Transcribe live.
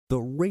The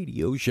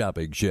Radio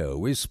Shopping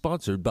Show is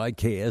sponsored by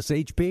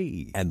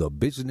KSHP and the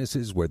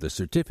businesses where the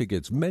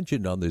certificates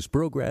mentioned on this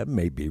program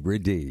may be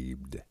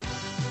redeemed.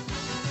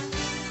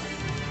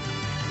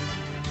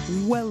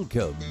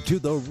 Welcome to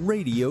the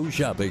Radio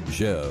Shopping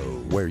Show,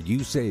 where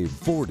you save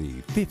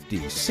 40,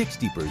 50,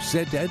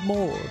 60% and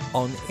more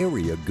on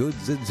area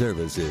goods and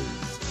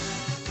services.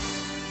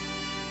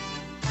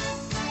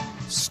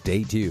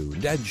 Stay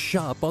tuned and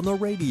shop on the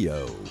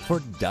radio for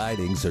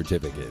dining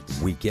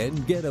certificates,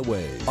 weekend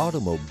getaway,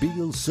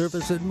 automobile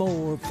service, and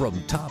more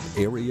from top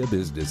area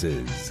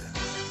businesses.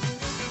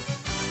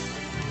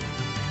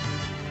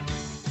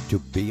 To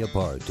be a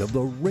part of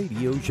the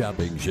Radio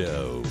Shopping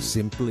Show,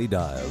 simply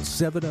dial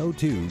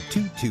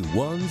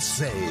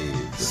 702-221-SAVE,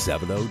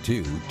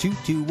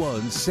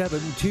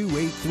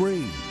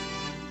 702-221-7283.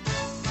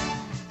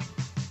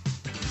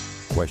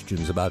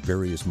 Questions about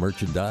various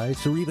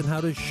merchandise or even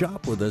how to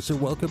shop with us are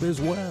welcome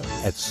as well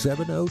at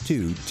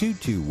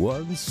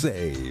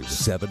 702-221-SAVE,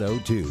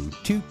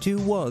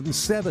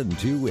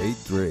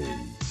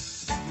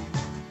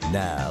 702-221-7283.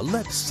 Now,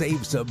 let's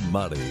save some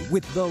money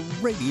with the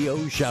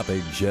Radio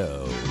Shopping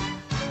Show.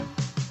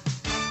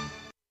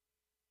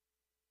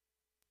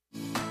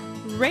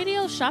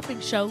 Radio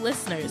Shopping Show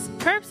listeners,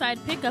 curbside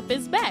pickup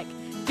is back.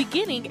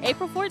 Beginning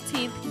April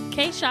 14th,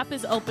 K-Shop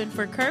is open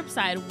for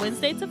curbside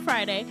Wednesday to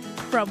Friday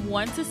from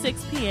 1 to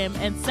 6 p.m.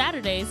 and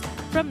Saturdays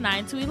from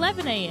 9 to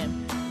 11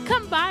 a.m.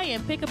 Come by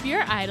and pick up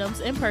your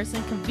items in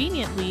person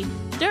conveniently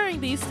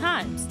during these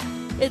times.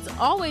 It's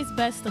always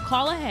best to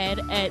call ahead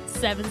at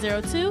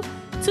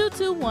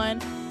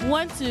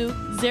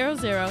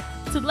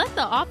 702-221-1200 to let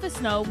the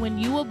office know when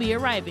you will be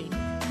arriving.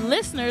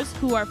 Listeners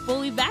who are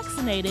fully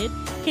vaccinated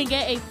can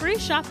get a free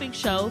shopping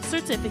show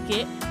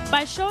certificate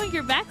by showing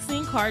your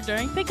vaccine card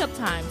during pickup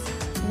times.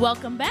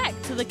 Welcome back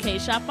to the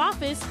K-Shop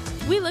office.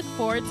 We look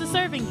forward to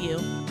serving you.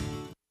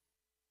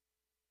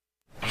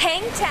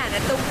 Hang 10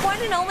 at the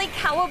one and only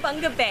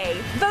Cowabunga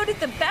Bay, voted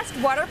the best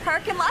water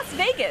park in Las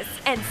Vegas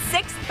and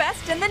 6th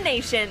best in the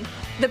nation.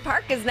 The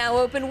park is now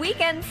open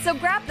weekends, so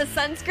grab the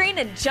sunscreen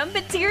and jump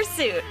into your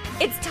suit.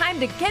 It's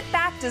time to get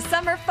back to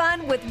summer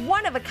fun with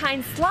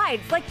one-of-a-kind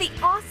slides like the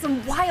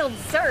awesome Wild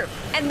Surf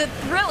and the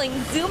thrilling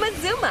Zuma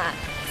Zuma.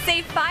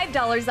 Save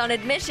 $5 on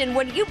admission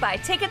when you buy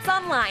tickets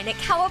online at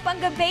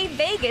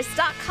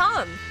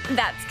CowabungaBayVegas.com.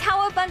 That's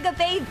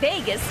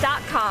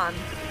CowabungaBayVegas.com.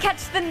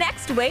 Catch the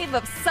next wave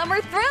of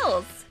summer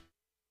thrills.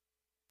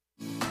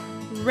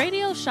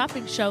 Radio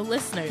Shopping Show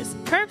listeners,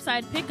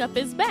 curbside pickup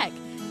is back.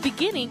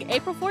 Beginning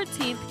April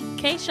 14th,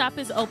 K-Shop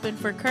is open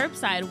for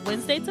curbside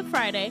Wednesday to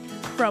Friday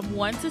from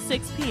 1 to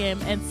 6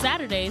 p.m. and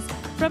Saturdays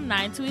from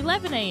 9 to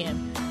 11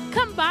 a.m.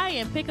 Come by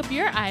and pick up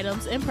your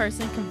items in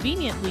person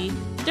conveniently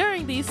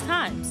during these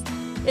times.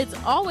 It's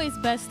always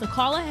best to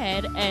call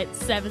ahead at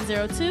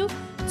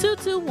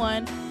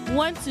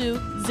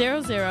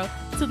 702-221-1200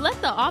 to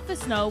let the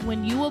office know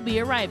when you will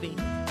be arriving.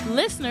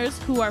 Listeners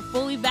who are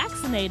fully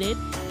vaccinated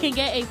can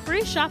get a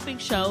free shopping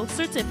show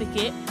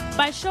certificate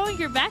by showing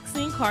your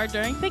vaccine card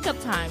during pickup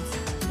times.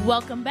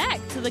 Welcome back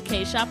to the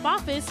K-Shop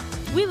office.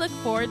 We look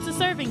forward to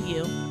serving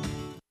you.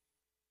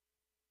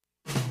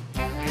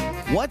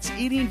 What's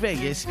Eating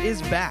Vegas is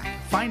back.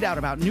 Find out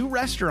about new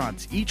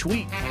restaurants each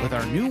week with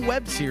our new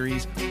web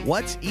series,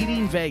 What's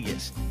Eating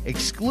Vegas,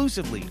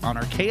 exclusively on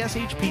our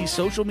KSHP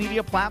social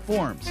media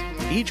platforms.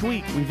 Each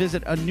week, we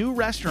visit a new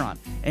restaurant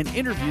and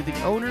interview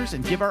the owners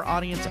and give our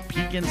audience a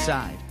peek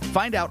inside.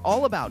 Find out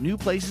all about new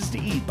places to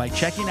eat by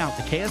checking out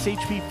the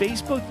KSHP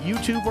Facebook,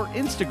 YouTube, or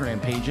Instagram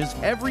pages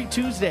every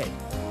Tuesday.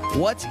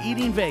 What's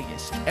Eating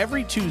Vegas,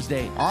 every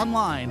Tuesday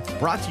online,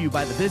 brought to you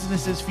by the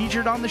businesses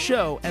featured on the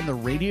show and the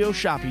Radio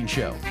Shopping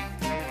Show.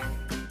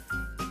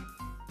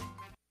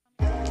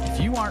 If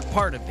you aren't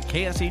part of the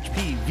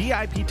KSHP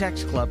VIP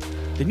Text Club,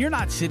 then you're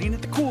not sitting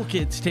at the cool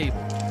kids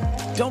table.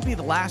 Don't be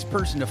the last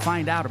person to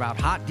find out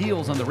about hot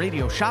deals on the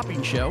Radio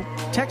Shopping Show.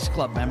 Text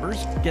Club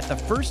members get the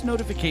first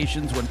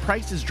notifications when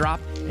prices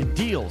drop and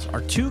deals are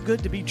too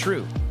good to be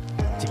true.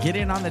 To get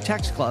in on the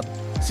Text Club,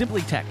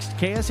 simply text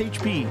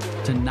KSHP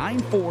to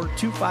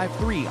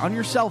 94253 on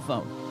your cell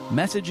phone.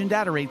 Message and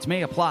data rates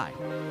may apply.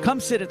 Come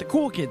sit at the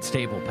cool kids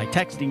table by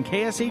texting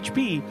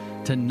KSHP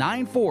to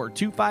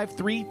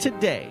 94253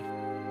 today.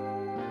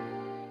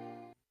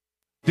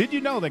 Did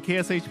you know that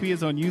KSHP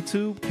is on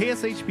YouTube?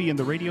 KSHP and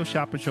the Radio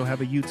Shopping Show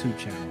have a YouTube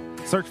channel.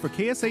 Search for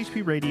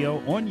KSHP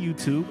Radio on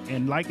YouTube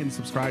and like and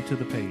subscribe to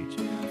the page.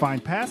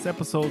 Find past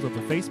episodes of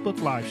the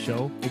Facebook Live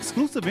show,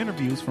 exclusive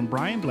interviews from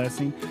Brian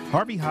Blessing,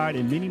 Harvey Hyde,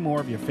 and many more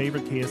of your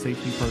favorite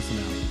KSHP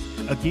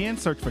personalities. Again,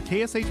 search for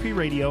KSHP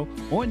Radio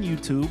on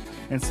YouTube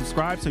and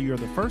subscribe so you're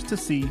the first to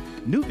see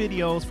new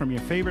videos from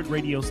your favorite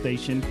radio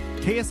station,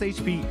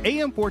 KSHP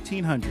AM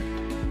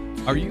 1400.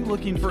 Are you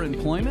looking for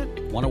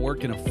employment? Want to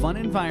work in a fun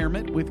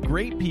environment with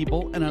great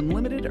people and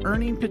unlimited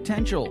earning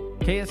potential?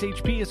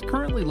 KSHP is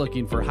currently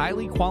looking for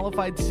highly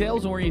qualified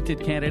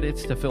sales-oriented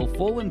candidates to fill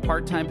full and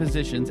part-time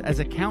positions as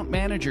account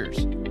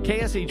managers.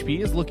 KSHP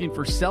is looking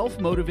for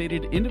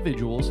self-motivated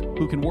individuals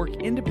who can work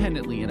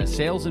independently in a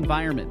sales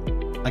environment.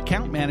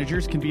 Account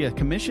managers can be a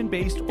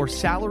commission-based or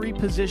salary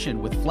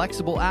position with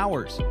flexible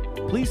hours.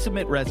 Please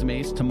submit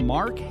resumes to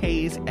Mark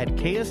Hayes at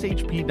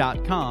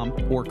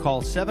kshp.com or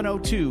call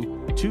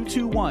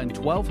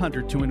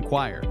 702-221-1200 to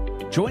inquire.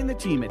 Join the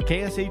team at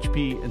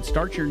KSHP and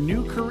start your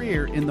new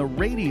career in the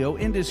radio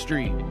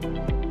industry.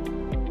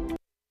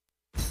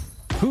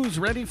 Who's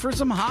ready for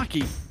some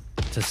hockey?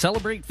 To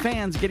celebrate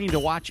fans getting to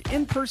watch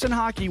in-person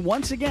hockey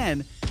once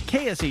again,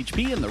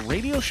 KSHP and the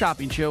Radio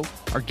Shopping Show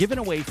are giving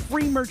away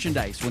free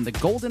merchandise when the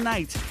Golden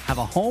Knights have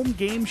a home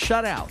game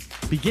shutout.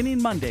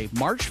 Beginning Monday,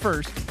 March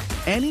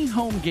 1st, any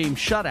home game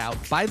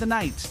shutout by the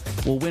Knights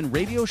will win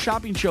Radio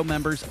Shopping Show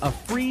members a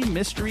free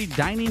mystery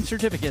dining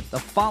certificate the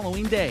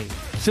following day.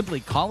 Simply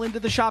call into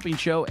the shopping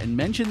show and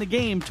mention the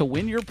game to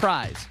win your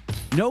prize.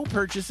 No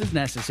purchase is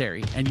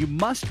necessary, and you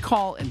must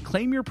call and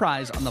claim your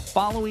prize on the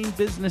following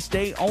business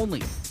day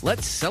only.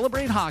 Let's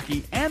celebrate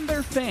hockey and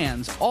their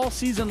fans all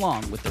season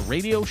long with the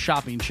Radio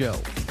Shopping Show.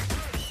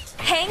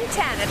 Hang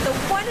 10 at the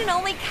one and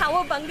only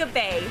Cowabunga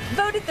Bay,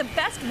 voted the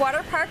best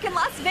water park in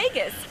Las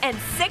Vegas and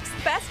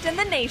 6th best in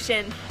the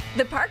nation.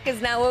 The park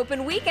is now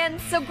open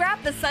weekends, so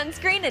grab the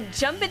sunscreen and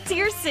jump into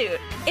your suit.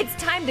 It's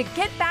time to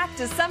get back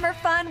to summer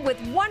fun with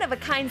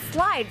one-of-a-kind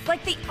slides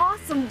like the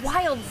awesome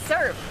Wild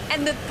Surf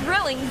and the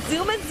thrilling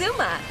Zuma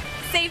Zuma.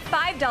 Save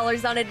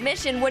 $5 on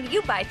admission when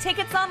you buy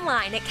tickets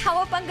online at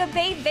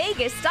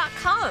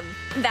CowabungaBayVegas.com.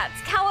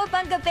 That's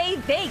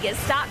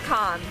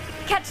CowabungaBayVegas.com.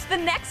 Catch the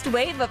next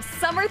wave of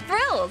summer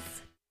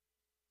thrills.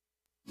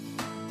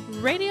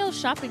 Radio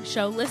Shopping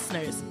Show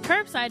listeners,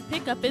 curbside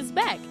pickup is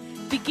back.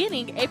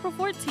 Beginning April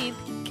 14th,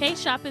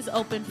 K-Shop is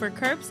open for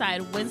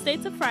curbside Wednesday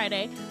to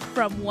Friday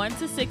from 1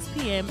 to 6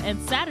 p.m.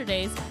 and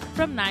Saturdays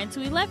from 9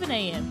 to 11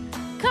 a.m.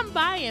 Come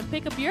by and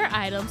pick up your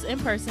items in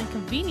person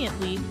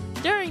conveniently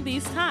during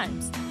these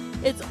times.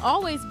 It's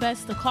always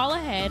best to call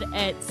ahead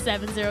at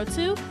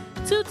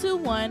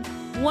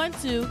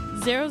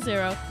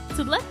 702-221-1200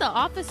 to let the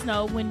office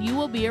know when you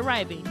will be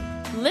arriving.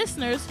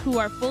 Listeners who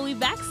are fully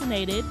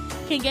vaccinated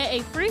can get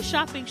a free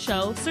shopping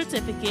show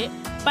certificate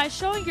by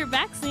showing your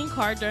vaccine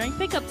card during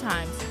pickup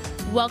times.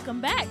 Welcome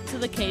back to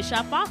the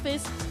K-Shop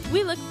office.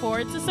 We look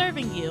forward to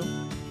serving you.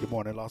 Good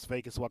morning, Las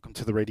Vegas. Welcome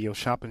to the Radio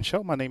Shopping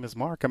Show. My name is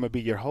Mark. I'm going to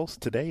be your host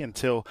today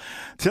until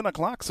 10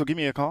 o'clock, so give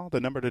me a call. The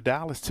number to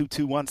dial is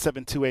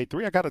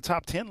 221-7283. I got a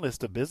top 10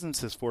 list of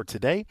businesses for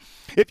today.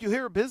 If you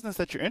hear a business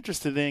that you're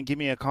interested in, give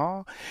me a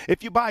call.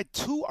 If you buy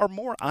 2 or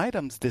more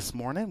items this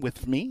morning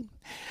with me,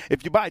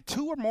 if you buy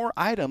 2 or more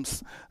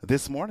items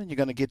this morning, you're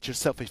going to get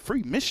yourself a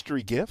free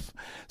mystery gift.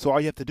 So all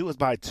you have to do is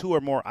buy 2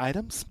 or more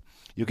items.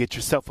 You'll get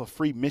yourself a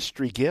free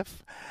mystery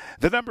gift.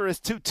 The number is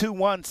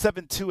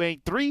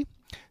 221-7283.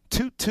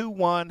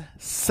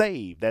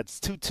 221-SAVE. That's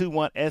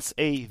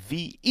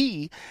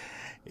 221-SAVE.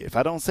 If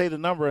I don't say the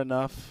number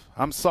enough,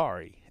 I'm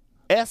sorry.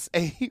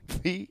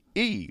 SAVE.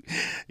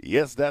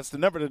 Yes, that's the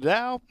number to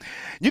dial.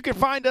 You can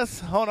find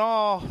us on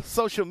all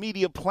social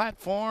media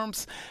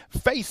platforms,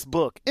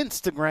 Facebook,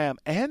 Instagram,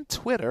 and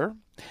Twitter.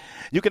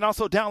 You can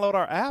also download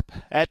our app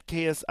at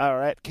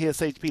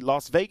KSHP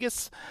Las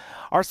Vegas.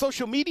 Our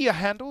social media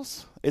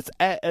handles, it's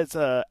at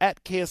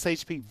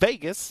KSHP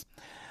Vegas.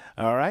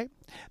 All right.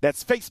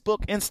 That's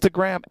Facebook,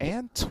 Instagram,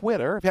 and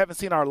Twitter. If you haven't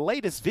seen our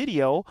latest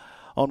video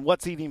on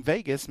What's Eating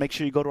Vegas, make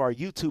sure you go to our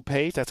YouTube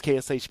page. That's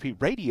KSHP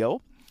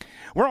Radio.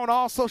 We're on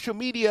all social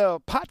media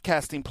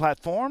podcasting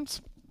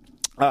platforms.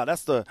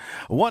 That's the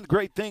one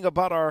great thing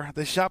about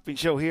the shopping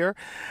show here.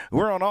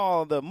 We're on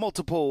all the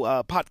multiple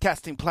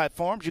podcasting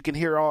platforms. You can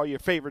hear all your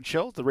favorite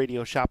shows, the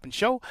Radio Shopping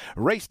Show,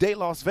 Race Day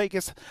Las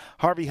Vegas,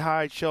 Harvey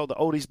Hyde Show, the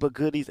Oldies But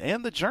Goodies,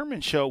 and the German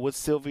Show with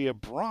Sylvia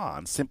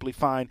Braun. Simply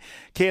find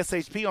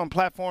KSHP on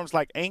platforms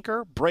like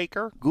Anchor,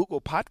 Breaker,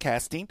 Google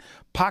Podcasting,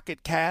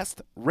 Pocket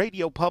Cast,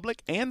 Radio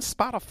Public, and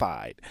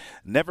Spotify.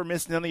 Never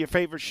miss none of your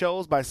favorite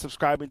shows by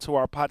subscribing to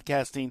our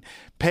podcasting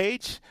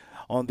page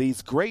on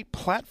these great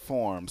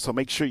platforms. So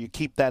make sure you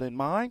keep that in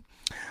mind.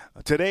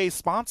 Today's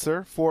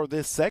sponsor for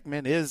this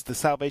segment is the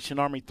Salvation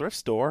Army Thrift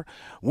Store.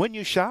 When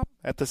you shop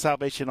at the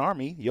Salvation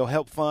Army, you'll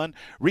help fund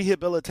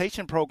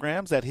rehabilitation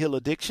programs that heal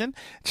addiction,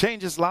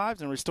 changes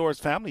lives, and restores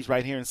families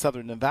right here in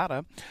Southern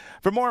Nevada.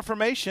 For more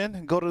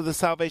information, go to the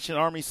Salvation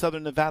Army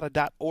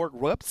SouthernNevada.org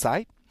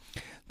website.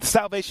 The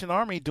Salvation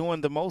Army doing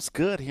the most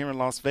good here in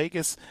Las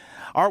Vegas.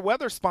 Our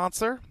weather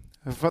sponsor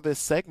for this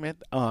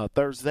segment,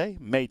 Thursday,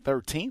 May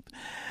 13th.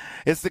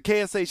 It's the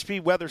KSHP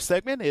weather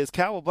segment is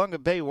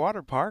Cowabunga Bay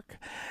Water Park.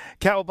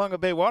 Cowabunga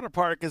Bay Water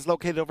Park is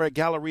located over at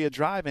Galleria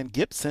Drive in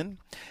Gibson.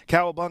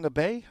 Cowabunga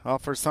Bay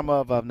offers some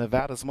of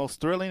Nevada's most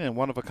thrilling and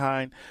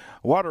one-of-a-kind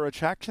water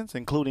attractions,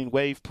 including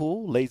Wave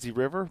Pool, Lazy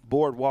River,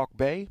 Boardwalk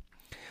Bay,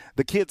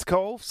 the Kids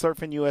Cove,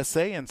 Surfing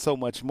USA, and so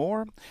much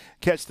more.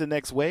 Catch the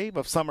next wave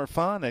of summer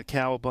fun at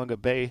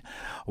Cowabunga Bay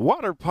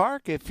Water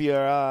Park. If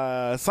you're,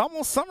 it's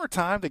almost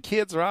summertime. The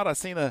kids are out. I've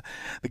seen the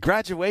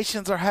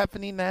graduations are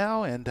happening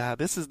now, and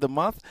this is the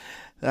month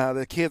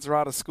the kids are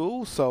out of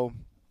school. So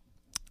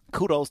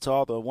Kudos to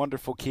all the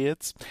wonderful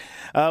kids.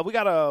 We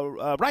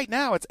got right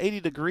now it's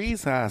 80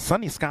 degrees,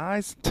 sunny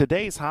skies.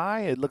 Today's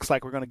high, it looks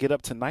like we're going to get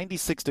up to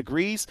 96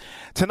 degrees.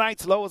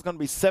 Tonight's low is going to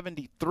be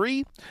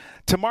 73.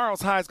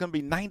 Tomorrow's high is going to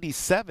be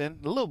 97.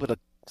 A little bit of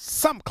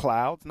some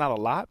clouds, not a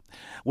lot,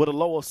 with a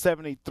low of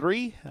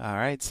 73. All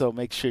right, so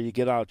make sure you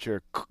get out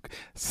your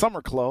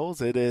summer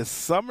clothes. It is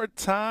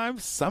summertime.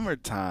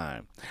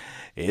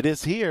 It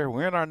is here.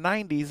 We're in our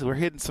 90s. We're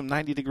hitting some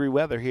 90-degree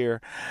weather here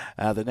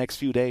the next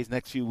few days,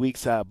 next few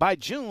weeks. By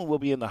June, we'll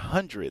be in the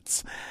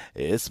hundreds.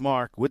 It's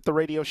Mark with the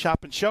Radio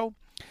Shopping Show,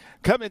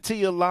 coming to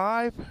you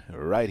live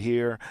right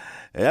here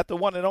at the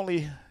one and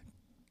only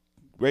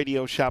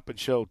Radio Shopping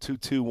Show,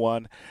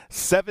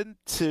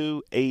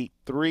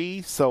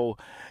 221-7283. So,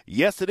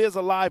 yes, it is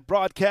a live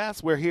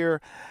broadcast. We're here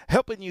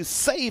helping you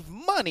save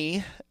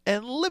money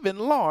and living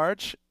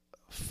large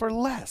for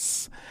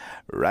less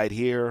right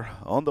here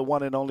on the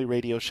one and only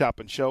Radio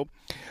Shopping Show.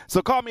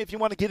 So call me if you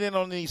want to get in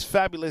on these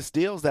fabulous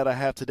deals that I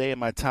have today in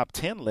my top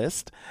 10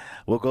 list.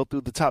 We'll go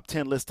through the top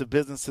 10 list of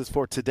businesses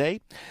for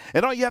today.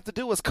 And all you have to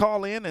do is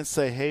call in and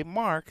say, hey,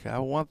 Mark, I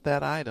want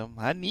that item.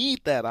 I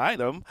need that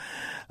item.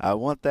 I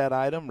want that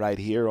item right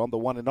here on the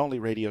one and only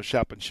Radio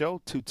Shopping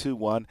Show,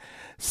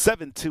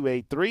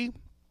 221-7283.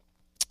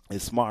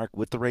 It's Mark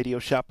with the Radio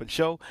Shopping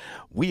Show.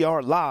 We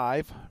are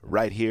live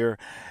right here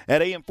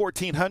at AM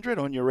 1400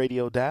 on your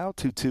radio dial,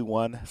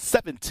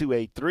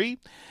 221-7283.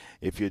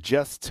 If you're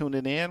just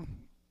tuning in,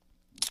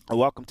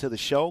 welcome to the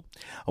show.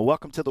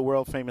 Welcome to the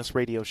world-famous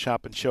Radio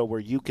Shopping Show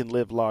where you can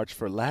live large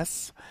for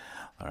less.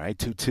 All right,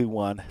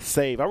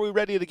 221-SAVE. Are we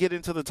ready to get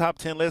into the top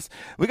 10 list?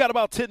 We got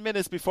about 10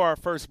 minutes before our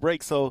first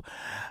break, so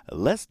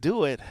let's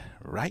do it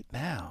right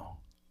now.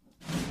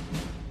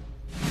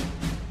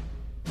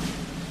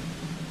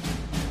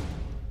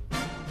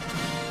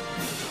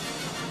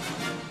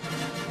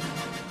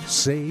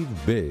 Save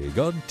big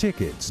on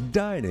tickets,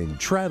 dining,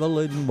 travel,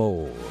 and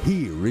more.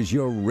 Here is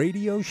your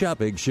Radio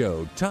Shopping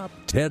Show Top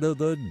 10 of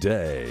the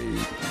day.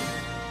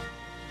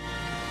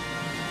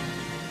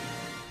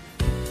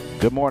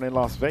 Good morning,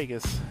 Las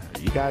Vegas.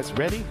 Are you guys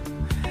ready?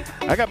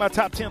 I got my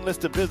top 10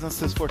 list of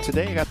businesses for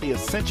today. I got the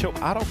Essential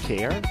Auto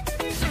Care.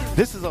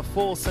 This is a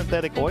full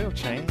synthetic oil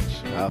change,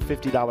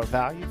 $50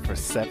 value for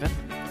 $7.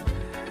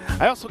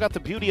 I also got the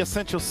Beauty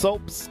Essential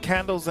soaps,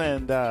 candles,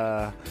 and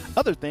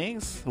other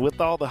things with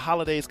all the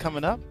holidays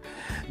coming up.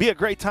 Be a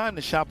great time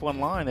to shop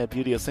online at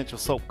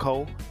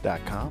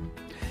beautyessentialsoapco.com.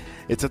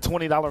 It's a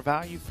 $20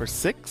 value for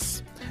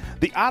 $6.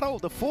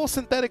 The full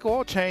synthetic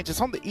oil change is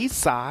on the east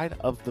side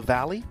of the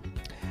valley.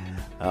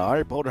 All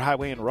right, Boulder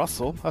Highway in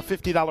Russell, a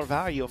 $50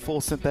 value, a full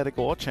synthetic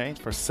oil change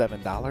for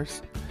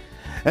 $7.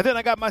 And then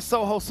I got my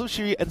Soho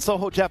Sushi and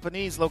Soho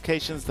Japanese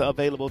locations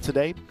available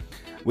today.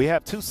 We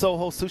have two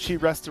Soho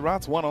Sushi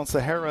restaurants, one on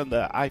Sahara and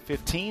the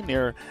I-15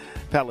 near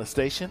Palace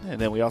Station, and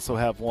then we also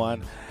have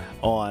one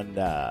on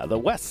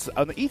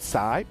the east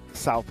side,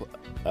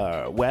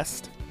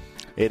 southwest.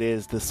 It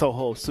is the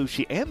Soho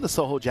Sushi and the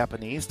Soho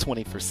Japanese,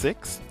 20 for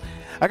 $6.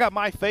 I got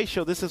My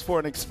Facial. This is for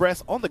an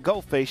express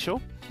on-the-go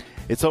facial.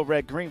 It's over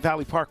at Green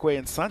Valley Parkway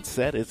in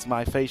Sunset. It's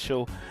My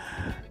Facial,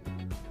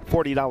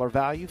 $40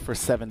 value for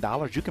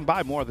 $7. You can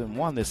buy more than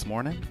one this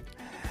morning.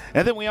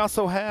 And then we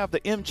also have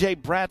the MJ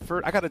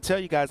Bradford. I got to tell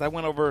you guys, I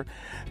went over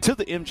to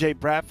the MJ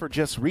Bradford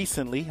just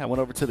recently. And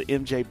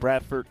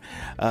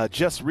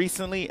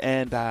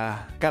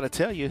got to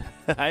tell you,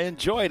 I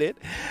enjoyed it.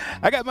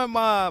 I got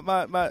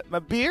my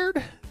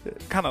beard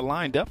kind of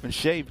lined up and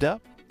shaved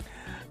up.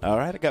 All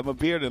right, I got my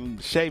beard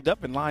and shaved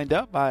up and lined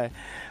up by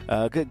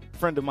a good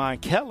friend of mine,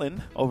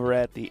 Kellen, over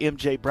at the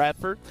MJ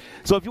Bradford.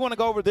 So if you want to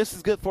go over, this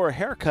is good for a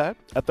haircut,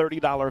 a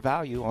 $30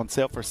 value on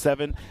sale for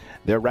 $7.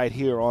 They're right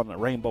here on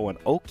Rainbow and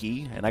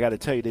Oakey, and I got to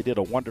tell you, they did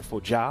a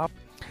wonderful job.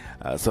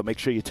 So make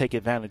sure you take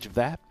advantage of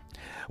that.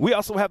 We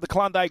also have the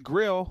Klondike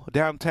Grill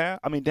down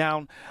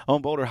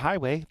on Boulder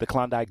Highway. The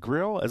Klondike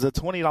Grill is a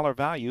 $20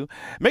 value.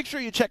 Make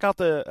sure you check out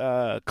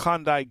the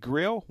Klondike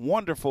Grill.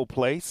 Wonderful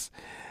place.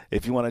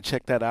 If you want to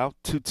check that out,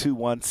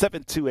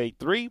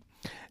 221-7283.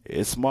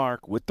 It's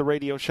Mark with the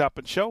Radio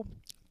Shopping Show,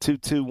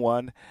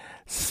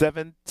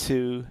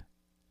 221-7283.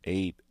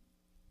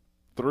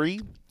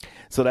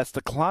 So that's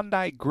the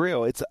Klondike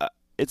Grill. It's a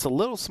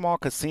little small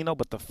casino,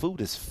 but the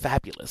food is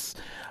fabulous.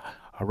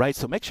 All right,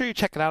 so make sure you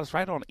check it out. It's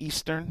right on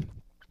Eastern.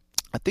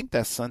 I think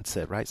that's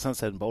Sunset, right?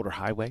 Sunset and Boulder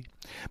Highway.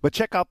 But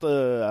check out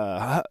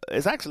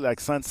it's actually like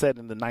Sunset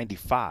in the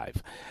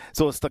 95.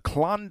 So it's the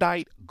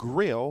Klondike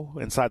Grill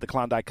inside the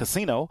Klondike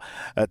Casino.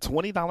 A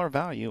 $20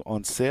 value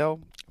on sale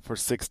for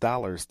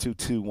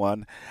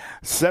 $6.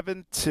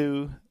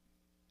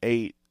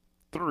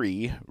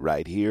 221-7283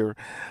 right here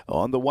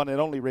on the one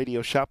and only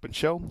Radio Shopping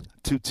Show.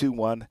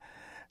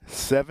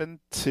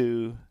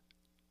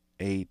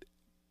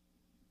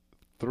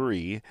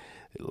 221-7283.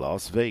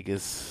 Las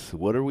Vegas,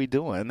 what are we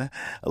doing?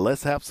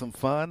 Let's have some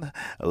fun.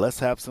 Let's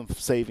have some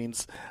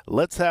savings.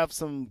 Let's have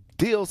some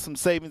deals, some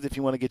savings if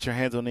you want to get your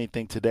hands on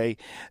anything today.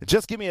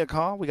 Just give me a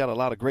call. We got a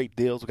lot of great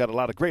deals. We got a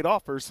lot of great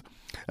offers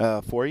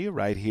for you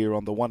right here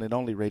on the one and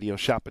only Radio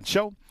Shopping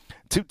Show.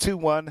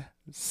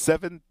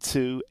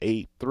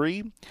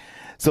 221-7283.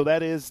 So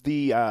that is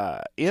the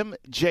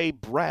MJ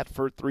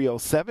Bradford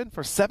 307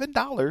 for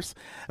 $7.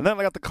 And then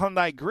I got the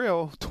Klondike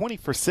Grill 20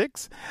 for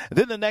 $6. And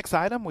then the next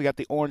item, we got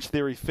the Orange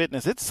Theory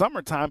Fitness. It's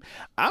summertime.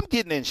 I'm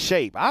getting in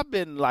shape. I've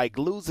been like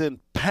losing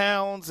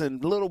pounds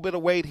and a little bit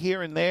of weight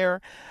here and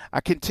there.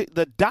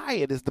 The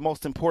diet is the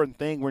most important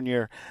thing when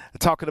you're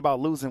talking about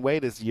losing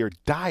weight, is your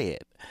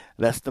diet.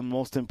 That's the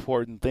most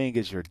important thing,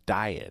 is your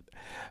diet.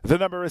 The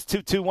number is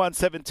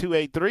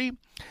 221-7283.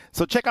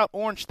 So check out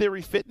Orange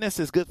Theory Fitness.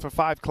 Is good for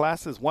 5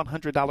 classes,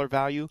 $100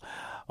 value.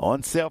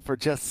 On sale for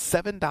just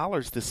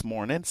 $7 this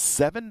morning.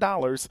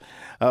 $7,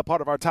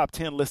 part of our top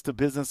 10 list of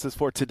businesses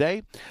for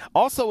today.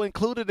 Also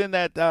included in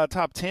that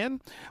top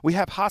 10, we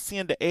have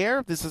Hacienda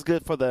Air. This is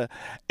good for the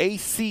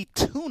AC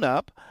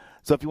tune-up.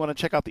 So if you want to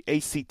check out the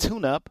AC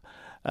tune-up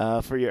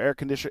for your air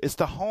conditioner, it's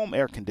the home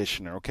air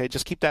conditioner, okay?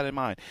 Just keep that in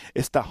mind.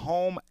 It's the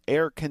home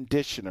air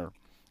conditioner,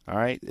 all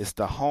right? It's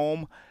the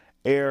home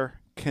air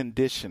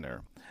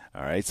conditioner.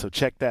 All right, so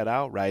check that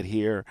out right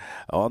here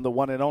on the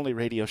one and only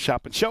Radio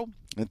Shopping Show.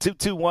 And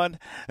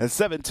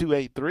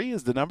 221-7283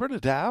 is the number to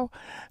dial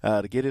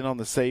to get in on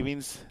the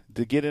savings,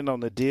 to get in on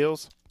the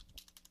deals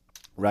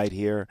right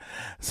here.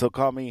 So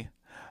call me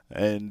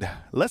and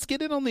let's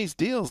get in on these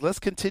deals. Let's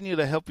continue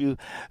to help you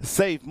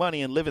save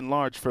money and live in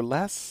large for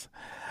less.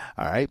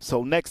 All right,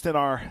 so next in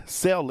our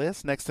sale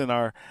list, I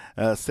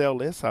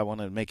want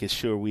to make it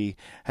sure we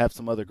have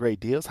some other great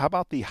deals. How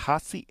about the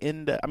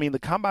the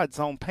Combat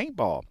Zone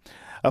Paintball?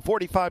 A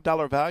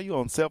 $45 value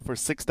on sale for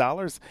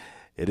 $6.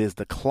 It is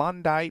the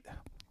Klondike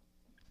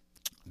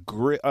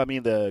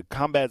the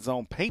Combat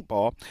Zone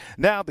Paintball.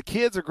 Now, the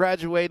kids are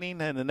graduating,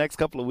 and the next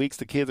couple of weeks,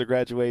 the kids are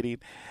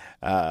graduating.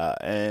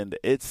 And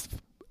it's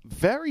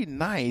very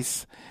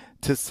nice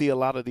to see a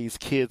lot of these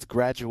kids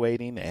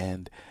graduating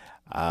and,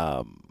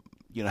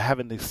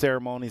 having the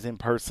ceremonies in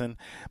person.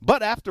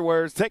 But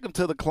afterwards, take them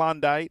to the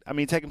Combat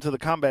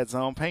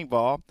Zone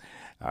Paintball.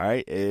 All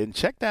right, and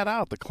check that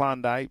out. The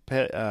Klondike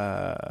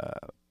Combat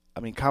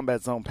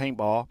Zone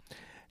Paintball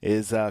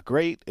is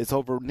great. It's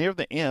over near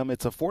the M.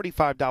 It's a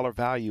 $45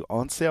 value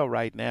on sale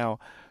right now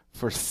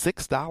for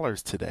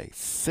 $6 today.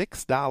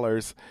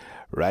 $6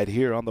 right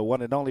here on the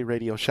one and only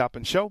Radio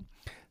Shopping Show.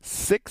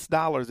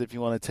 $6 if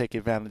you want to take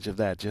advantage of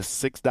that.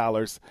 Just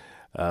 $6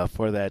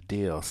 for that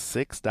deal.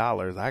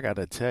 $6. I got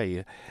to tell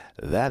you,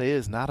 that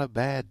is not a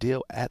bad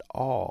deal at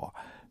all.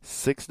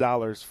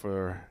 $6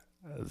 for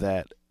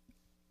that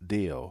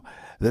deal.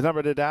 The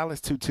number to dial is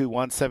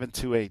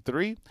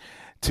 221-7283,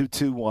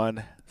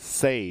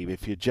 221-SAVE.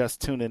 If you're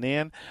just tuning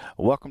in,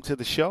 welcome to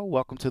the show.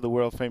 Welcome to the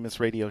world-famous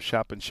Radio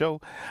Shopping Show,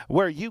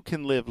 where you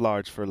can live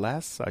large for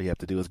less. All you have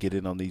to do is get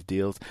in on these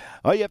deals.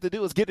 All you have to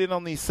do is get in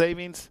on these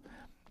savings.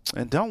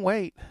 And don't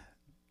wait.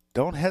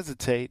 Don't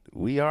hesitate.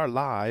 We are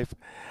live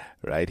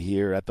right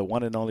here at the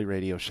one and only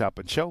Radio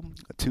Shopping Show,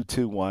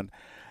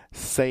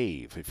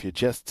 221-SAVE. If you're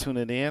just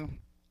tuning in,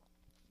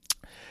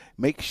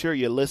 make sure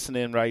you're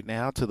listening right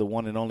now to the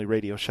one and only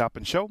Radio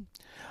Shopping Show.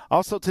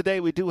 Also today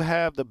we do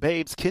have the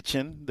Babe's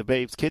Kitchen. The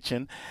Babe's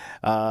Kitchen,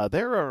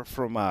 they're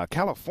from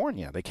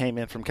California. They came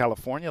in from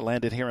California,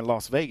 landed here in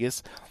Las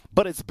Vegas.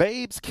 But it's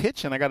Babe's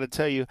Kitchen. I got to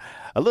tell you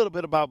a little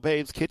bit about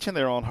Babe's Kitchen.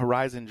 They're on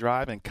Horizon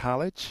Drive in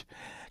College.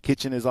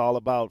 Kitchen is all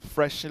about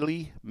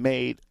freshly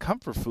made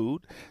comfort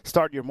food.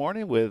 Start your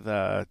morning with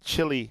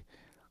chili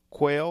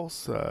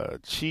quails,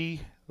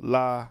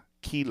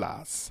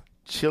 chilaquiles.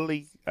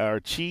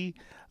 Chilaquiles.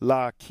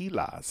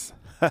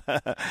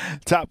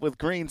 Topped with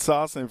green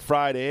sauce and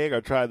fried egg,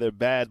 or try their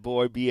Bad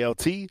Boy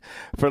BLT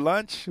for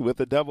lunch with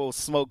a double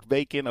smoked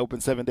bacon. Open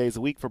 7 days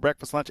a week for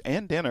breakfast, lunch,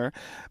 and dinner.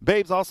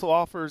 Babes also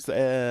offers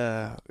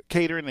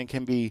catering and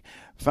can be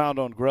found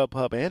on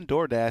Grubhub and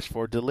DoorDash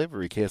for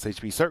delivery.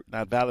 KSHP cert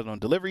not valid on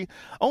delivery,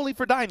 only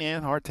for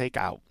dine-in or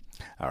take-out.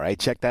 All right,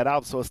 check that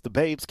out. So it's the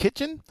Babe's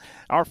Kitchen.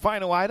 Our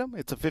final item,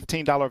 it's a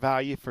 $15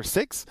 value for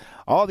 $6.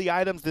 All the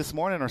items this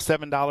morning are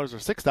 $7 or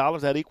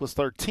 $6. That equals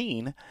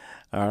 $13.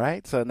 All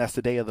right, so that's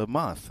the day of the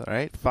month. All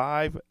right,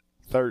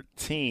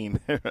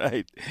 5/13.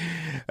 Right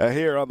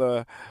here on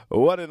the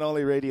one and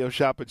only Radio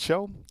Shopping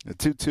Show,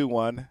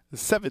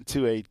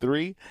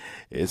 221-7283.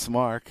 It's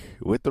Mark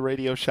with the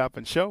Radio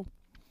Shopping Show,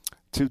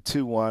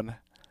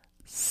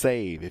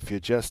 221-SAVE. If you're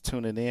just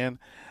tuning in,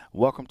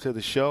 welcome to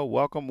the show.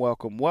 Welcome,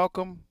 welcome,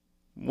 welcome.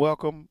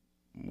 Welcome,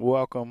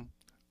 welcome,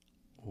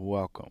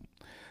 welcome.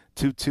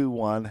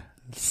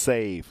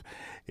 221-SAVE.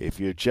 If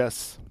you're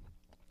just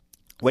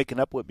waking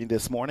up with me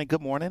this morning,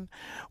 good morning.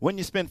 When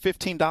you spend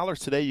 $15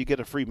 today, you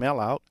get a free mail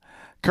out.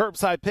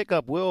 Curbside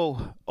pickup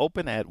will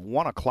open at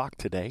 1 o'clock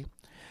today.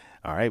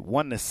 All right,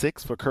 1 to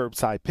 6 for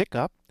curbside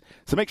pickup.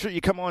 So make sure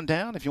you come on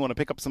down if you want to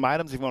pick up some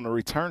items, if you want to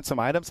return some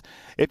items.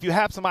 If you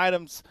have some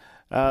items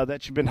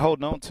that you've been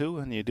holding on to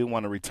and you do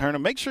want to return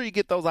them, make sure you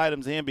get those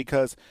items in,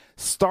 because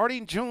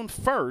starting June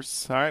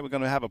 1st, all right, we're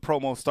going to have a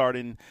promo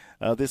starting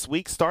this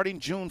week. Starting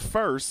June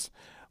 1st,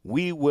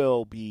 we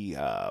will be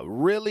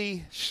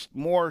really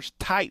more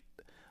tight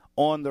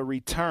on the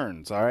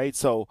returns, all right?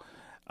 So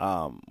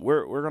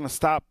we're going to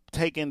stop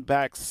taking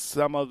back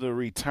some of the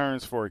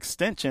returns for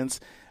extensions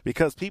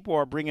because people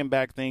are bringing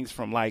back things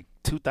from like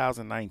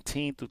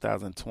 2019,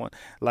 2020.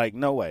 Like,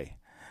 no way.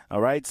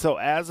 All right. So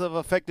as of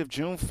effective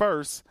June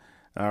 1st,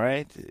 all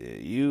right,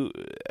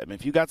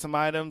 if you got some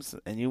items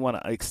and you want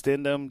to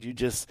extend them, you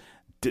just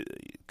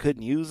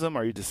couldn't use them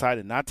or you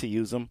decided not to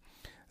use them,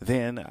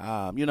 then,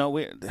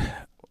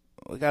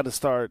 we got to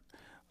start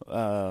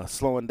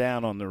slowing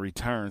down on the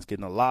returns,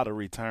 getting a lot of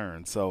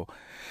returns. So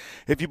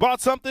if you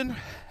bought something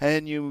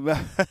and you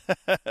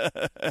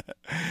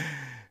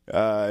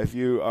if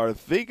you are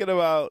thinking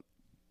about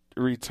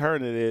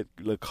returning it,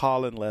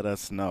 call and let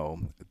us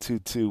know.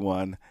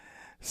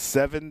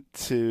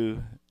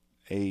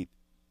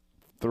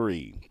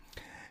 221-7283.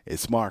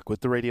 It's Mark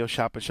with the Radio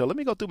Shopping Show. Let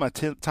me go through my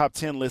top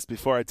 10 list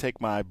before I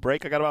take my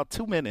break. I got about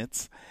 2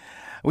 minutes.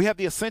 We have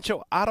the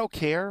Essential Auto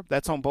Care.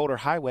 That's on Boulder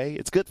Highway.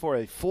 It's good for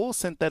a full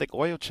synthetic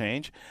oil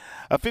change.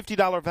 A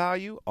 $50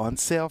 value on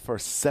sale for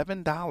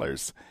 $7.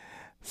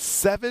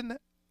 $7.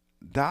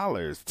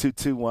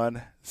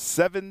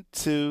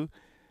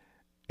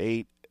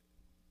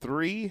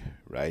 221-7283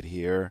 right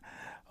here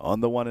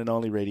on the one and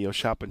only Radio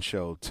Shopping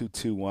Show.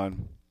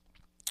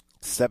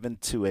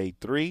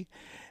 221-7283.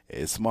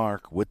 It's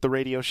Mark with the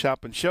Radio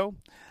Shopping Show,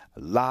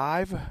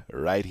 live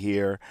right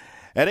here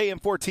at AM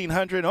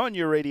 1400 on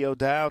your radio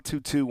dial.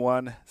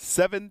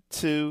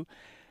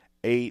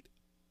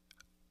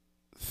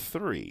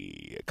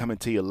 221-7283. Coming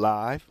to you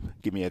live.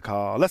 Give me a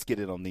call. Let's get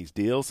in on these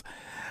deals.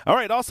 All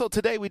right. Also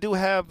today we do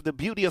have the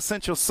Beauty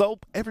Essential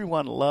Soap.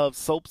 Everyone loves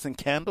soaps and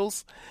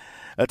candles.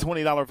 A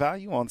 $20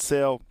 value on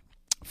sale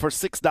for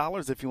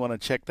 $6 if you want to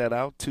check that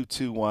out.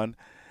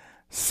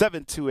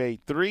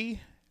 221-7283.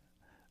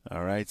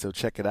 All right, so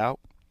check it out.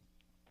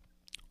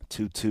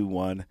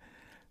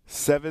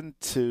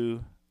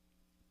 221-7283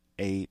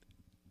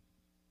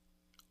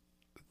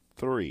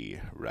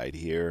 right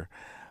here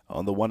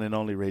on the one and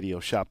only Radio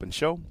Shopping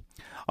Show.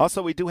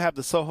 Also, we do have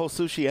the Soho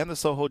Sushi and the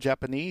Soho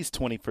Japanese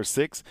 20 for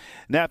 $6.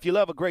 Now, if you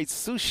love a great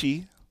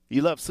sushi,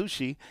 you love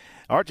sushi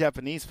or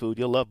Japanese food,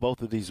 you'll love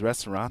both of these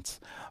restaurants.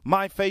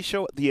 My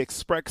Facial, the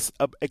Express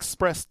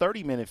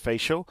 30-minute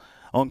facial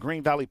on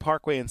Green Valley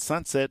Parkway and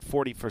Sunset,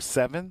 40 for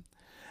 $7.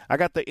 I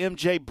got the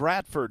MJ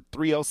Bradford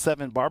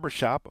 307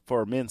 Barbershop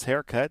for a men's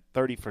haircut,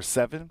 30 for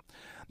 $7.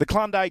 The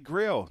Klondike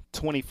Grill,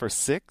 20 for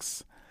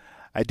 $6.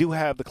 I do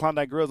have the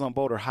Klondike Grills on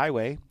Boulder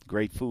Highway.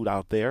 Great food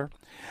out there.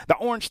 The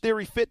Orange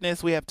Theory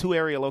Fitness, we have 2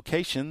 area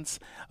locations.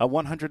 A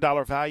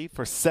 $100 value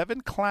for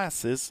 5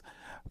 classes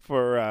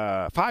for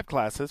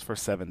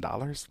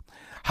 $7.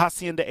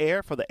 Hacienda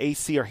Air for the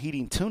AC or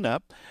heating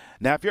tune-up.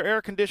 Now, if your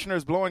air conditioner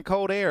is blowing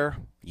cold air,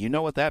 you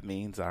know what that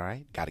means, all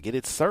right? Got to get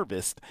it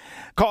serviced.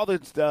 Call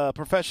the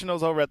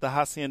professionals over at the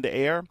Hacienda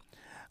Air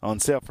on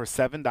sale for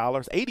 $7,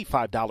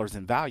 $85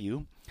 in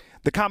value.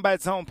 The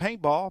Combat Zone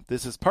Paintball,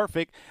 this is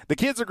perfect. The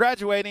kids are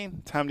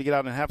graduating. Time to get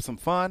out and have some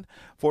fun.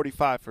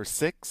 45 for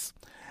 $6.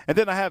 And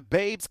then I have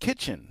Babe's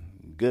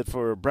Kitchen, good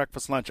for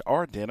breakfast, lunch,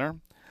 or dinner.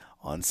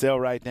 On sale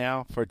right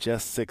now for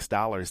just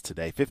 $6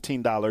 today,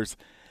 $15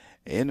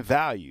 in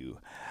value.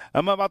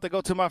 I'm about to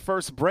go to my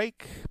first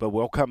break, but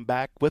we'll come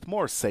back with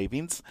more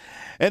savings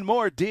and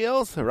more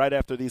deals right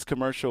after these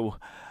commercial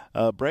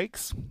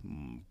breaks.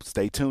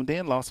 Stay tuned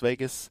in, Las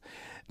Vegas.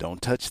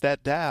 Don't touch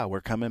that dial.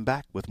 We're coming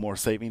back with more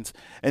savings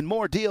and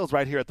more deals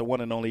right here at the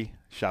one and only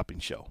Shopping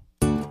Show.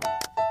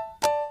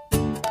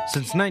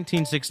 Since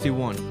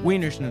 1961,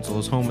 Wiener Schnitzel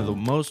is home of the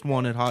most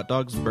wanted hot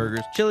dogs,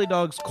 burgers, chili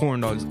dogs,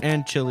 corn dogs,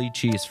 and chili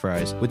cheese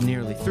fries. With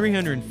nearly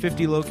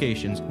 350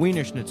 locations,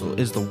 Wiener Schnitzel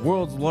is the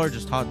world's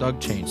largest hot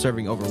dog chain,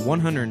 serving over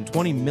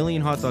 120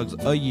 million hot dogs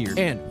a year.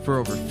 And for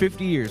over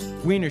 50 years,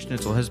 Wiener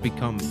Schnitzel has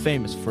become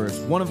famous for its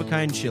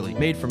one-of-a-kind chili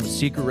made from a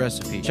secret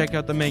recipe. Check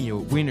out the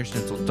menu at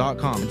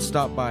wienerschnitzel.com and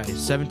stop by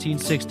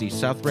 1760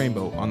 South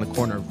Rainbow on the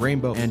corner of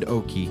Rainbow and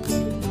Oakey.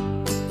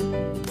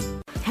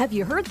 Have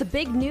you heard the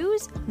big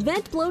news?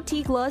 Vent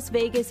Boutique Las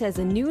Vegas has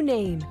a new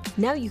name.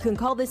 Now you can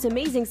call this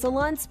amazing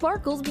salon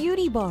Sparkles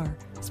Beauty Bar.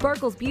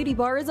 Sparkles Beauty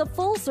Bar is a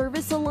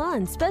full-service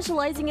salon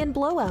specializing in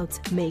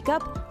blowouts,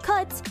 makeup,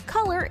 cuts,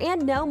 color,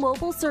 and now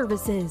mobile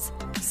services.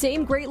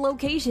 Same great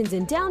locations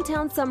in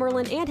downtown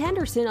Summerlin and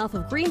Henderson off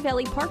of Green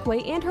Valley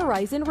Parkway and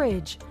Horizon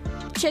Ridge.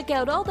 Check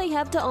out all they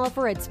have to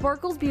offer at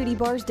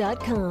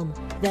sparklesbeautybars.com.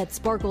 That's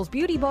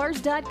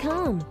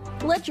sparklesbeautybars.com.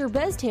 Let your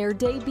best hair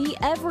day be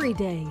every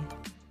day.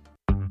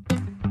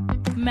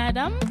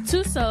 Madame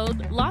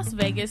Tussauds Las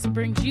Vegas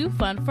brings you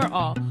fun for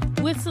all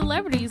with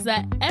celebrities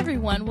that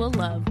everyone will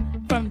love.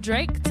 From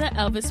Drake to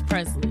Elvis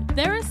Presley,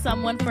 there is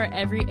someone for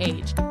every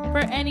age. For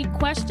any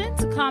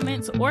questions,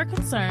 comments, or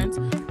concerns,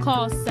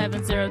 call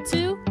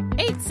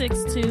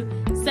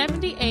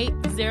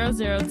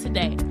 702-862-7800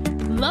 today.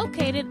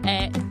 Located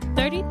at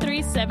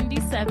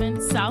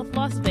 3377 South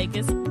Las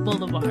Vegas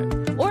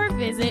Boulevard, or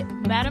visit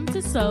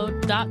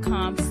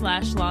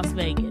MadameTussauds.com/Las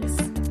Vegas.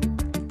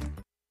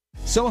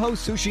 Soho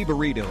Sushi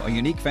Burrito, a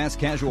unique fast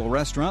casual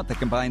restaurant that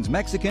combines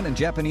Mexican and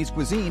Japanese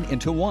cuisine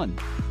into one.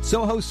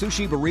 Soho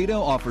Sushi Burrito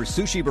offers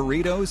sushi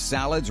burritos,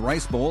 salads,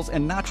 rice bowls,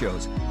 and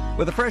nachos.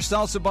 With a fresh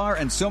salsa bar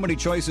and so many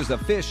choices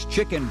of fish,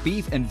 chicken,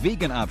 beef, and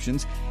vegan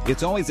options,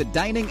 it's always a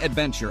dining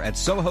adventure at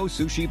Soho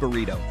Sushi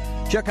Burrito.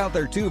 Check out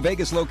their 2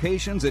 Vegas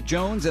locations at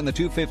Jones and the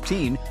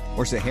 215,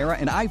 or Sahara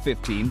and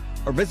I-15,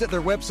 or visit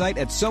their website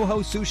at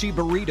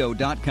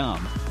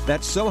sohosushiburrito.com.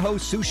 That's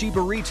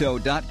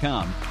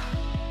sohosushiburrito.com.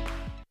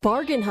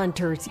 Bargain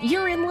hunters,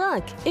 you're in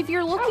luck. If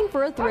you're looking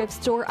for a thrift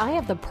store, I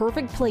have the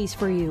perfect place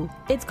for you.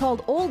 It's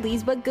called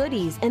Oldies But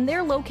Goodies, and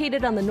they're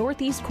located on the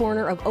northeast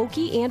corner of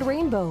Oakey and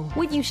Rainbow.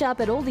 When you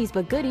shop at Oldies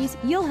But Goodies,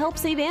 you'll help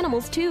save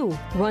animals too.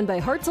 Run by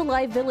Hearts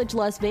Alive Village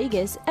Las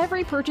Vegas,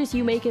 every purchase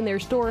you make in their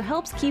store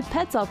helps keep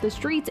pets off the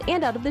streets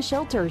and out of the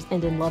shelters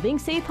and in loving,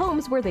 safe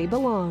homes where they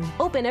belong.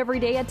 Open every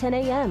day at 10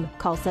 a.m.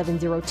 Call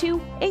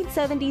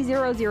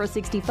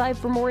 702-870-0065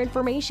 for more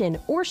information,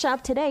 or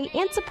shop today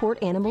and support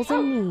animals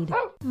in need.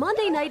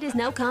 Monday night is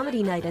now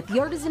comedy night at the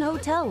Artisan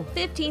Hotel,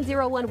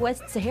 1501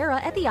 West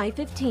Sahara at the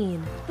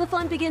I-15. The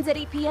fun begins at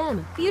 8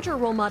 p.m. Future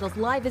Role Models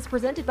Live is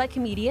presented by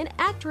comedian,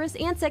 actress,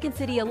 and Second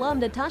City alum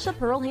Natasha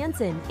Pearl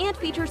Hansen and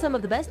features some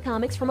of the best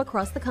comics from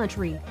across the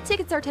country.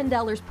 Tickets are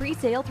 $10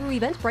 pre-sale through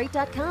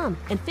Eventbrite.com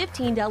and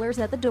 $15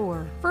 at the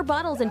door. For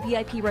bottles and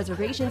VIP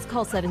reservations,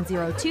 call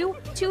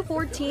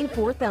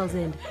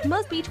 702-214-4000.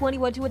 Must be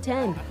 21 to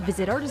attend.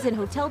 Visit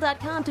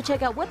artisanhotel.com to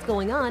check out what's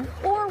going on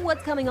or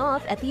what's coming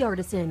off at the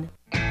Artisan.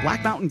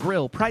 Black Mountain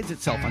Grill prides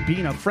itself on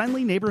being a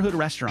friendly neighborhood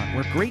restaurant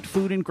where great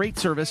food and great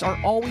service are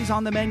always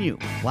on the menu.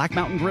 Black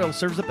Mountain Grill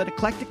serves up an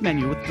eclectic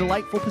menu with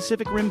delightful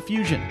Pacific Rim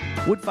fusion,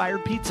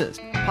 wood-fired pizzas,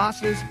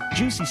 pastas,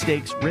 juicy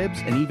steaks, ribs,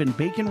 and even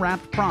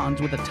bacon-wrapped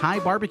prawns with a Thai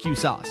barbecue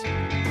sauce.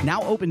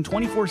 Now open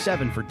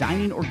 24/7 for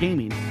dining or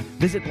gaming.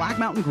 Visit Black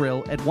Mountain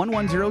Grill at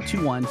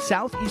 11021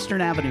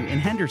 Southeastern Avenue in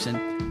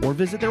Henderson, or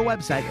visit their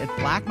website at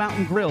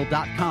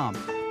blackmountaingrill.com.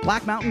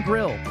 Black Mountain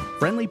Grill.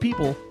 Friendly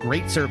people,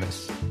 great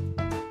service.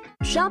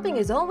 Shopping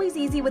is always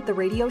easy with the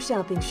Radio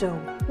Shopping Show.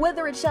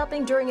 Whether it's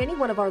shopping during any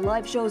one of our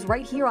live shows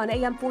right here on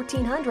AM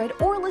 1400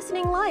 or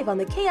listening live on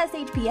the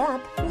KSHP app,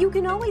 you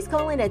can always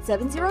call in at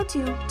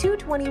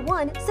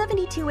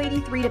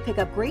 702-221-7283 to pick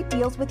up great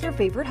deals with your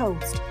favorite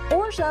host.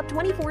 Or shop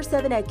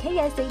 24/7 at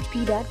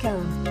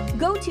kshp.com.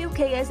 Go to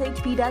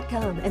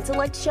kshp.com and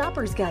select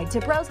Shopper's Guide to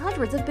browse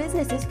hundreds of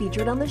businesses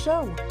featured on the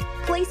show.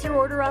 Place your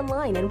order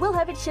online and we'll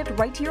have it shipped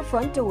right to your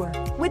front door.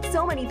 With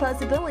so many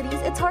possibilities,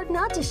 it's hard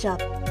not to shop.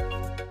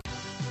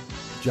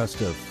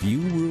 Just a few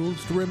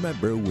rules to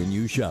remember when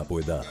you shop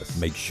with us.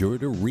 Make sure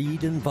to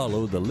read and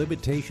follow the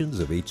limitations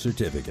of each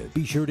certificate.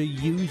 Be sure to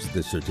use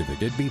the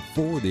certificate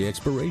before the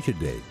expiration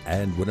date.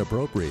 And when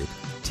appropriate,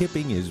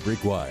 tipping is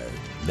required.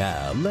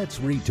 Now, let's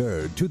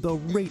return to the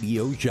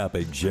Radio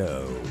Shopping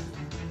Show.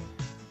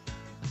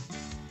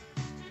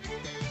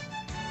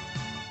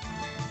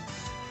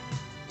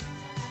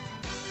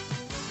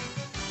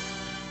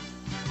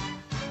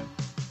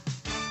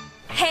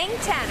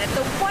 Hangtan at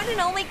the one and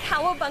only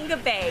Cowabunga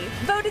Bay,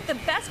 voted the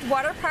best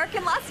water park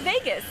in Las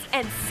Vegas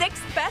and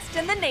 6th best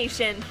in the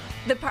nation.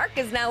 The park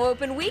is now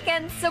open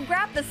weekends, so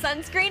grab the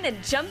sunscreen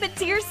and jump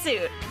into your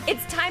suit.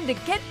 It's time to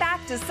get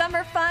back to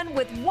summer fun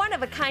with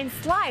one-of-a-kind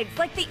slides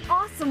like the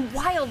awesome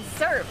Wild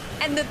Surf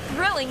and the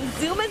thrilling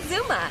Zuma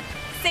Zuma.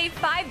 Save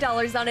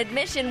 $5 on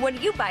admission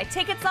when you buy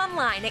tickets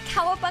online at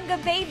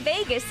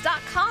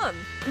CowabungaBayVegas.com.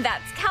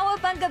 That's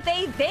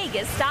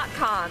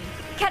CowabungaBayVegas.com.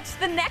 Catch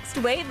the next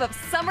wave of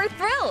summer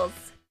thrills.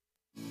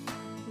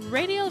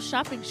 Radio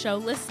Shopping Show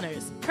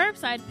listeners,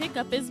 curbside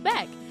pickup is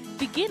back.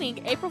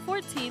 Beginning April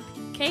 14th,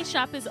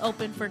 K-Shop is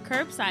open for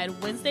curbside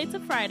Wednesday to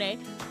Friday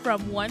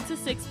from 1 to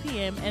 6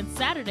 p.m. and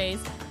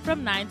Saturdays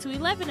from 9 to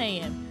 11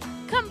 a.m.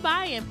 Come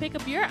by and pick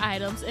up your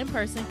items in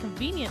person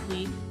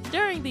conveniently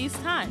during these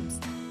times.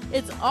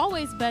 It's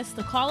always best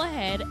to call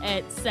ahead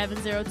at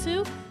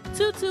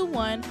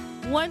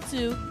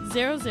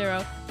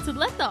 702-221-1200 to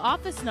let the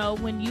office know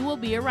when you will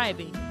be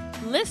arriving.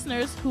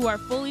 Listeners who are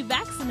fully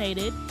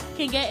vaccinated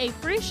can get a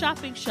free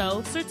shopping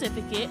show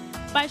certificate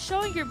by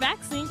showing your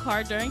vaccine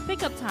card during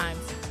pickup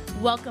times.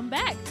 Welcome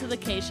back to the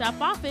K-Shop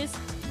office.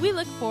 We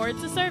look forward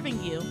to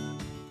serving you.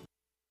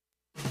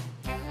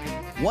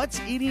 What's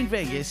Eating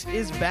Vegas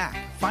is back.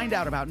 Find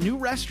out about new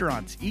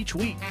restaurants each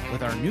week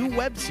with our new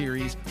web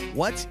series,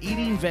 What's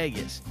Eating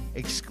Vegas,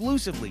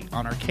 exclusively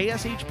on our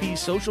KSHP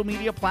social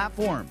media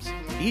platforms.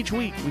 Each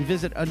week, we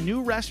visit a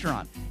new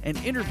restaurant and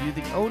interview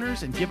the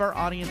owners and give our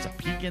audience a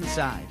peek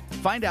inside.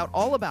 Find out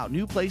all about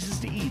new places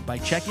to eat by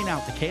checking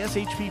out the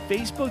KSHP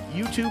Facebook,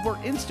 YouTube, or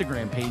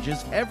Instagram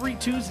pages every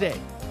Tuesday.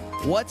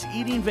 What's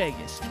Eating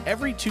Vegas,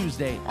 every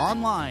Tuesday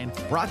online,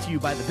 brought to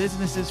you by the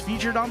businesses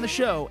featured on the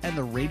show and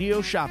the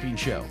Radio Shopping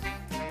Show.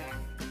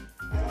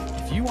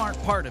 If you aren't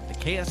part of the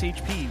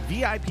KSHP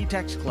VIP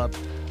Text Club,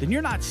 then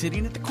you're not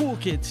sitting at the cool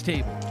kids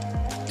table.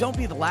 Don't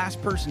be the last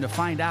person to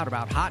find out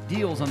about hot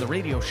deals on the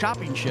Radio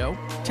Shopping Show.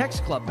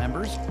 Text Club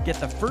members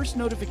get the first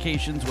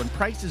notifications when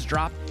prices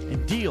drop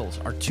and deals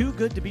are too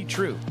good to be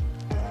true.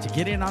 To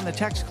get in on the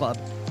text club,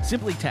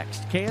 simply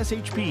text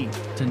KSHP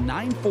to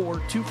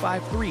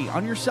 94253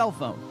 on your cell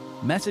phone.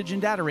 Message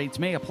and data rates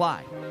may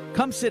apply.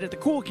 Come sit at the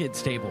Cool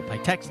Kids table by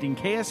texting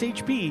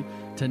KSHP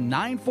to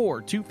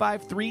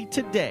 94253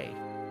 today.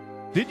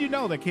 Did you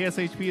know that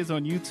KSHP is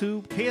on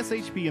YouTube?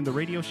 KSHP and the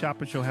Radio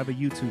Shopping Show have a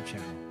YouTube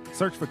channel.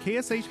 Search for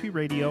KSHP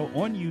Radio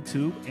on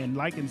YouTube and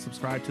like and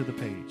subscribe to the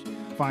page.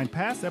 Find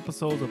past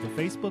episodes of the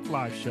Facebook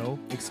Live show,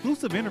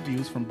 exclusive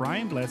interviews from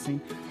Brian Blessing,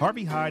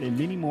 Harvey Hyde, and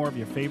many more of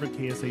your favorite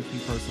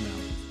KSHP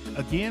personalities.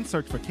 Again,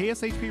 search for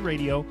KSHP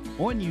Radio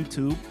on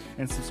YouTube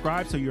and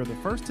subscribe so you're the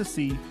first to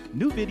see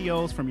new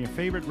videos from your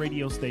favorite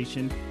radio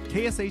station,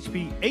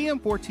 KSHP AM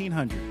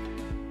 1400.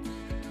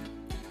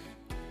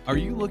 Are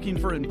you looking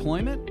for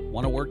employment?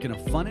 Want to work in a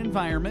fun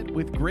environment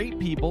with great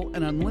people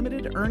and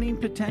unlimited earning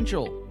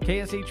potential?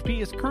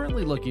 KSHP is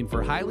currently looking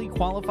for highly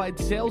qualified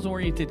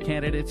sales-oriented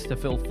candidates to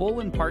fill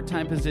full and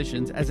part-time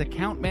positions as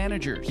account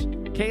managers.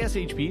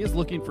 KSHP is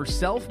looking for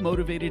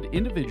self-motivated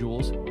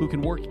individuals who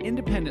can work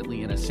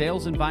independently in a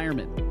sales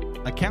environment.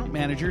 Account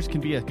managers can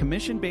be a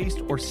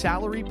commission-based or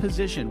salary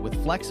position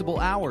with flexible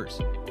hours.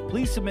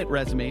 Please submit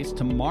resumes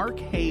to Mark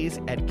Hayes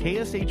at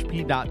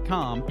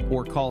kshp.com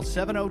or call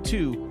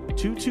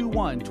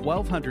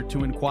 702-221-1200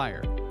 to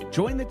inquire.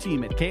 Join the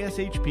team at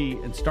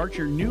KSHP and start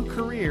your new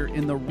career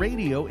in the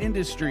radio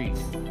industry.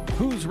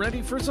 Who's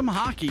ready for some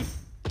hockey?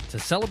 To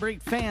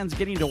celebrate fans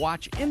getting to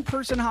watch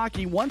in-person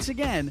hockey once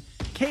again,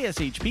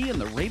 KSHP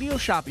and the Radio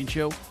Shopping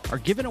Show are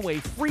giving away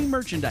free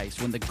merchandise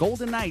when the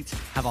Golden Knights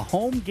have a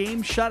home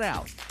game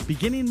shutout.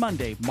 Beginning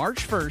Monday,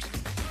 March 1st,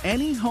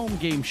 any home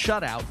game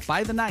shutout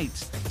by the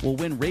Knights will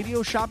win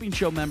Radio Shopping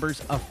Show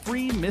members a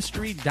free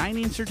mystery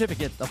dining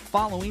certificate the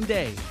following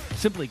day.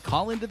 Simply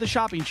call into the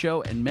shopping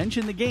show and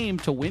mention the game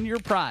to win your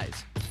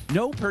prize.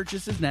 No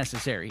purchase is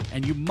necessary,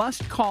 and you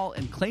must call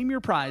and claim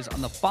your prize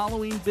on the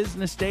following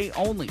business day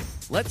only.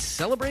 Let's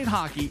celebrate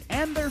hockey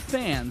and their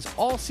fans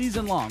all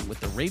season long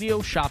with the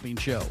Radio Shopping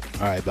Show.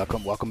 All right,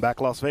 welcome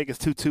back, Las Vegas.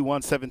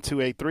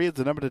 221-7283 is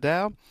the number to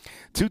dial.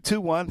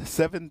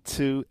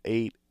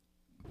 221-7283.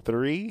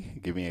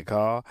 Give me a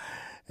call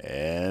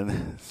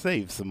and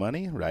save some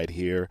money right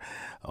here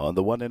on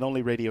the one and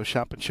only Radio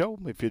Shopping Show.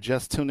 If you're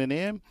just tuning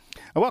in,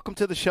 welcome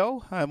to the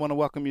show. I want to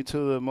welcome you to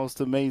the most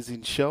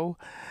amazing show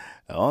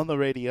on the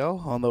radio,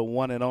 on the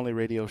one and only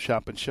Radio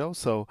Shopping Show.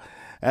 So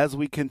as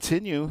we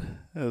continue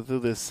through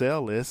this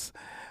sale list,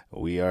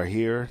 we are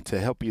here to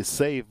help you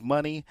save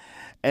money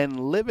and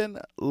living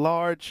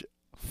large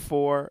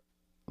for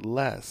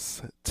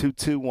less.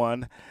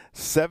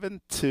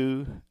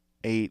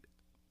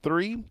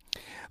 221-7283.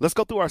 Let's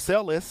go through our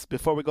sale list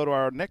before we go to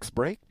our next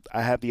break.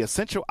 I have the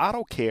Essential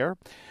Auto Care.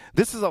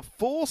 This is a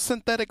full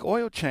synthetic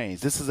oil change.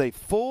 This is a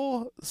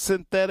full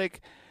synthetic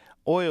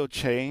oil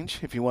change.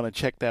 If you want to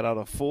check that out,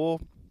 a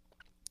full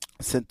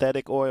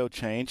synthetic oil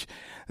change.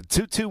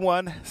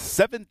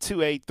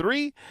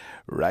 221-7283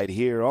 right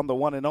here on the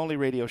one and only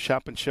Radio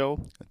Shopping Show.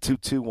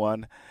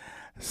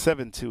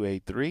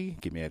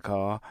 221-7283. Give me a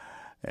call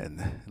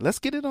and let's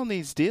get it on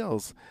these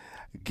deals.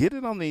 Get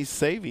it on these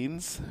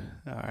savings.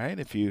 All right,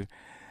 if you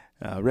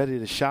ready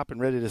to shop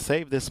and ready to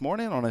save this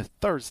morning on a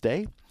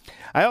Thursday.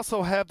 I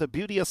also have the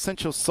Beauty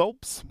Essential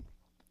Soaps.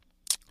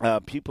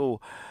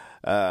 People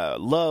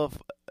love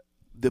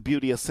the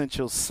Beauty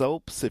Essential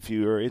Soaps. If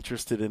you are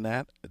interested in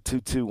that,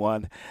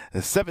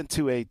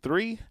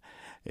 221-7283.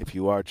 If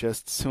you are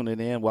just tuning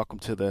in, welcome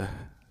to the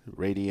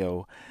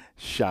Radio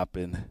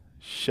Shopping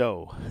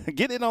Show.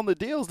 Get in on the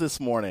deals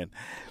this morning.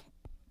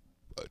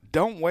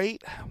 Don't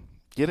wait.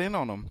 Get in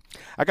on them.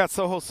 I got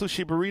Soho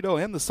Sushi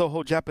Burrito and the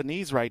Soho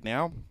Japanese right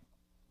now.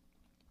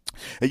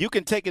 And you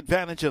can take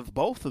advantage of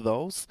both of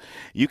those.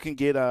 You can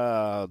get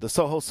the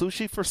Soho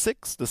Sushi for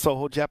 $6, the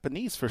Soho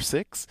Japanese for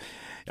 $6,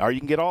 or you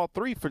can get all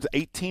three for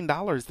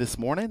 $18 this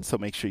morning. So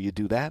make sure you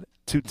do that.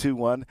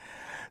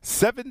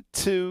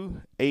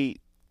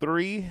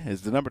 221-7283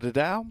 is the number to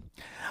dial.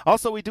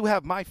 Also, we do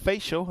have My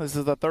Facial. This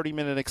is a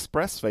 30-minute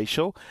express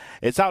facial.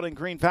 It's out in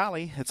Green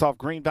Valley. It's off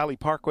Green Valley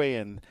Parkway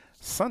and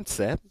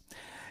Sunset.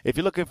 If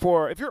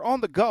you're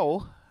on the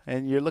go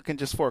and you're looking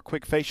just for a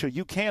quick facial,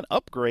 you can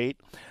upgrade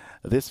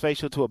this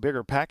facial to a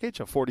bigger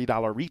package, a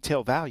 $40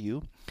 retail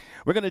value.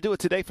 We're going to do it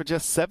today for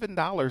just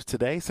 $7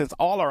 today, since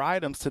all our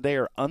items today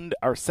are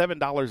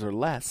 $7 or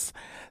less.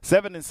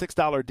 $7 and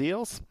 $6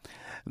 deals.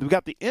 We've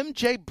got the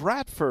MJ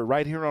Bradford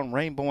right here on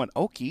Rainbow and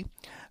Oakey.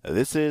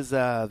 This is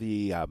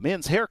the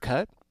men's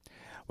haircut.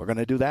 We're going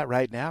to do that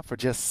right now for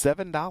just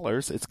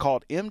 $7. It's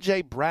called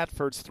MJ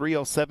Bradford's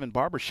 307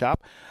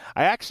 Barbershop.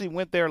 I actually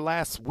went there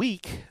last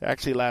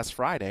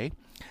Friday,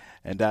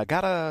 and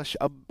got a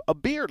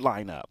beard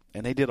lineup,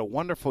 and they did a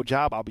wonderful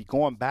job. I'll be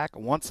going back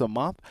once a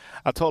month.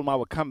 I told them I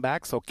would come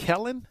back. So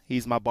Kellen,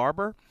 he's my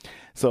barber.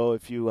 So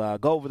if you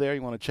go over there,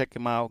 you want to check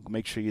him out,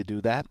 make sure you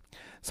do that.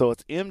 So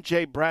it's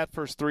MJ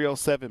Bradford's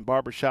 307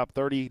 Barbershop,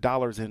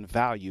 $30 in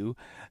value.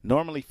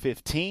 Normally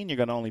 $15. You're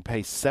going to only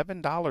pay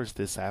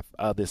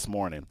 $7 this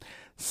morning.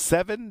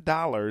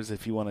 $7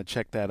 if you want to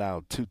check that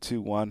out.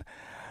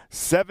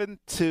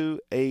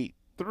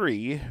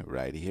 221-7283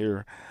 right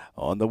here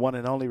on the one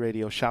and only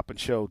radio shopping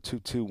show,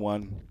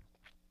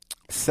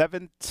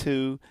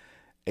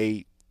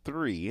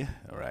 221-7283,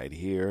 right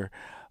here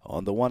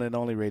on the one and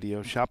only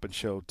radio shopping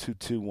show,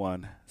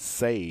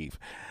 221-SAVE.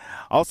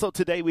 Also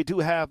today we do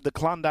have the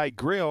Klondike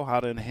Grill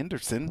out in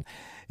Henderson.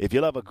 If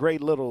you love a great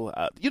little,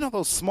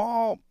 those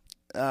smaller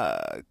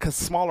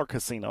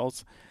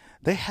casinos,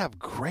 they have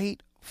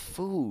great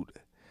food.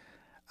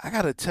 I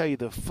got to tell you,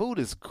 the food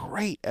is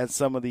great at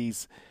some of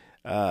these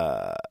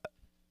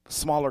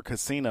smaller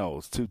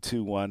casinos.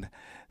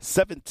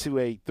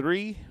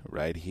 221-7283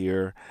 right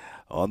here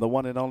on the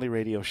one and only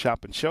radio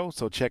shopping show.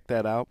 So check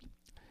that out.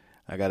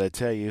 I got to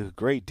tell you,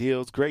 great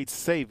deals, great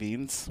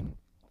savings.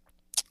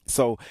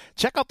 So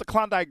check out the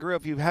Klondike Grill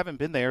if you haven't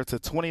been there. It's a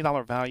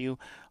 $20 value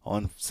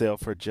on sale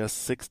for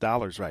just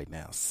 $6 right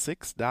now.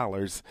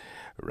 $6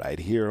 right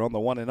here on the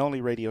one and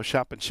only radio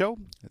shopping show.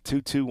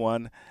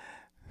 221-7283.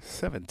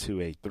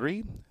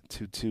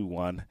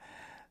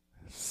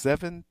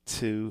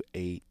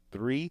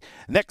 221-7283.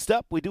 Next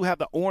up, we do have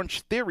the Orange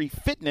Theory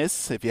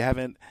Fitness. If you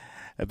haven't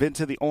been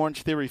to the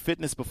Orange Theory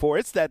Fitness before,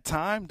 it's that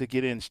time to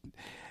get in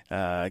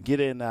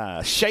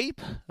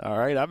shape. All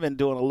right, I've been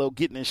doing a little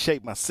getting in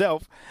shape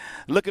myself.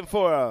 Looking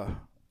for I'm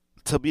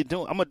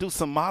gonna do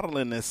some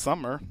modeling this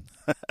summer.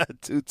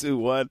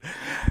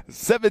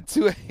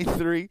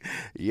 221-7283.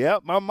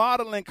 Yep, my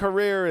modeling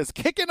career is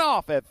kicking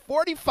off at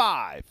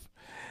 45.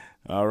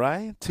 All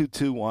right,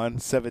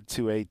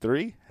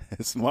 221-7283.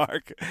 It's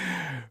Mark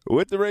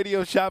with the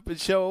Radio Shopping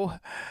Show.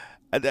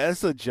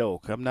 That's a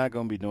joke. I'm not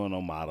going to be doing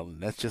no modeling.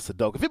 That's just a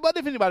joke. But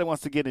if anybody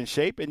wants to get in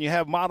shape and you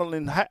have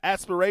modeling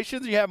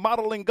aspirations, you have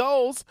modeling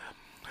goals,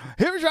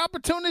 here's your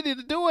opportunity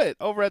to do it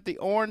over at the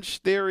Orange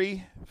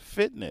Theory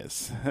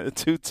Fitness.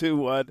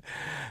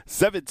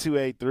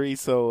 221-7283.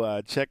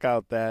 So check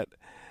out that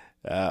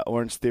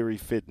Orange Theory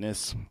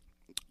Fitness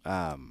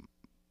for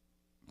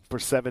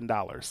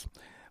 $7.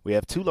 We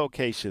have 2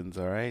 locations,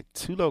 all right?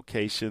 2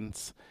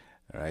 locations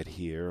right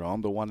here on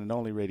the one and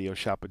only radio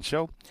shopping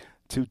show.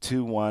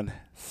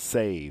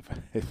 221-SAVE.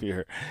 If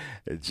you're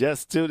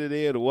just tuning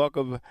in,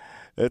 welcome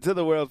to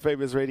the world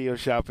famous radio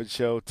shopping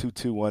show.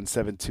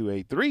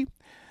 221-7283.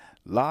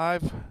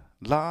 Live.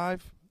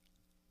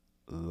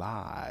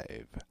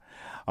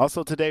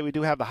 Also today we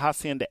do have the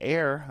Hacienda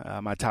Air,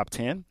 my top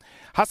 10.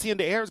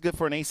 Hacienda Air is good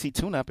for an AC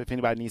tune-up. If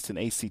anybody needs an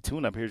AC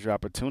tune-up, here's your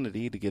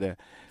opportunity to get a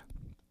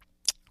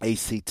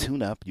AC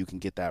tune-up. You can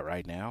get that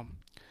right now.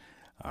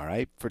 All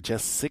right, for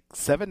just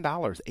 $7,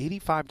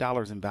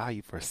 $85 in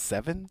value for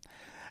 $7.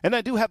 And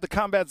I do have the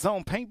Combat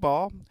Zone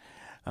paintball.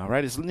 All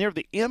right, it's near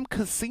the M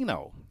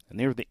Casino.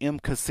 Near the M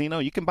Casino.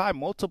 You can buy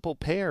multiple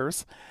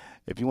pairs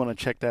if you want to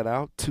check that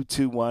out.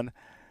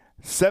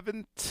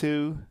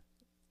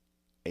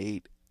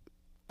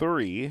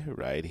 221-7283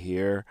 right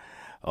here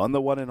on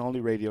the one and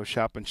only radio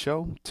shopping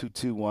show.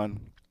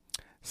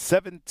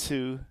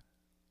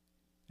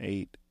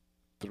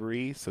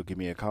 221-7283. So give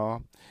me a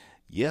call.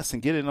 Yes,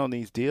 and get in on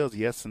these deals.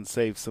 Yes, and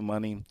save some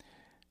money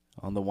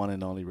on the one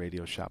and only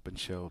radio shopping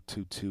show.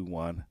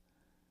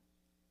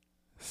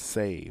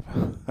 221-SAVE.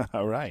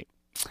 All right.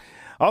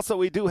 Also,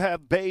 we do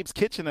have Babe's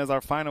Kitchen as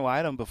our final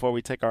item before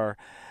we take our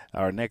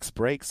next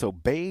break. So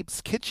Babe's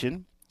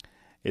Kitchen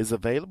is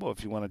available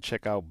if you want to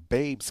check out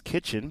Babe's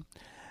Kitchen.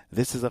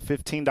 This is a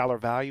 $15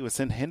 value. It's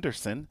in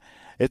Henderson.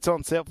 It's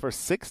on sale for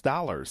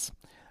 $6.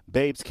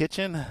 Babe's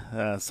Kitchen,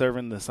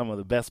 serving some of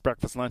the best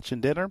breakfast, lunch,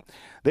 and dinner.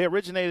 They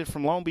originated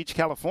from Long Beach,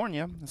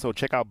 California, so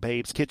check out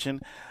Babe's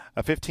Kitchen,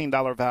 a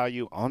 $15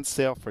 value on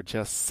sale for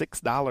just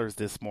 $6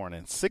 this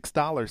morning.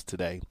 $6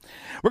 today.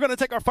 We're going to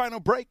take our final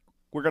break.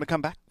 We're going to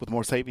come back with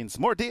more savings,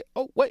 more deal.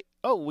 Oh, wait.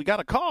 Oh, we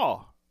got a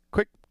call.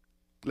 Quick,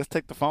 let's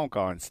take the phone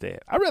call instead.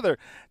 I'd rather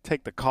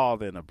take the call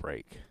than a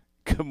break.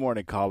 Good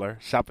morning, caller.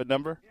 Shopping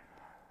number? Yeah,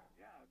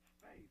 it's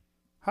Faith.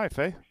 Hi,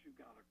 Faith. Of course you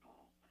got a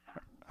call.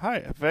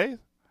 Hi, Faith.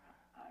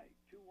 Hi,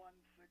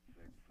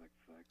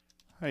 216666.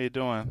 How you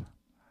doing?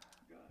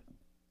 Good.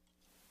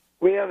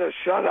 We had a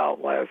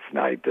shutout last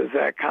night. Does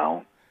that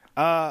count?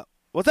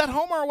 Was that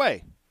home or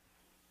away?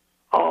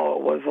 Oh,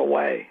 it was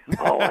away.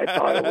 Oh, I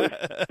thought it was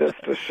just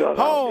a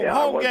shutout.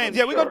 Home games.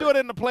 Yeah, we're gonna do it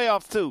in the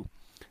playoffs too.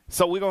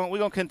 So we're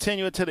gonna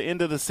continue it to the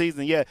end of the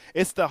season. Yeah,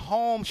 it's the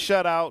home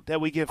shutout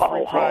that we give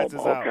free prizes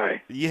out.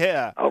 Okay.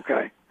 Yeah.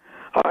 Okay.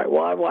 All right.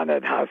 Well, I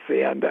wanted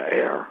Hacienda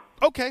Air.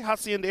 Okay,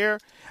 Hacienda Air.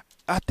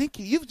 I think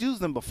you've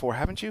used them before,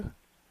 haven't you?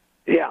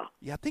 Yeah.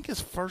 Yeah, I think it's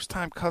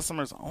first-time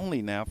customers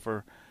only now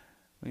for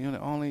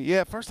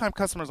first-time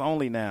customers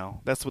only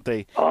now. That's what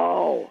they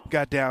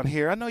got down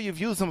here. I know you've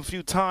used them a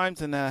few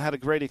times and had a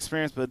great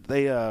experience, but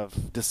they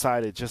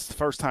decided just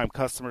first-time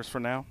customers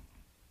for now.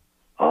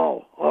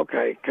 Oh,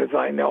 okay, because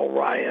I know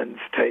Ryan's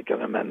taken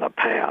them in the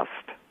past.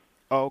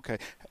 Oh, okay.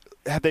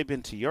 Have they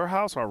been to your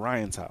house or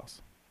Ryan's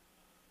house?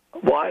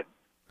 What?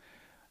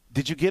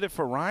 Did you get it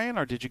for Ryan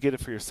or did you get it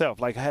for yourself?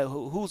 Like,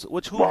 who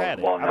had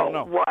it? I don't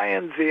know.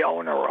 Ryan's the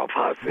owner of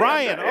Hacienda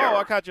Ryan. Air. Oh,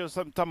 I thought you were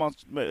talking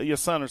about your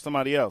son or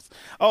somebody else.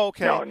 Oh,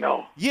 okay.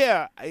 No.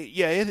 Yeah.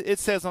 It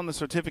says on the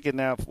certificate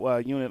now,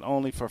 unit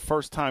only for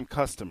first-time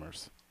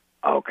customers.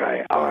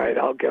 Okay. All right.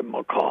 I'll give him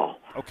a call.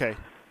 Okay.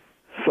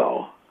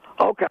 So,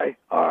 okay.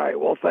 All right.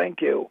 Well,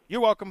 thank you.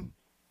 You're welcome.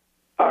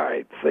 All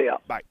right. See ya.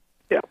 Bye.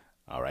 Yeah.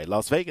 All right,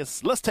 Las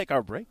Vegas, let's take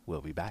our break.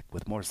 We'll be back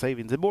with more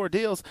savings and more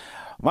deals.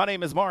 My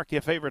name is Mark,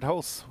 your favorite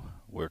host.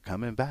 We're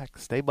coming back.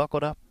 Stay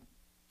buckled up.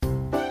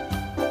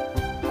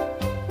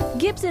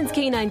 Gibson's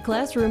Canine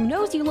Classroom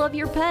knows you love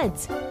your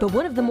pets, but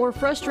one of the more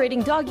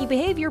frustrating doggy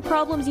behavior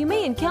problems you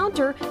may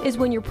encounter is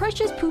when your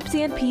precious poops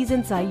and pees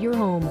inside your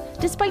home,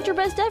 despite your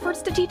best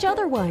efforts to teach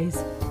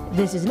otherwise.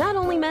 This is not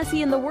only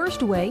messy in the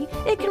worst way,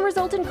 it can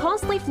result in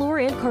costly floor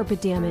and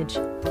carpet damage.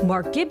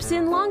 Mark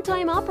Gibson,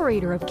 longtime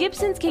operator of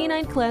Gibson's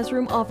Canine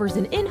Classroom, offers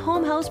an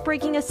in-home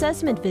housebreaking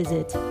assessment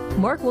visit.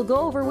 Mark will go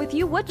over with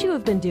you what you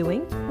have been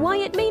doing, why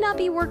it may not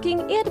be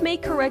working, and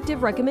make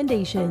corrective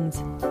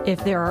recommendations.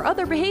 If there are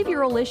other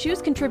behavioral issues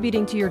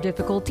contributing to your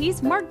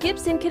difficulties, Mark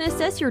Gibson can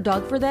assess your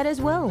dog for that as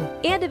well,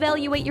 and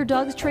evaluate your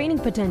dog's training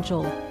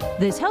potential.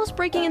 This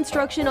housebreaking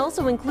instruction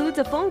also includes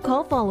a phone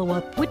call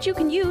follow-up, which you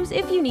can use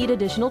if you need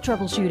additional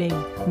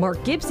troubleshooting.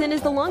 Mark Gibson is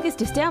the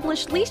longest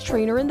established leash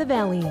trainer in the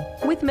Valley,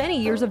 with many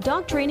years of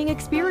dog training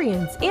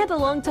experience and a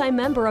longtime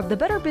member of the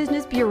Better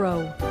Business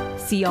Bureau.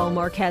 See all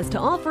Mark has to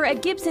offer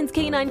at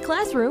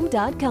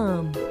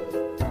Gibson'sCanineClassroom.com.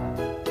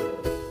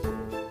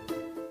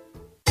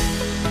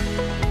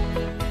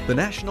 The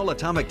National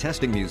Atomic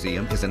Testing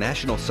Museum is a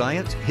national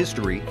science,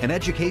 history, and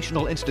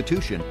educational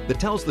institution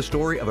that tells the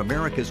story of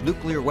America's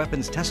nuclear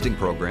weapons testing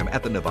program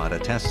at the Nevada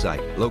Test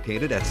Site.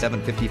 Located at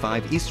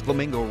 755 East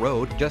Flamingo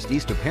Road, just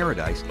east of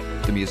Paradise,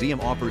 the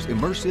museum offers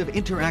immersive,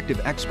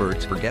 interactive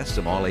experts for guests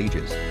of all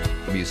ages.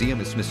 The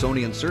museum is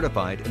Smithsonian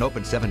certified and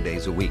open 7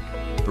 days a week.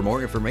 For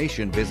more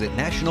information, visit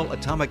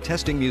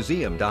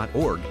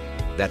nationalatomictestingmuseum.org.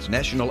 That's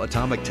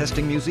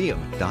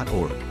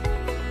nationalatomictestingmuseum.org.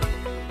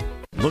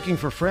 Looking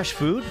for fresh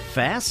food,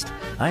 fast?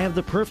 I have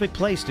the perfect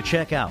place to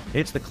check out.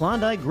 It's the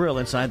Klondike Grill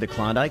inside the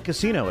Klondike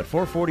Casino at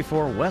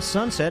 444 West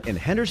Sunset in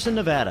Henderson,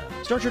 Nevada.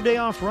 Start your day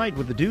off right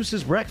with the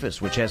Deuce's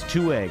Breakfast, which has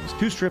 2 eggs,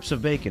 2 strips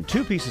of bacon,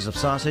 2 pieces of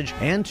sausage,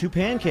 and 2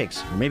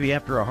 pancakes. Or maybe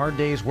after a hard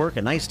day's work,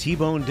 a nice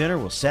T-bone dinner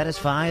will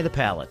satisfy the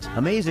palate.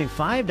 Amazing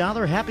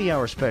 $5 happy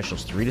hour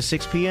specials, 3 to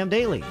 6 p.m.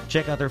 daily.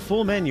 Check out their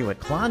full menu at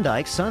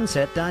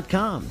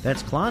KlondikeSunset.com.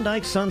 That's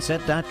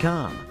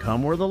KlondikeSunset.com.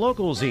 Come where the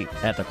locals eat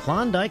at the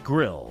Klondike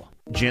Grill.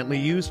 Gently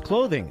used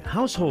clothing,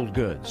 household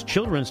goods,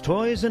 children's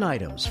toys and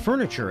items,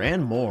 furniture,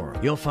 and more.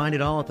 You'll find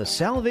it all at the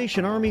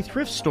Salvation Army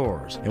thrift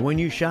stores. And when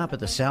you shop at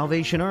the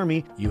Salvation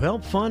Army, you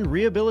help fund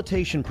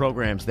rehabilitation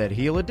programs that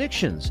heal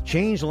addictions,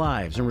 change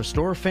lives, and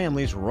restore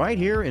families right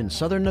here in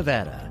Southern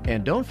Nevada.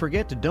 And don't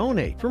forget to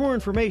donate. For more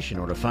information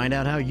or to find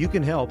out how you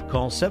can help,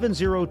 call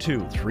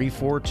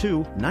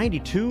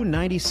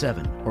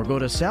 702-342-9297 or go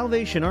to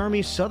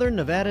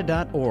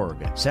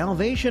SalvationArmySouthernNevada.org.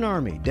 Salvation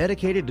Army,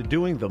 dedicated to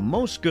doing the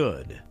most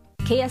good.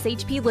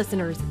 KSHP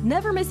listeners,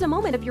 never miss a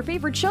moment of your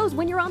favorite shows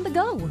when you're on the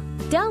go.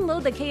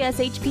 Download the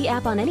KSHP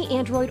app on any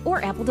Android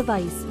or Apple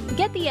device.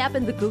 Get the app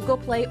in the Google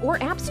Play or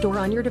App Store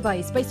on your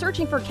device by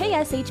searching for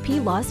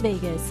KSHP Las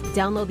Vegas.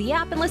 Download the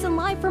app and listen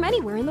live from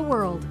anywhere in the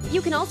world.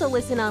 You can also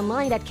listen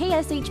online at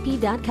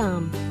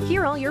KSHP.com.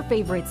 Hear all your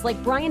favorites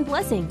like Brian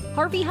Blessing,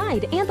 Harvey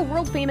Hyde, and the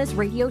world-famous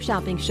radio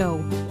shopping show.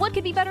 What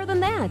could be better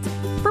than that?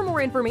 For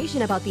more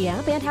information about the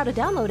app and how to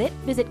download it,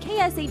 visit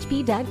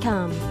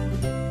KSHP.com.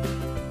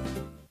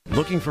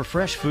 Looking for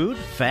fresh food,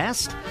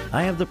 fast?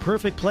 I have the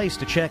perfect place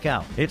to check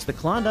out. It's the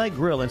Klondike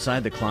Grill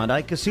inside the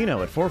Klondike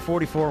Casino at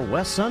 444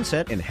 West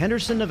Sunset in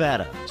Henderson,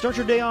 Nevada. Start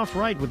your day off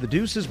right with the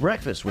Deuce's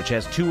Breakfast, which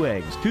has 2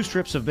 eggs, 2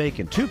 strips of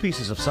bacon, 2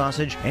 pieces of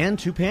sausage, and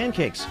 2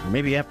 pancakes. Or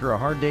maybe after a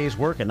hard day's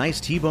work, a nice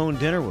T-bone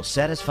dinner will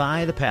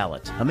satisfy the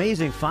palate.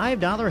 Amazing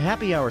 $5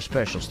 happy hour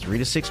specials, 3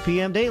 to 6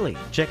 p.m. daily.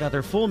 Check out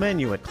their full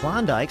menu at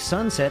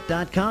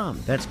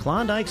KlondikeSunset.com. That's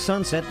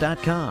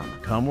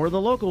KlondikeSunset.com. Come where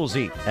the locals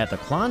eat at the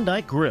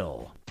Klondike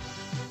Grill.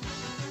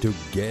 To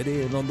get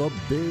in on the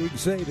big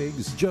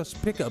savings,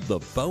 just pick up the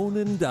phone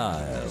and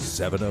dial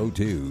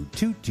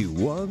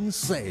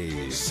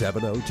 702-221-SAVE.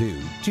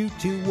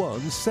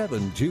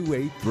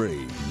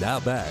 702-221-7283. Now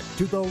back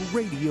to the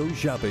Radio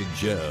Shopping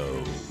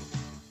Show.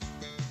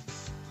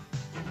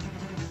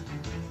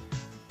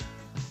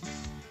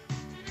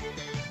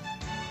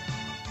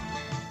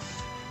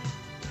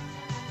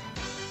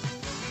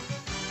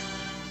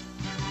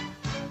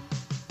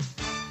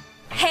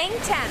 Hang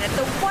 10 at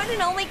the one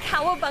and only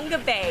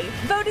Cowabunga Bay,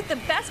 voted the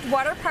best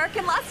water park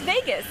in Las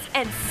Vegas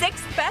and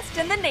 6th best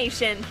in the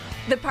nation.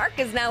 The park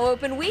is now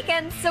open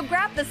weekends, so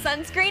grab the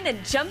sunscreen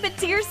and jump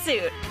into your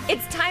suit.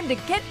 It's time to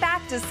get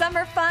back to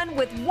summer fun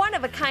with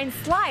one-of-a-kind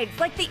slides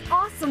like the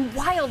awesome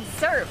Wild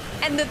Surf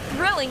and the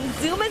thrilling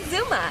Zuma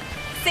Zuma.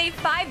 Save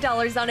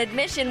 $5 on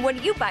admission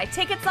when you buy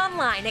tickets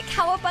online at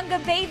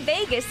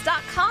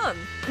CowabungaBayVegas.com.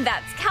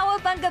 That's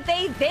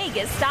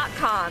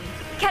CowabungaBayVegas.com.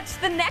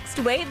 Catch the next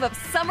wave of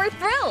summer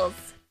thrills.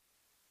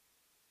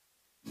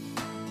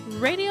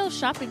 Radio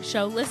Shopping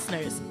Show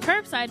listeners,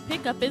 Curbside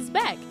Pickup is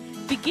back.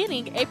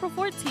 Beginning April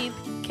 14th,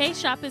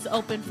 K-Shop is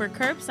open for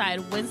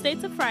curbside Wednesday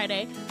to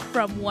Friday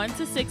from 1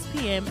 to 6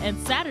 p.m. and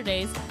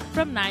Saturdays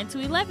from 9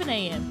 to 11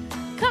 a.m.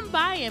 Come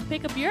by and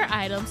pick up your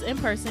items in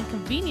person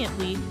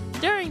conveniently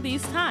during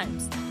these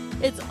times.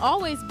 It's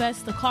always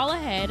best to call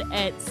ahead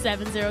at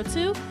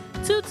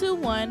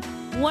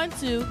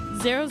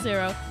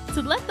 702-221-1200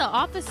 to let the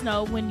office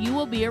know when you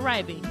will be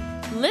arriving.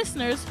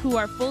 Listeners who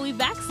are fully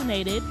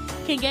vaccinated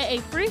can get a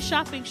free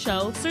shopping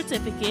show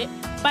certificate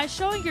by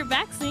showing your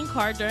vaccine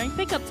card during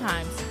pickup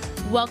times.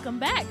 Welcome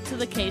back to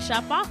the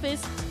K-Shop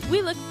office.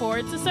 We look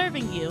forward to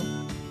serving you.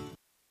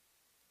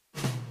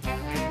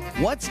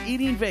 What's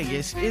Eating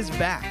Vegas is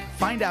back.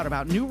 Find out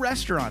about new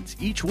restaurants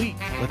each week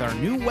with our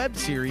new web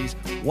series,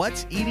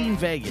 What's Eating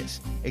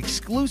Vegas,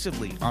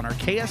 exclusively on our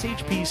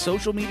KSHP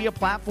social media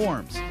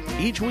platforms.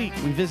 Each week,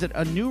 we visit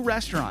a new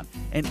restaurant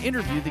and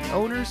interview the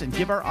owners and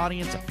give our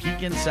audience a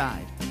peek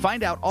inside.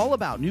 Find out all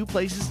about new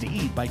places to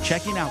eat by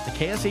checking out the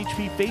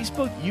KSHP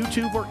Facebook,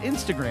 YouTube, or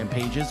Instagram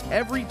pages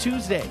every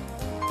Tuesday.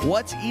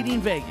 What's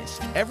Eating Vegas,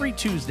 every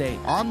Tuesday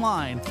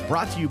online,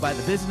 brought to you by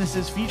the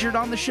businesses featured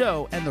on the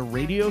show and the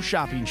Radio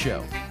Shopping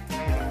Show.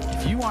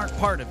 If you aren't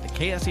part of the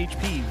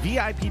KSHP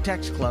VIP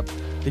Text Club,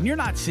 then you're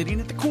not sitting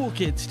at the cool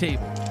kids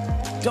table.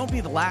 Don't be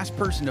the last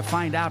person to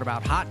find out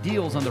about hot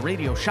deals on the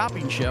Radio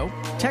Shopping Show.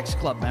 Text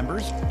Club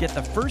members get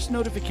the first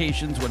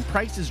notifications when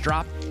prices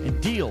drop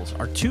and deals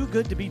are too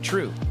good to be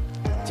true.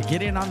 To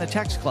get in on the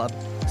Text Club,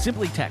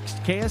 simply text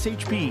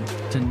KSHP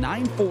to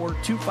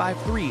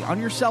 94253 on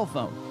your cell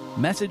phone.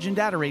 Message and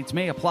data rates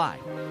may apply.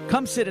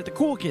 Come sit at the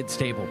cool kids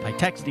table by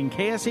texting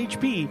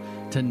KSHP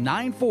to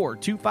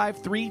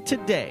 94253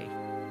 today.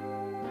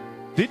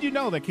 Did you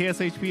know that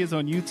KSHP is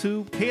on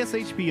YouTube?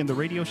 KSHP and the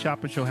Radio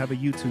Shopping Show have a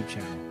YouTube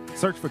channel.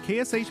 Search for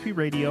KSHP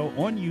Radio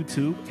on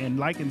YouTube and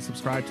like and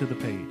subscribe to the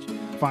page.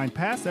 Find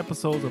past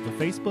episodes of the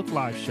Facebook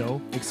Live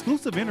show,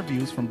 exclusive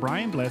interviews from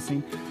Brian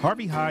Blessing,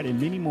 Harvey Hyde,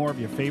 and many more of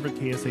your favorite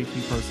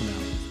KSHP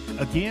personalities.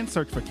 Again,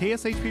 search for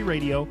KSHP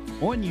Radio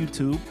on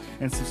YouTube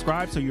and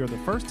subscribe so you're the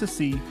first to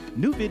see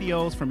new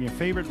videos from your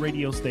favorite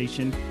radio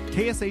station,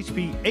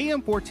 KSHP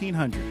AM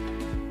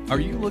 1400. Are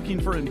you looking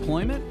for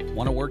employment?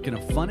 Want to work in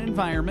a fun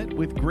environment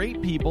with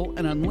great people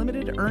and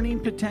unlimited earning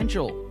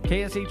potential?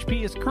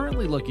 KSHP is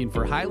currently looking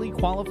for highly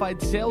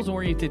qualified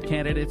sales-oriented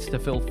candidates to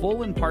fill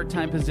full and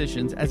part-time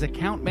positions as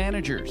account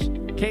managers.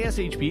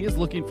 KSHP is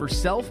looking for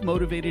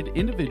self-motivated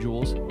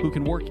individuals who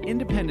can work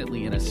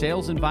independently in a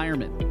sales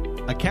environment.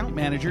 Account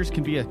managers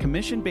can be a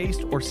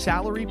commission-based or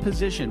salary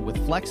position with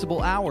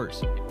flexible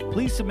hours.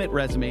 Please submit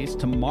resumes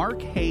to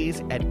Mark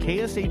Hayes at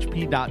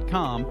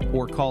kshp.com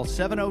or call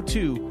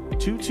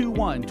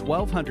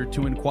 702-221-1200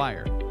 to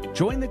inquire.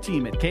 Join the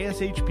team at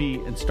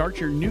KSHP and start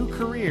your new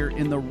career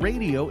in the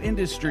radio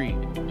industry.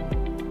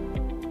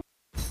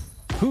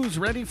 Who's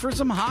ready for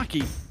some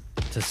hockey?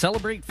 To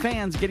celebrate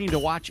fans getting to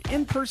watch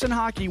in-person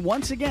hockey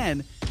once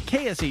again,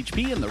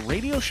 KSHP and the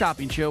Radio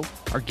Shopping Show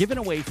are giving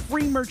away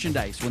free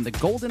merchandise when the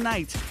Golden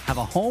Knights have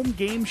a home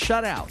game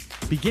shutout.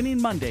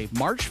 Beginning Monday,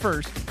 March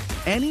 1st,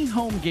 any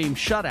home game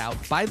shutout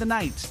by the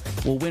Knights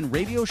will win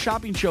Radio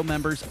Shopping Show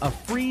members a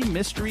free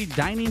mystery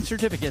dining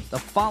certificate the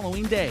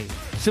following day.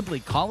 Simply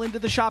call into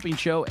the shopping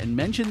show and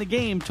mention the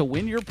game to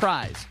win your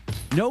prize.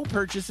 No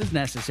purchase is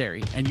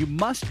necessary, and you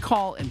must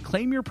call and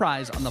claim your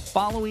prize on the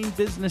following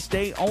business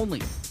day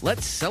only.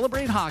 Let's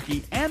celebrate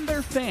hockey and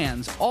their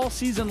fans all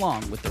season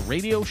long with the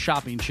Radio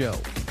Shopping Show.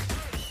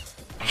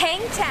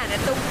 Hang 10 at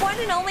the one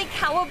and only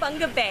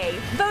Cowabunga Bay,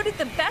 voted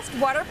the best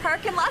water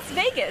park in Las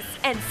Vegas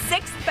and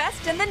 6th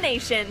best in the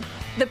nation.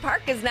 The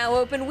park is now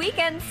open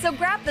weekends, so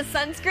grab the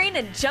sunscreen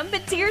and jump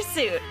into your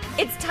suit.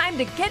 It's time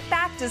to get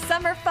back to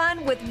summer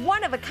fun with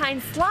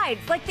one-of-a-kind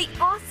slides like the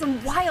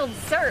awesome Wild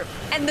Surf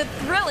and the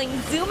thrilling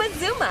Zuma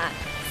Zuma.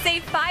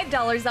 Save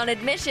 $5 on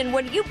admission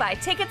when you buy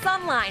tickets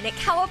online at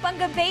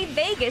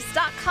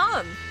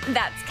CowabungaBayVegas.com.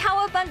 That's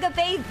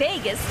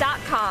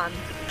CowabungaBayVegas.com.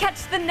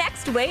 Catch the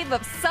next wave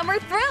of summer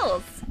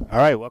thrills. All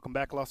right, welcome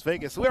back, Las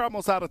Vegas. We're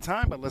almost out of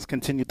time, but let's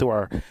continue through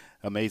our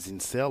amazing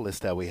sale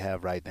list that we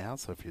have right now.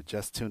 So if you're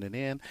just tuning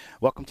in,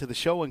 welcome to the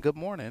show and good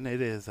morning.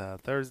 It is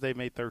Thursday,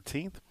 May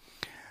 13th.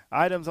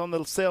 Items on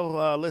the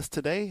sale list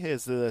today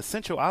is the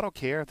Essential Auto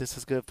Care. This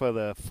is good for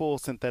the full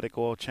synthetic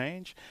oil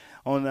change.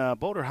 On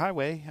Boulder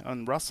Highway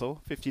on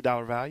Russell,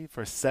 $50 value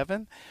for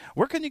 $7.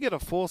 Where can you get a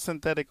full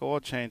synthetic oil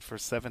change for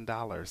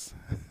 $7?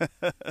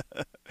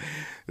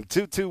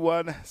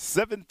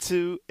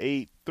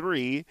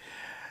 221-7283.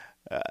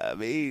 I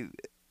mean,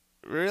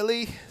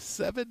 really?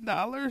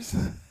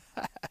 $7?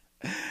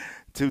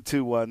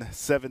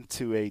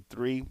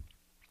 221-7283.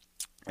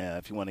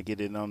 If you want to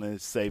get in on the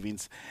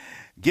savings,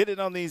 get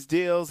in on these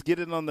deals, get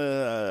in on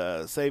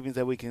the savings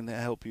that we can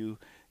help you.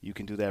 You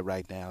can do that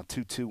right now.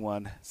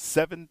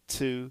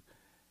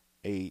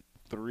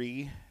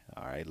 221-7283.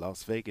 All right,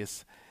 Las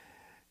Vegas.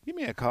 Give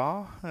me a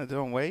call.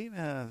 Don't wait.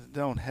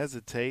 Don't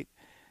hesitate.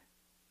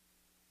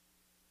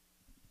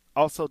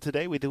 Also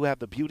today, we do have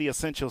the Beauty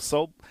Essential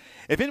Soap.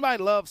 If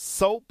anybody loves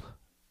soap,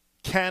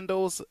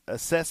 candles,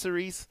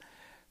 accessories,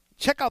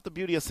 check out the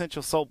Beauty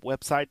Essential Soap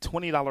website,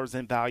 $20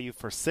 in value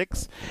for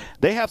 $6.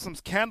 They have some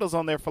candles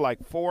on there for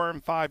like $4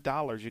 and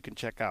 $5 you can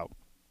check out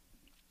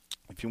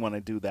if you want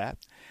to do that.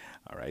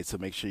 All right, so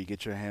make sure you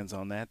get your hands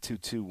on that.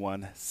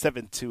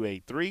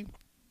 221-7283.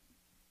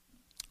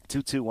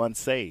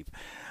 221-SAVE.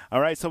 All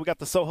right, so we got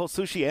the Soho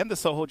Sushi and the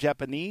Soho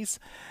Japanese,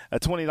 a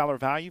 $20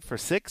 value for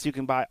 6. You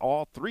can buy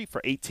all 3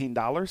 for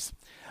 $18.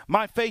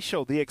 My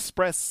Facial, the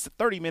Express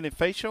 30-minute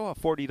facial, a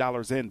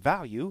 $40 in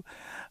value.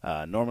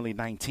 Normally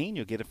 $19,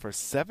 you'll get it for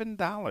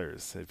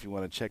 $7 if you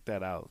want to check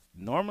that out.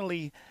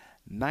 Normally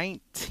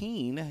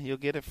 $19, you'll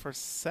get it for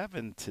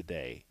 $7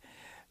 today.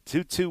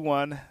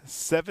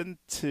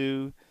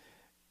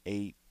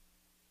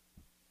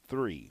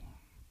 221-7283.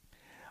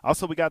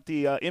 Also, we got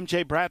the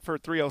MJ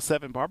Bradford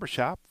 307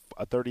 Barbershop,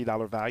 a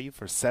 $30 value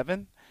for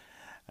 $7.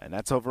 And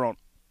that's over on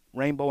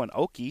Rainbow and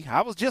Oakey.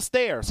 I was just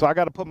there, so I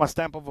got to put my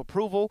stamp of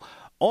approval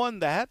on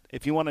that.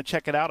 If you want to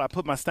check it out, I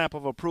put my stamp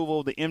of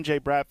approval, the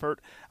MJ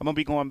Bradford. I'm going to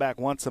be going back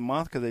once a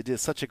month because they did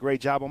such a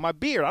great job on my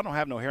beard. I don't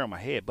have no hair on my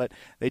head, but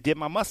they did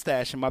my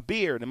mustache and my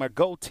beard and my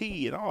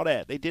goatee and all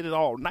that. They did it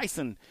all nice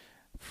and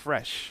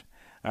fresh.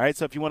 All right,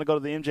 so if you want to go to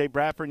the MJ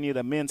Bradford and need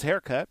a men's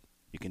haircut,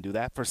 you can do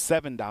that for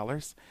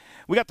 $7.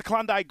 We got the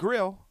Klondike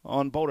Grill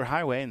on Boulder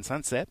Highway in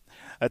Sunset,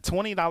 a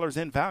 $20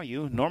 in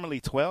value. Normally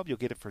 $12, you'll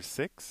get it for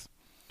 $6.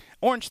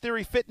 Orange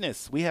Theory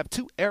Fitness. We have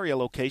 2 area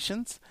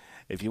locations.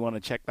 If you want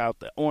to check out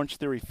the Orange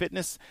Theory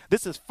Fitness,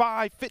 this is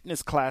 5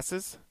 fitness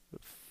classes,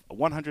 a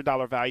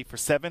 $100 value for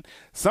 $7.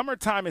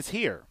 Summertime is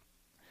here.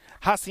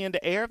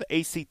 Hacienda Air, the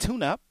AC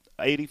Tune-Up,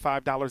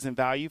 $85 in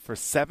value for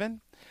 $7.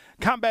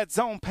 Combat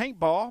Zone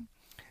Paintball.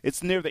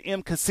 It's near the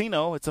M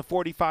Casino. It's a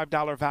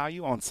 $45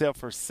 value on sale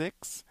for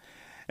 $6.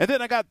 And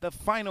then I got the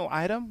final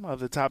item of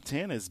the top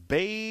 10 is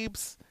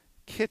Babe's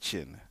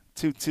Kitchen,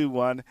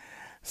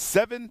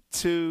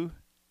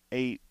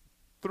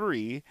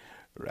 221-7283,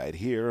 right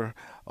here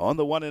on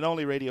the one and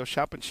only Radio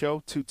Shopping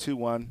Show,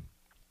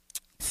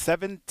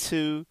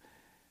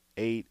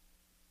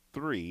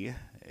 221-7283.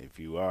 If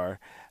you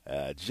are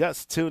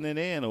just tuning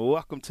in,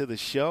 welcome to the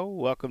show.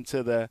 Welcome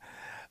to the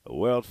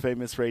world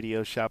famous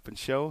Radio Shopping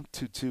Show,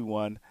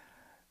 221-7283.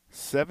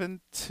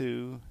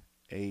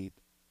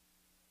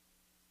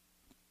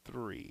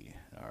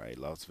 All right,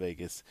 Las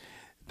Vegas.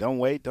 Don't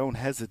wait, don't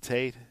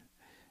hesitate.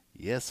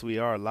 Yes, we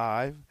are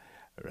live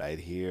right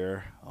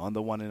here on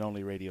the one and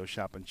only Radio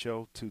Shopping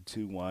Show,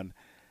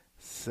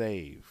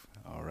 221-SAVE.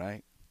 All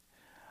right.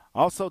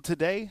 Also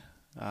today,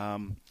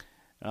 in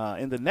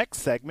the next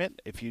segment,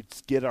 if you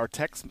get our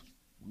text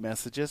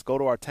messages, go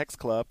to our text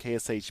club,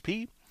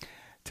 KSHP.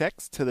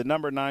 Text to the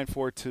number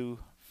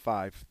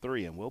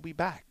 94253, and we'll be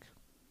back.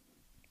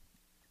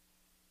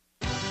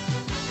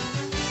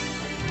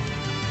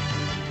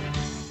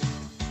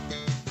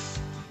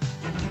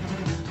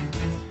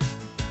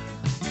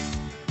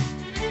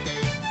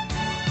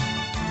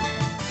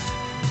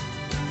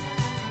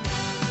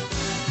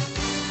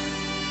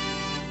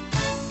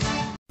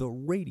 The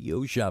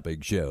Radio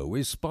Shopping Show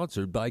is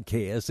sponsored by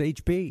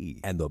KSHP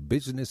and the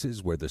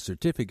businesses where the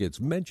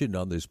certificates mentioned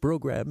on this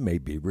program may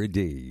be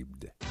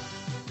redeemed.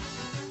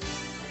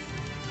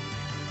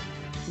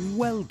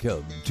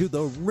 Welcome to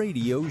the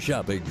Radio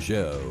Shopping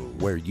Show,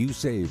 where you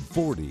save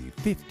 40,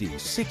 50,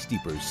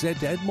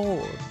 60% and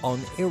more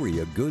on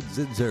area goods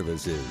and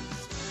services.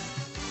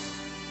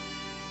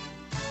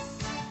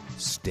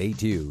 Stay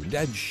tuned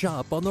and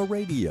shop on the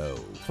radio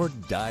for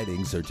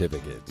dining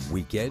certificates,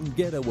 weekend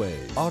getaway,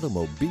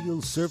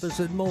 automobile service,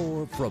 and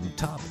more from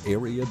top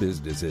area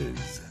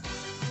businesses.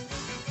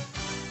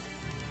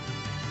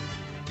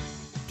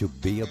 To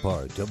be a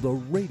part of the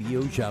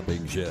Radio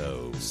Shopping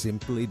Show,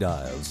 simply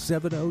dial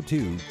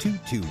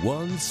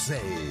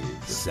 702-221-SAVE,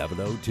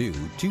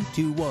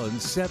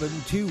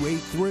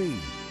 702-221-7283.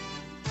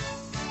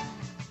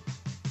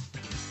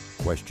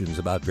 Questions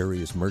about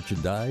various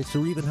merchandise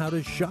or even how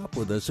to shop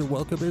with us are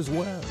welcome as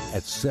well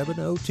at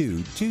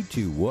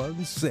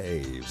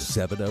 702-221-SAVE,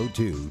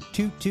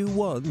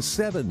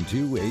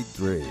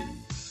 702-221-7283.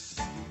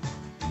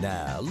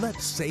 Now,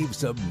 let's save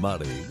some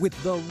money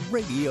with the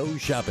Radio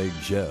Shopping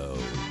Show.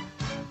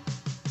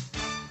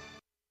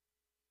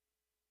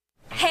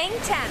 Hang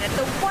 10 at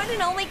the one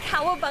and only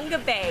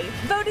Cowabunga Bay,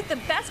 voted the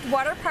best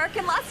water park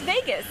in Las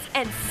Vegas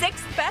and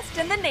 6th best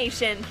in the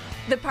nation.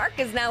 The park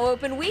is now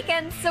open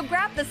weekends, so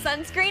grab the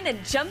sunscreen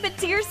and jump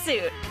into your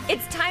suit.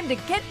 It's time to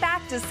get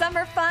back to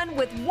summer fun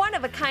with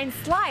one-of-a-kind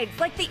slides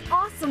like the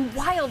awesome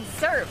Wild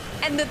Surf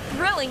and the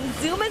thrilling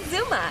Zuma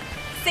Zuma.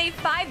 Save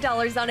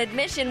 $5 on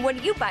admission when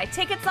you buy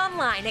tickets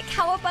online at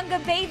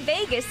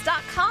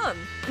CowabungaBayVegas.com.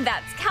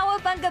 That's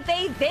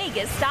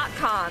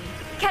CowabungaBayVegas.com.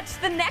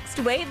 Catch the next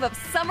wave of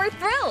summer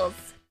thrills.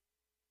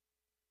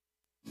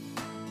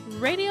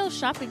 Radio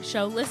Shopping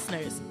Show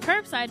listeners,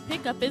 curbside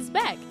pickup is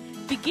back.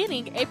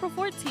 Beginning April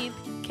 14th,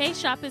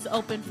 K-Shop is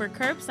open for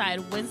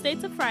curbside Wednesday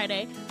to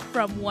Friday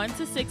from 1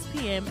 to 6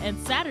 p.m. and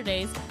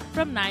Saturdays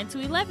from 9 to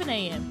 11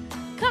 a.m.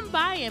 Come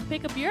by and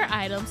pick up your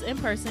items in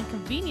person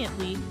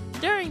conveniently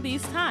during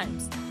these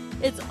times.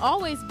 It's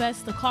always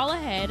best to call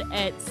ahead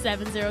at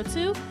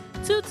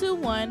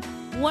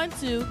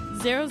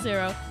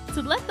 702-221-1200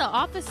 to let the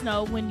office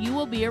know when you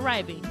will be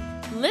arriving.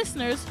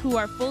 Listeners who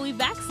are fully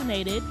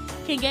vaccinated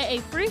can get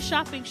a free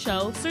shopping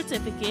show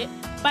certificate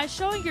by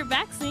showing your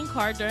vaccine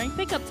card during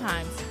pickup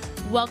times.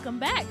 Welcome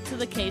back to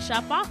the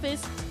K-Shop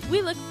office.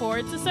 We look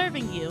forward to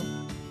serving you.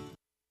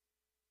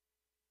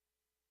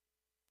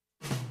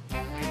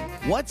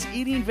 What's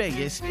Eating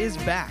Vegas is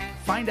back.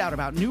 Find out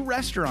about new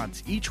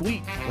restaurants each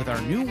week with our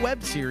new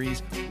web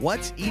series,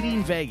 What's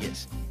Eating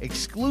Vegas,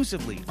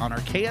 exclusively on our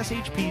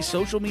KSHP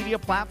social media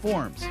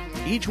platforms.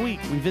 Each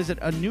week, we visit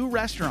a new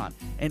restaurant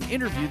and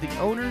interview the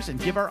owners and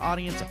give our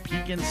audience a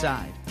peek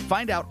inside.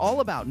 Find out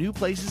all about new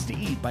places to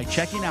eat by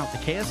checking out the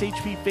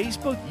KSHP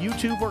Facebook,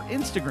 YouTube, or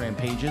Instagram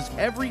pages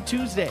every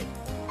Tuesday.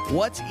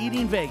 What's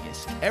Eating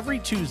Vegas, every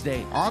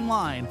Tuesday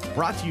online,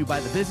 brought to you by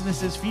the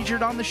businesses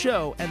featured on the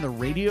show and the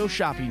Radio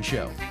Shopping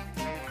Show.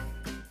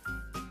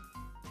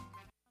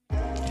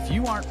 If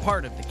you aren't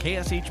part of the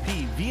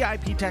KSHP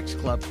VIP Text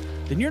Club,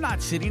 then you're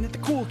not sitting at the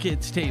cool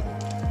kids table.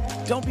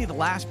 Don't be the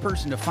last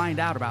person to find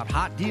out about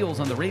hot deals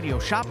on the Radio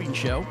Shopping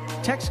Show.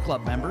 Text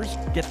Club members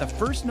get the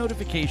first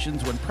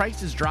notifications when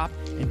prices drop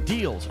and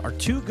deals are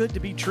too good to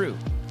be true.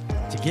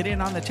 To get in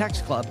on the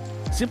Text Club,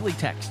 simply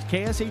text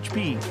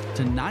KSHP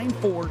to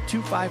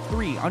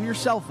 94253 on your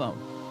cell phone.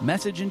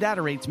 Message and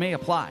data rates may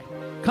apply.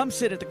 Come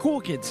sit at the cool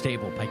kids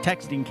table by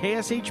texting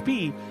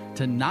KSHP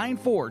to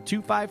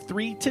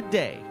 94253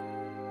 today.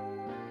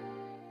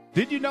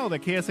 Did you know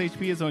that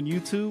KSHP is on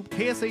YouTube?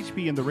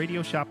 KSHP and the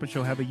Radio Shopping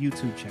Show have a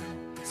YouTube channel.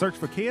 Search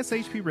for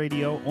KSHP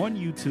Radio on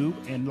YouTube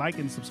and like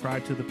and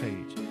subscribe to the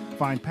page.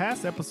 Find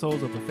past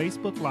episodes of the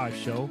Facebook Live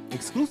show,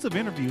 exclusive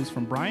interviews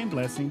from Brian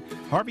Blessing,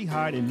 Harvey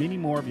Hyde, and many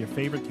more of your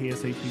favorite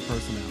KSHP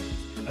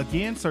personalities.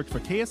 Again, search for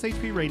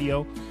KSHP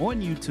Radio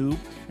on YouTube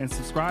and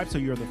subscribe so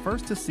you're the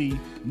first to see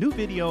new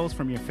videos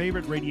from your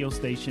favorite radio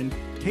station,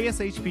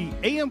 KSHP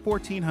AM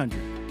 1400.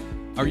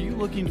 Are you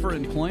looking for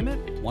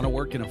employment? Want to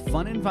work in a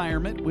fun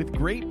environment with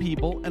great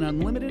people and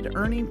unlimited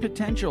earning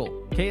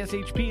potential?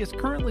 KSHP is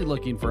currently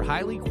looking for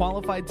highly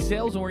qualified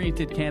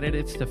sales-oriented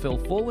candidates to fill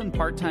full and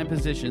part-time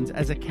positions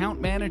as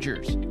account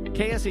managers.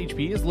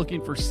 KSHP is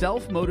looking for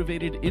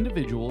self-motivated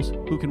individuals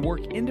who can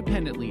work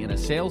independently in a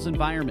sales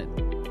environment.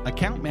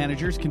 Account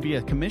managers can be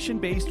a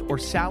commission-based or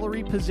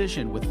salary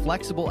position with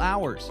flexible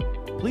hours.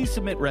 Please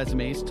submit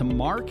resumes to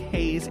Mark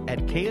Hayes at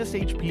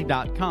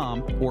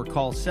kshp.com or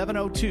call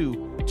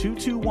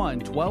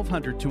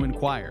 702-221-1200 to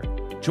inquire.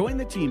 Join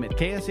the team at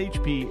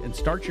KSHP and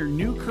start your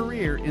new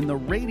career in the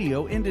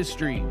radio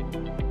industry.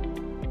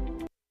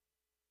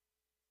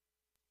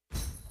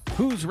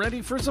 Who's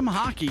ready for some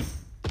hockey?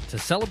 To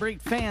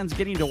celebrate fans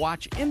getting to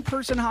watch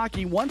in-person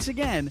hockey once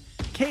again,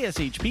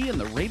 KSHP and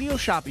the Radio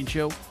Shopping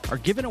Show are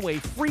giving away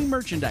free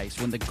merchandise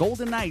when the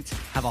Golden Knights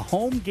have a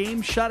home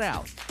game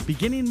shutout.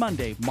 Beginning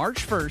Monday,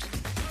 March 1st,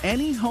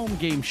 any home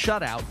game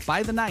shutout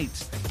by the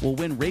Knights will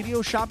win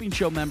Radio Shopping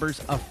Show members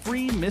a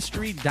free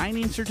mystery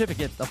dining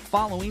certificate the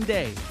following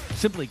day.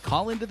 Simply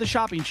call into the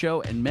shopping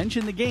show and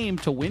mention the game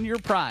to win your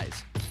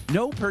prize.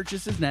 No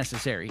purchase is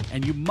necessary,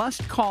 and you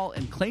must call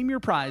and claim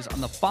your prize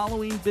on the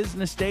following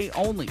business day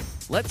only.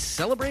 Let's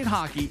celebrate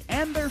hockey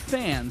and their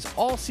fans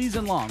all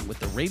season long with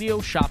the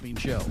Radio Shopping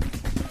Show.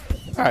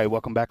 All right,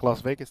 welcome back, Las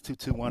Vegas.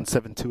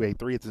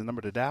 221-7283 is the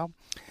number to dial.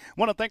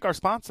 Want to thank our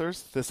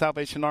sponsors, the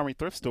Salvation Army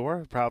Thrift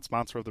Store, proud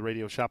sponsor of the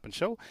Radio Shopping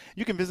Show.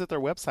 You can visit their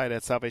website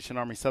at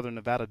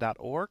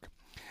salvationarmysouthernnevada.org.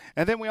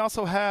 And then we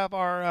also have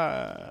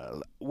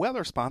our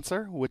weather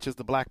sponsor, which is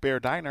the Black Bear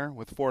Diner,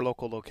 with 4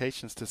 local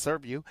locations to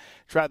serve you.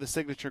 Try the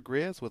signature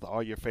grits with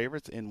all your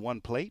favorites in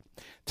one plate.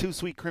 2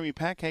 sweet creamy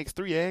pancakes,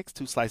 3 eggs,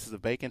 2 slices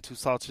of bacon, 2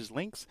 sausage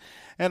links,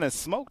 and a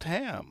smoked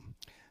ham.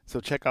 So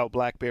check out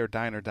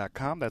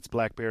blackbeardiner.com. That's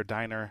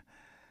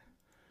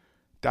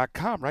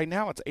blackbeardiner.com. Right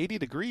now it's 80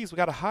 degrees. We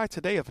got a high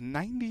today of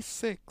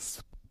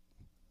 96.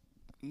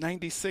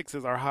 96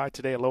 is our high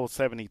today, a low of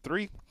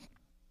 73.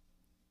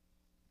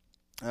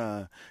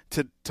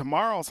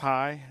 Tomorrow's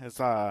high is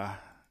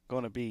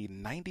going to be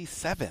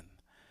 97.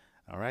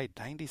 All right,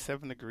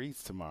 97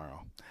 degrees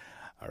tomorrow.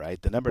 All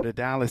right, the number to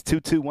dial is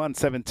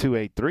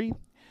 221-7283.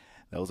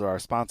 Those are our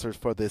sponsors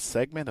for this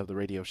segment of the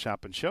Radio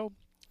Shopping Show.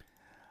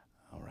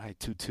 All right,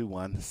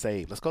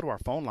 221-SAVE. Let's go to our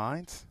phone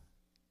lines.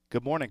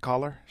 Good morning,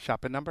 caller.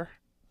 Shopping number?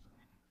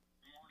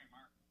 Good morning,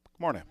 Mark.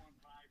 Good morning.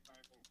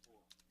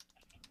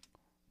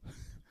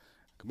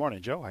 Good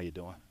morning, Joe. How you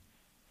doing?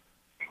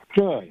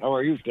 Good. How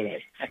are you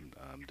today?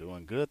 I'm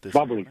doing good this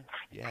lovely morning.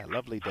 Yeah,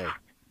 lovely day.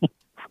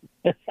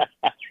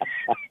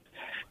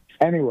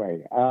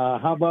 Anyway,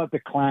 how about the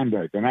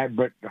Klondike?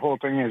 But the whole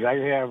thing is, I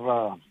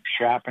have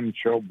shopping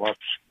show books.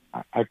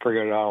 I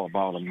forget all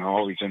about them. They're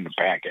always in the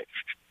packet.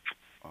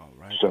 All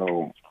right.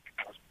 So,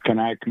 can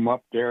I come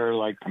up there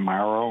like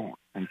tomorrow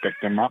and pick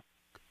them up,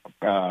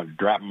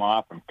 drop them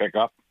off, and pick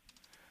up?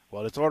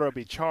 Well, this order will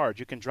be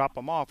charged. You can drop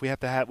them off. We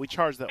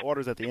charge the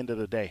orders at the end of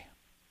the day.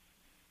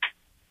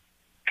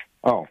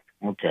 Oh,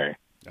 okay.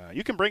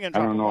 You can bring and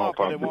drop them off,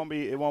 but it won't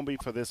be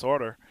for this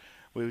order.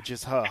 We would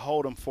just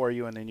hold them for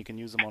you, and then you can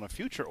use them on a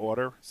future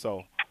order.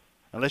 So,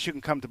 unless you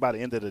can come to by the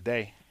end of the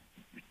day.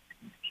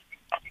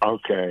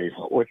 Okay.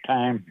 What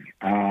time?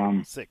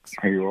 6.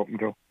 Are you open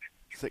till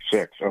 6?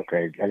 6.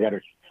 Okay.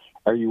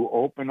 Are you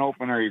open,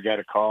 or you got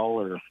to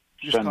call or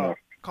just send call,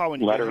 Call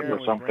when you letter get here or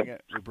and something.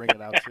 we bring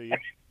it out to you.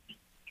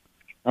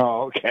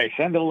 Oh, okay.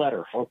 Send a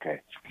letter. Okay.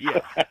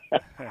 Yeah.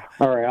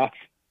 All right.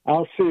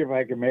 I'll see if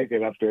I can make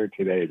it up there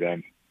today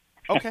then.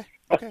 Okay.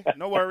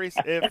 No worries.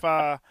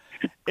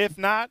 If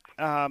not,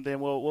 then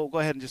we'll go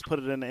ahead and just put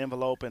it in the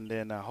envelope and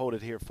then hold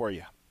it here for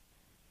you.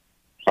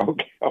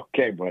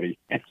 Okay, buddy.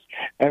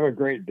 Have a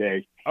great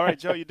day. All right,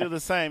 Joe, you do the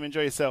same.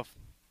 Enjoy yourself.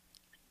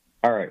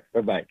 All right.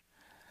 Bye-bye.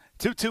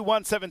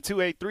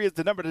 221-7283 is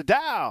the number to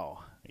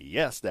dial.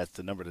 Yes, that's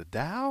the number to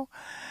dial.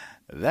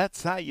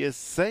 That's how you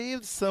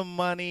save some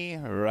money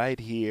right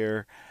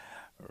here,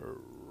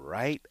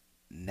 right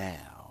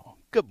now.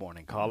 Good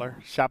morning, caller.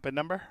 Shopping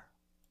number?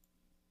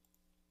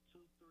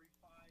 235-1906.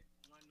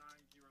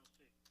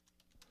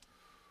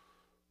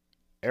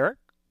 Eric?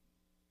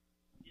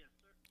 Yes,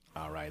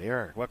 sir. All right,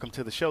 Eric. Welcome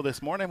to the show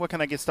this morning. What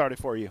can I get started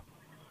for you?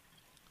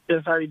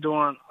 Yes, how you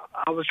doing?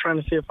 I was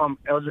trying to see if I'm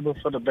eligible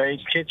for the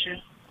Babe's Kitchen.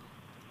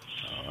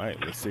 All right,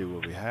 let's see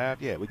what we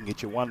have. Yeah, we can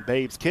get you one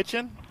Babe's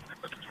Kitchen.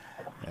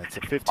 That's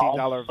a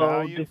 $15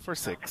 value for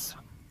 6.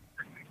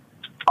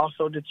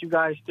 Also, did you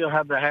guys still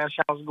have the hash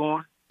house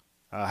going?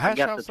 Hash I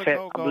got house the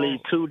text, I believe,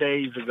 2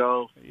 days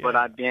ago, but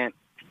I didn't.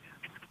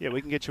 Yeah,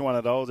 we can get you one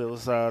of those. It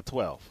was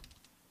 12.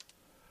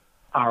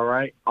 All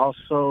right.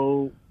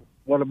 Also,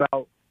 what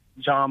about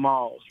John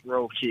Mall's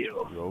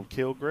Roadkill?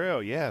 Roadkill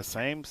Grill, yeah,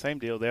 same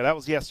deal there. That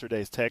was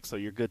yesterday's text, so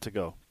you're good to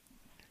go.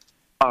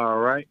 All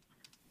right.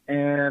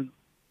 And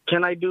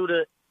can I do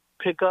the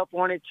pickup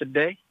on it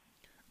today?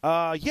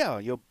 Yeah,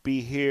 you'll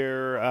be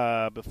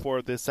here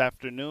before this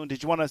afternoon.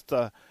 Did you want us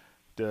to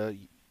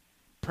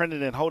print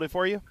it and hold it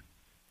for you?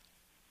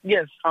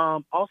 Yes.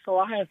 Also,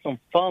 I had some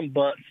fun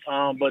butts,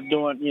 but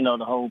during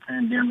the whole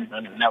pandemic,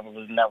 I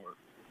was never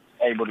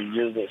able to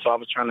use it. So I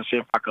was trying to see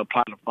if I could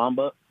apply the fun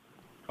butt.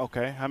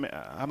 Okay.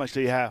 How much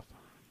do you have?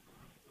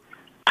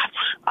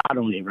 I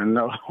don't even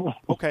know.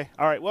 Okay.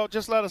 All right. Well,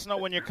 just let us know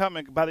when you're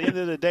coming. By the end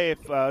of the day,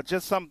 if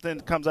just something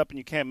comes up and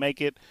you can't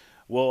make it,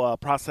 we'll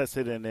process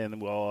it and then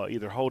we'll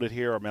either hold it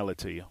here or mail it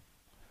to you.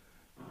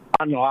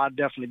 I know I'll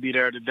definitely be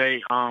there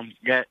today.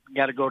 Got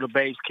to go to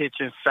Babe's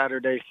Kitchen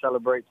Saturday,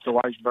 celebrate the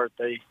wife's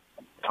birthday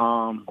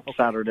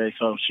Saturday,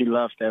 so she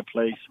loves that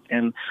place.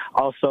 And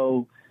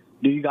also,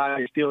 do you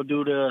guys still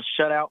do the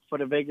shutout for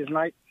the Vegas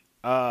night?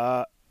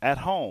 At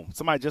home.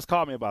 Somebody just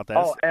called me about that.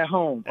 Oh, at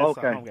home.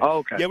 Okay.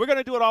 Okay. Yeah, we're going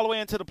to do it all the way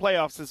into the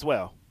playoffs as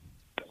well.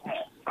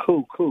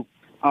 Cool.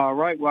 All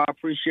right. Well, I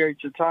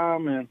appreciate your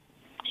time and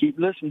keep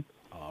listening.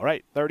 All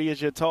right. 30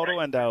 is your total,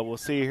 and we'll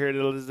see you here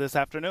this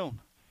afternoon.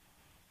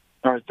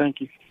 All right. Thank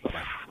you.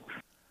 Bye-bye.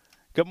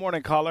 Good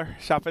morning, caller.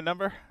 Shopping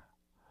number?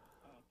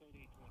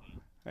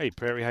 Hey,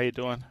 Perry. How you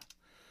doing?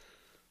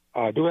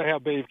 Do I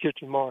have Babe's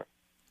Kitchen, Mark?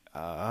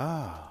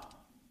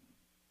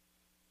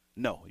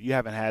 No, you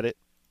haven't had it.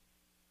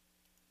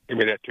 Give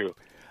me that, too.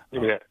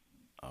 Give me that.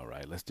 All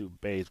right. Let's do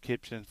Babe's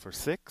Kitchen for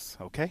 6,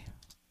 okay?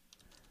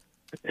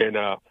 And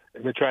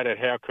let me try that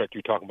haircut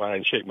you're talking about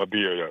and shake my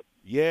beard up.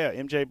 Yeah,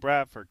 MJ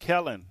Bradford,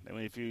 Kellen. I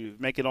mean, if you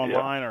make it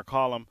online or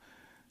call him,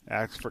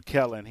 ask for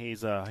Kellen. He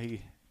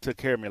took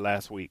care of me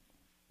last week.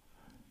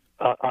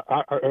 I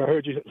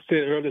heard you say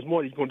earlier this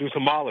morning you're going to do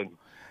some modeling.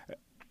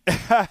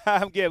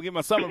 I'm getting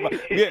my summer body.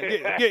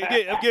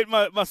 I'm getting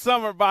my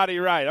summer body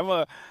right.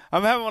 I'm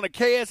having on a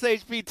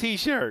KSHP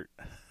T-shirt.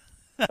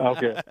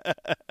 Okay.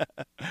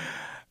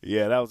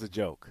 Yeah, that was a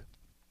joke.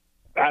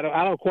 I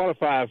don't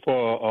qualify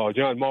for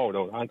John Mall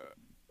though. I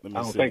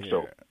don't think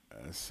so.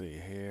 Let's see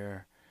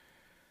here.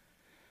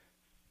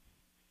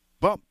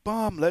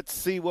 Bum. Let's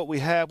see what we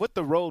have with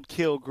the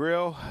Roadkill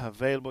Grill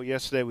available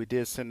yesterday. We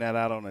did send that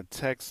out on a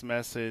text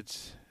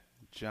message.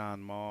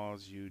 John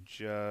Malls,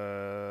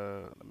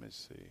 let me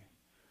see.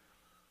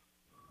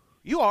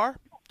 You are.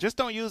 Just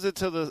don't use it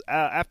till the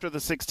after the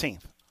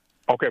 16th.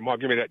 Okay,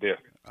 Mark, give me that there.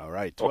 All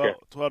right,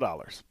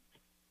 $12.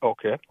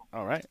 Okay.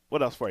 All right.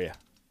 What else for you?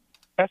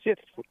 That's it.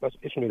 That's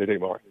it for me today,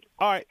 Mark.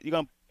 All right. You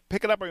gonna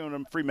pick it up or you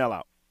want to free mail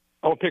out?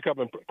 I'm gonna pick up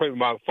and pay with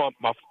my phone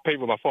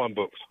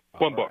books.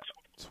 $1.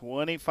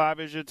 25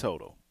 is your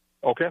total.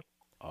 Okay.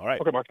 All right.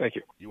 Okay, Mark. Thank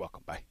you. You're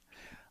welcome. Bye.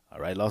 All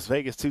right, Las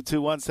Vegas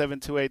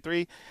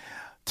 221-7283.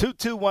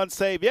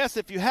 221-SAVE. Yes,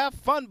 if you have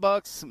fun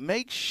bucks,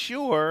 make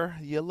sure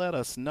you let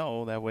us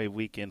know. That way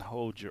we can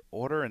hold your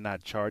order and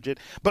not charge it.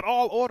 But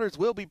all orders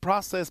will be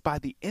processed by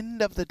the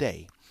end of the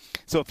day.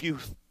 So if you,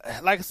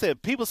 like I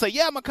said, people say,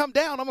 yeah, I'm going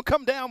to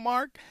come down,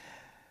 Mark.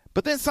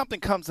 But then something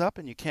comes up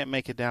and you can't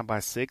make it down by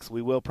 6.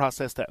 We will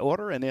process that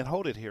order and then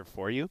hold it here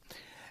for you.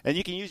 And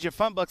you can use your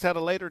fun bucks at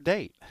a later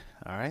date.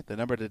 All right, the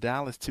number to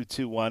dial is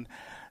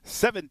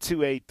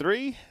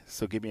 221-7283.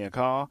 So give me a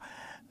call.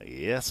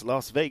 Yes,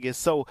 Las Vegas.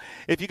 So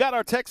if you got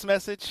our text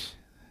message,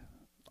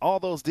 all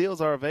those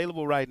deals are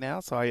available right now.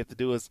 So all you have to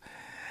do is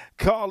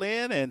call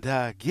in and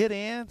get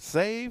in,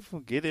 save,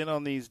 get in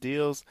on these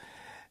deals,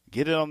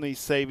 get in on these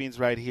savings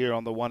right here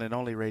on the one and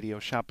only Radio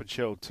Shopping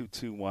Show,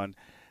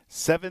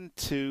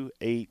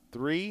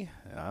 221-7283.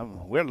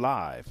 We're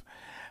live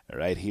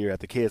right here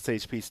at the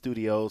KSHP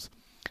Studios,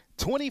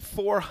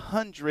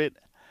 2400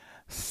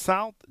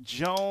 South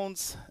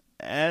Jones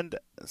and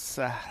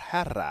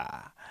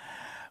Sahara.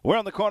 We're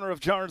on the corner of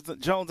Jones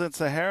and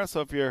Sahara,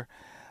 so if you're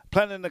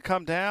planning to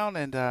come down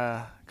and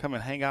come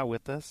and hang out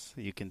with us,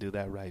 you can do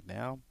that right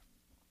now.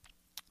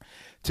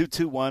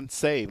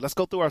 221-SAVE. Let's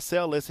go through our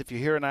sale list. If you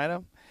hear an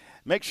item,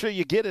 make sure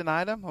you get an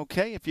item,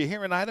 okay? If you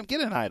hear an item,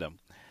 get an item.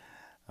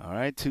 All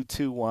right,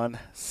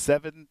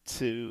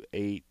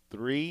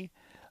 221-7283.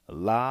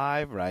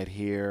 Live right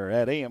here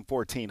at AM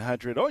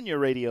 1400 on your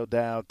radio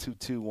dial,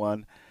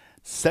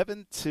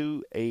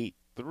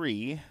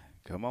 221-7283.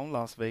 Come on,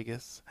 Las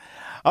Vegas.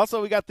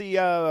 Also, we got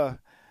the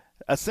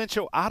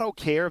Essential Auto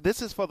Care.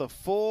 This is for the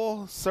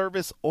full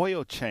service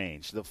oil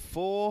change. The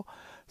full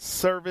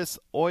service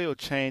oil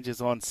change is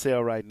on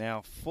sale right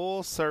now.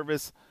 Full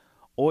service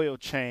oil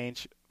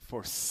change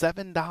for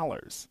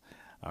 $7.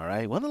 All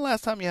right. When the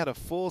last time you had a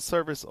full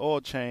service oil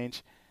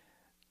change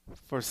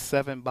for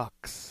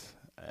 $7?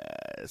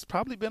 It's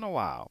probably been a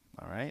while.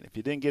 All right. If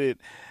you didn't get it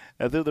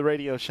through the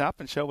radio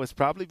shopping show, it's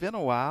probably been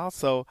a while.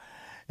 So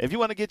if you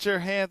want to get your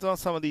hands on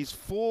some of these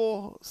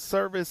full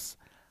service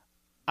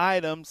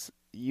items,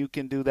 you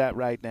can do that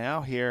right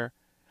now here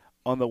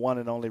on the one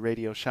and only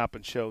radio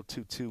shopping show,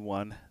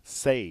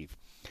 221-SAVE.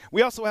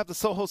 We also have the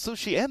Soho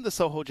Sushi and the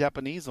Soho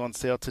Japanese on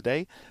sale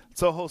today.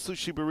 Soho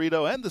Sushi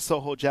Burrito and the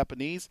Soho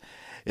Japanese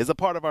is a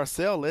part of our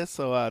sale list,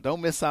 so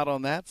don't miss out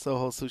on that.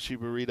 Soho Sushi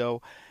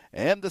Burrito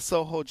and the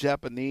Soho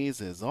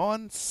Japanese is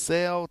on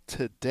sale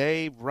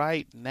today,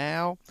 right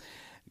now.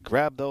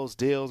 Grab those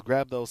deals,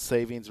 grab those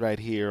savings right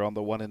here on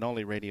the one and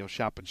only radio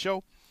shopping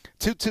show,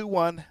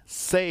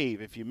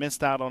 221-SAVE. If you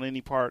missed out on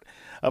any part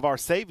of our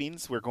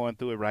savings, we're going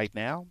through it right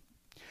now.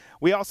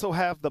 We also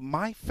have the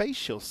My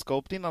Facial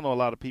Sculpting. I know a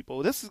lot of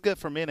people, this is good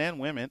for men and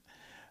women,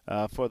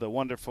 for the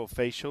wonderful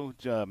facial.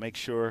 Make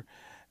sure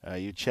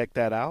you check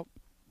that out.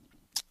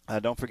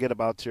 Don't forget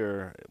about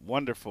your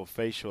wonderful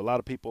facial. A lot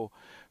of people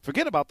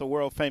forget about the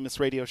world famous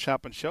radio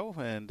shopping show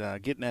and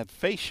getting that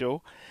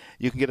facial.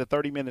 You can get a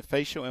 30-minute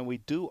facial, and we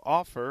do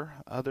offer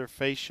other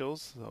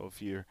facials. So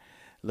if you're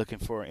looking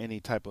for any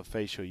type of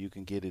facial, you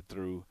can get it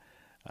through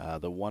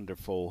the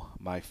wonderful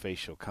My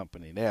Facial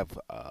company. They have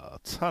a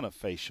ton of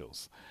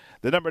facials.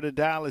 The number to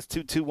dial is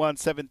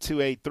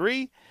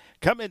 221-7283.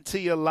 Coming to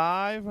you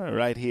live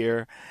right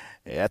here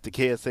at the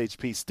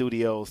KSHP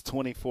Studios,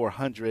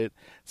 2400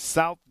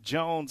 South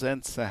Jones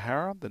and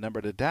Sahara. The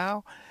number to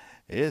dial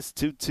is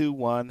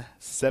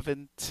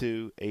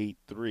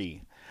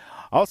 221-7283.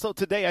 Also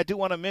today, I do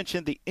want to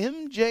mention the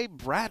MJ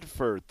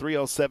Bradford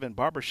 307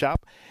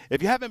 Barbershop.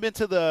 If you haven't been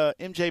to the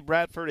MJ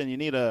Bradford and you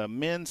need a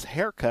men's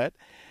haircut,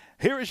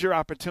 here is your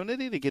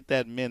opportunity to get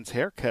that men's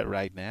haircut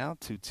right now,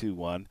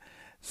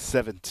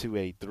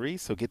 221-7283.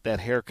 So get that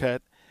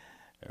haircut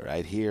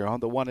right here on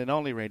the one and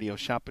only radio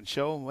shopping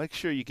show. Make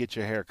sure you get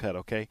your haircut,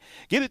 okay?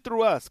 Get it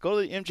through us. Go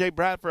to the MJ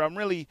Bradford. I'm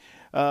really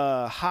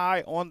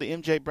high on the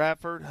MJ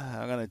Bradford.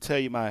 I'm going to tell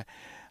you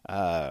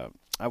I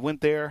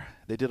went there.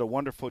 They did a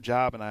wonderful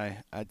job, and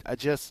I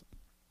just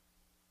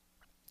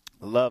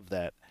love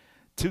that.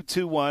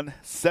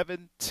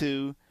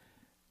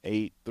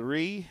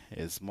 221-7283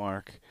 is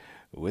Mark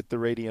with the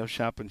radio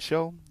shopping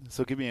show.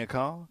 So give me a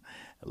call.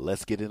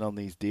 Let's get in on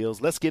these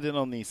deals. Let's get in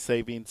on these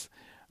savings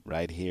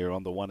right here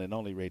on the one and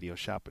only radio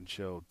shopping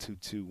show,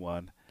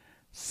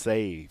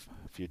 221-SAVE.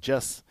 If you're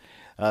just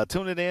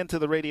tuning in to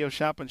the radio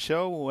shopping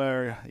show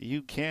where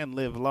you can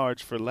live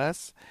large for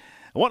less,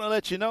 I want to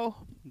let you know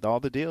all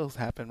the deals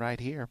happen right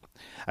here.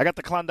 I got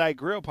the Klondike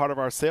Grill, part of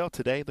our sale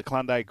today. The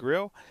Klondike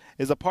Grill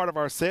is a part of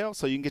our sale,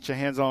 so you can get your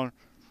hands on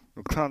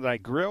the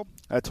Klondike Grill.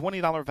 A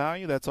 $20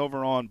 value, that's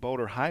over on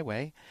Boulder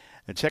Highway.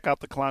 And check out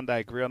the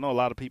Klondike Grill. I know a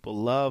lot of people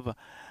love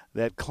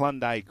that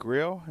Klondike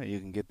Grill. You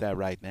can get that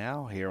right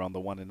now here on the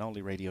one and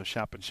only radio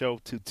shopping show,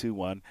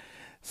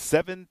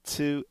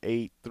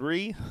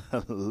 221-7283,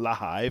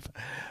 live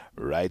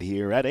right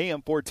here at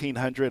AM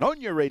 1400 on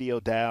your radio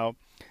dial,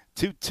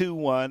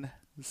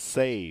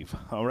 221-SAVE.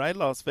 All right,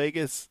 Las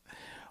Vegas,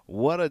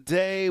 what a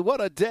day, what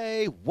a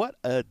day, what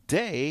a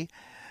day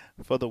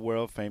for the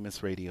world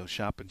famous radio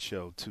shopping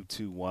show,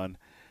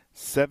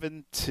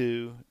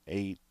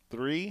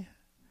 221-7283.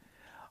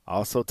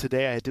 Also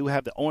today, I do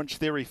have the Orange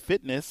Theory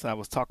Fitness. I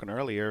was talking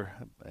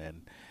earlier,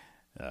 and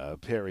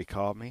Perry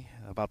called me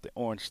about the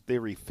Orange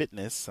Theory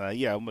Fitness.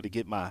 Yeah, I'm going to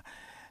get my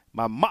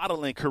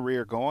modeling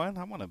career going.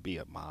 I want to be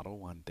a model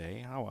one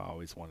day. I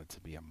always wanted to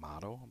be a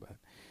model, but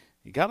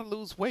you got to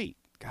lose weight.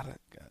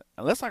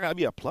 Unless I got to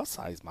be a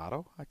plus-size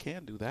model. I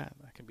can do that.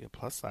 I can be a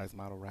plus-size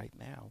model right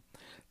now.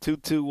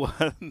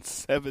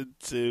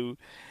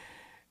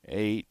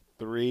 221-7283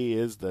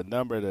 is the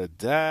number to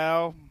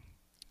dial.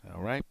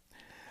 All right.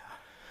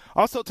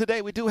 Also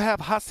today, we do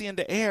have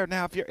Hacienda Air.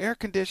 Now, if your air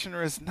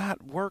conditioner is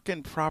not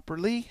working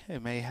properly,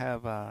 it may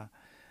have,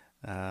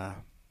 if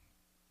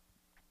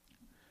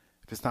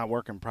it's not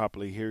working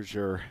properly, here's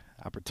your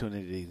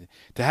opportunity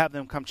to have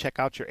them come check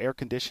out your air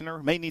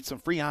conditioner. May need some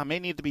Freon, may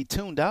need to be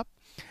tuned up.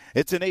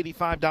 It's an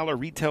 $85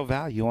 retail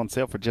value on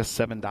sale for just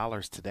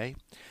 $7 today.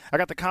 I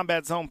got the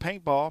Combat Zone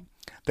Paintball.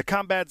 The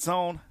Combat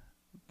Zone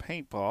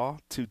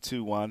Paintball,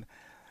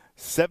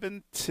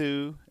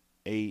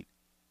 221-7283.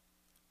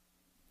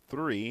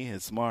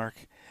 It's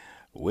Mark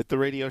with the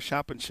Radio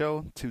Shopping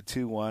Show,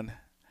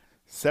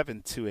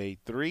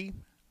 221-7283.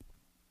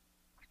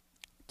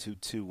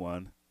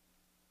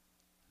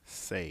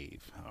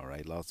 221-SAVE. All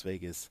right, Las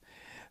Vegas.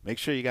 Make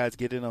sure you guys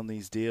get in on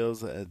these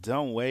deals.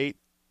 Don't wait.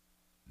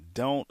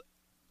 Don't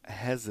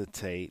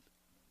hesitate.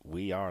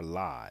 We are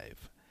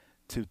live.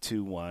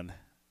 221-7283.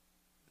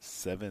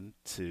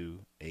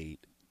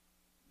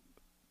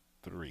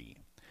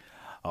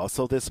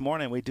 Also this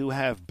morning we do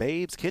have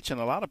Babe's Kitchen.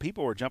 A lot of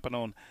people were jumping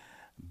on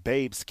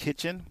Babe's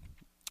Kitchen.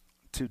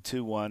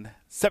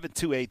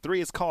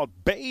 221-7283. It's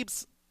called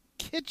Babe's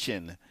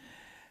Kitchen.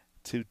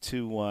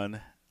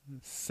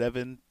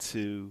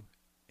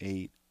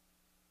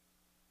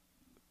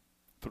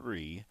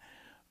 221-7283.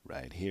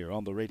 Right here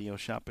on the Radio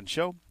Shopping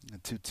Show.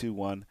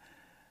 221-72.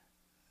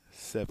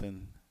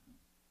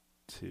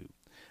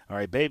 All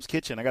right, Babe's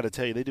Kitchen. I got to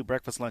tell you, they do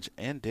breakfast, lunch,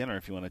 and dinner.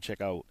 If you want to check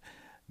out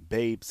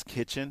Babe's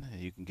Kitchen,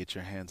 you can get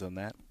your hands on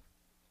that.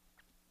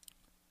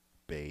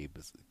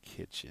 Babe's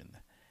Kitchen.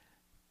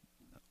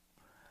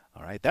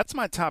 All right, that's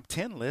my top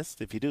 10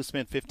 list. If you do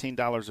spend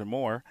 $15 or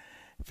more,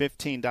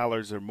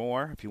 $15 or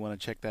more, if you want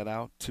to check that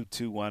out,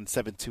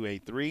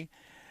 221-7283.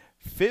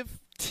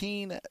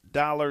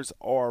 $15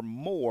 or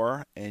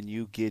more, and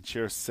you get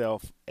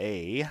yourself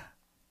a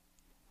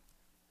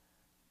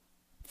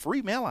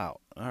free mail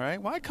out. All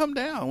right, why come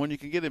down when you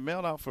can get it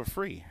mailed out for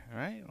free? All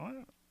right,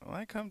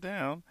 why come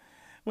down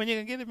when you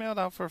can get it mailed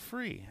out for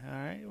free? All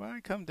right, why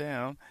come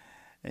down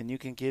and you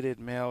can get it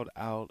mailed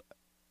out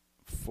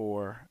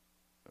for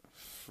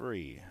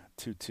free?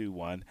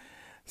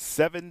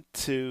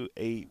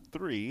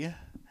 221-7283.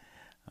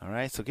 All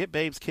right, so get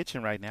Babe's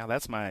Kitchen right now.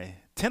 That's my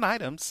 10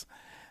 items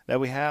that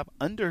we have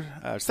under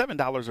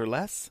 $7 or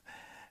less.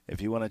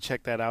 If you want to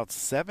check that out,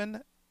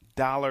 $7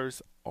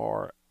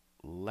 or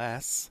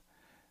less.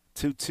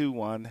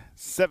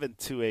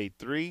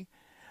 221-7283.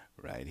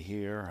 Right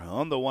here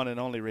on the one and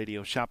only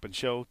Radio Shopping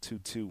Show,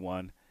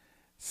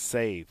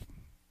 221-SAVE.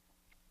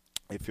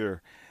 If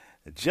you're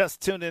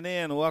just tuning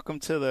in, welcome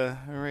to the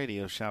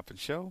Radio Shopping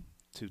Show,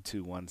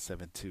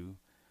 221-7283.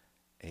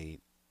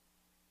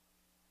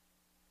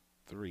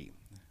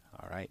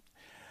 All right,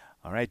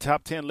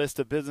 top 10 list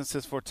of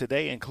businesses for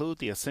today include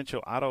the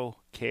Essential Auto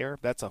Care.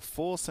 That's a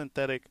full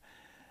synthetic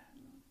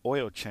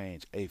oil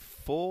change. A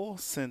full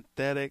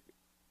synthetic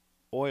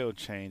oil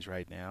change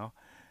right now.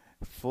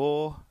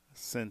 Full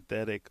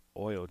synthetic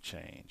oil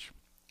change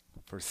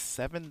for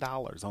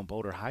 $7 on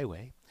Boulder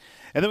Highway.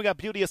 And then we got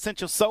Beauty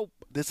Essential Soap.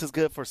 This is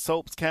good for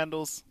soaps,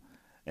 candles,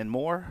 and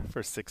more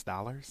for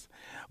 $6.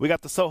 We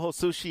got the Soho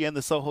Sushi and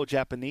the Soho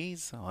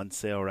Japanese on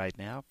sale right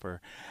now for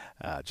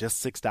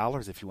just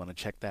 $6. If you want to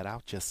check that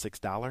out, just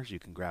 $6. You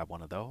can grab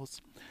one of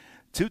those.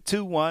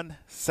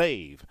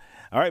 221-SAVE.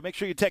 All right, make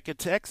sure you check your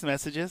text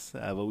messages.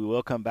 But we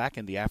will come back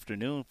in the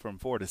afternoon from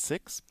 4 to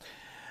 6.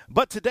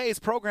 But today's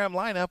program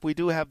lineup, we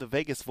do have the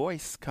Vegas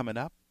Voice coming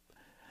up.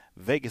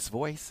 Vegas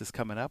Voice is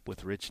coming up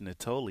with Rich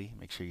Natoli.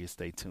 Make sure you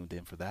stay tuned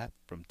in for that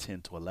from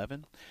 10 to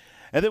 11.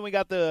 And then we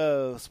got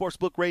the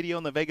Sportsbook Radio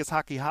and the Vegas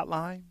Hockey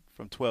Hotline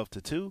from 12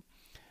 to 2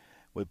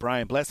 with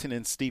Brian Blessing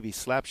and Stevie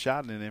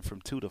Slapshot. And then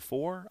from 2 to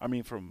 4,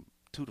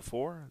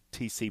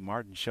 TC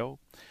Martin Show.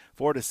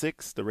 4 to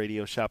 6, the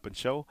Radio Shopping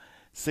Show.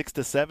 6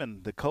 to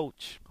 7, the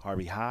Coach,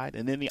 Harvey Hyde.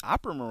 And then the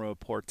Opera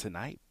Report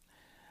tonight.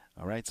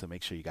 All right, so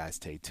make sure you guys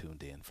stay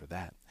tuned in for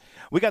that.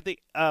 We got the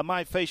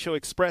My Facial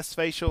Express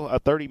facial,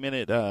 a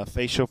 30-minute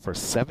facial for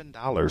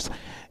 $7.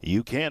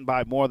 You can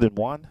buy more than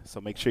one,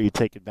 so make sure you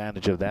take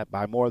advantage of that.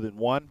 Buy more than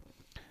one.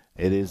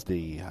 It is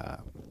the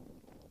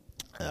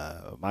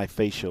My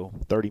Facial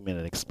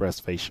 30-minute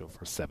express facial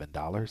for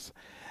 $7.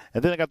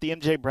 And then I got the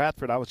MJ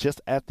Bradford. I was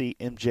just at the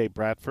MJ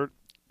Bradford,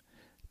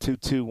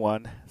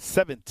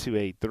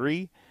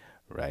 221-7283,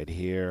 right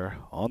here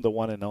on the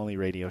one and only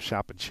Radio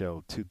Shopping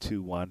Show,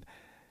 221-7283.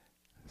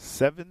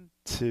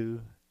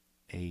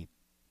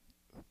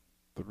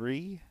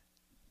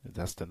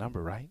 That's the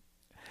number, right?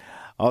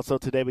 Also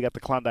today we got the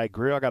Klondike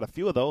Grill. I got a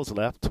few of those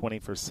left, 20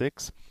 for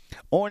 $6.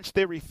 Orange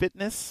Theory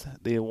Fitness,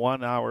 the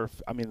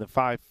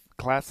 5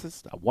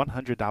 classes,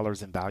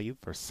 $100 in value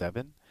for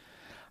 $7.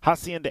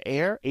 Hacienda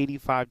Air,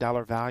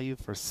 $85 value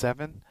for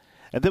 $7.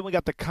 And then we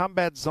got the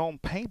Combat Zone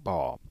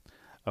Paintball,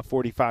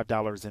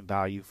 $45 in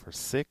value for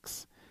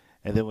 $6.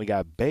 And then we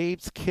got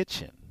Babe's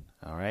Kitchen.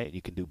 All right,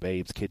 you can do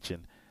Babe's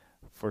Kitchen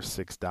for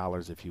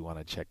 $6 if you want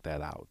to check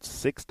that out.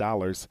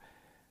 $6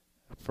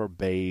 for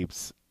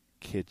Babe's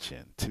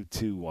Kitchen.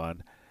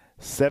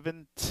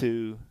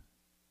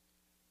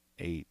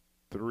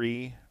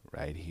 221-7283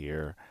 right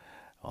here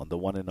on the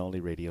one and only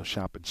Radio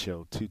Shopping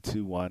Show.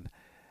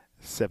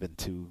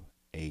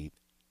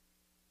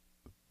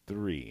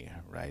 221-7283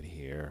 right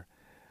here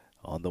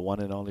on the one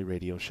and only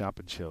Radio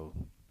Shopping Show.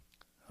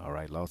 All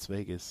right, Las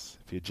Vegas,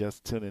 if you're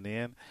just tuning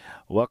in,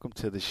 welcome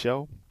to the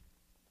show.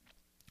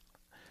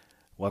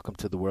 Welcome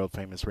to the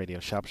world-famous Radio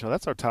Shopping Show.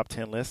 That's our top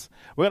 10 list.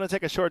 We're going to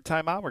take a short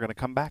time out. We're going to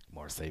come back.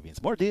 More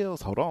savings, more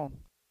deals. Hold on.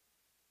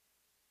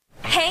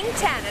 Hang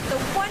 10 at the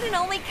one and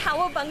only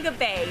Cowabunga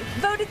Bay,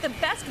 voted the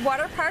best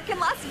water park in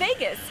Las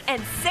Vegas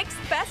and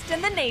 6th best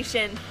in the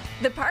nation.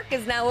 The park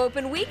is now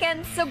open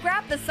weekends, so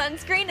grab the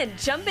sunscreen and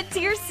jump into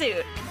your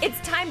suit. It's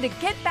time to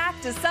get back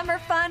to summer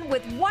fun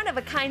with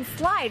one-of-a-kind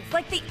slides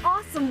like the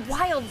awesome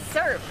Wild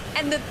Surf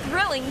and the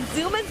thrilling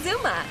Zuma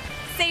Zuma.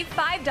 Save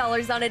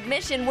 $5 on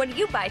admission when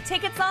you buy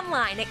tickets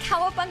online at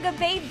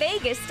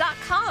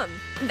CowabungaBayVegas.com.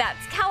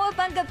 That's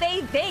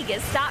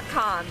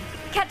CowabungaBayVegas.com.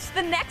 Catch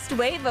the next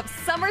wave of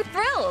summer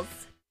thrills.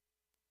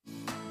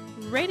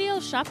 Radio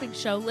Shopping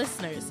Show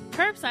listeners,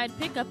 curbside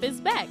pickup is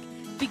back.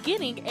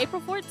 Beginning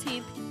April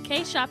 14th,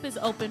 K-Shop is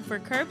open for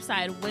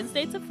curbside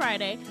Wednesday to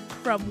Friday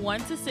from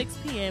 1 to 6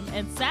 p.m.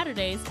 and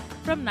Saturdays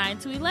from 9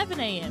 to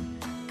 11 a.m.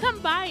 Come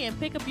by and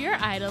pick up your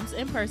items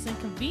in person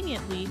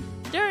conveniently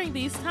during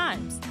these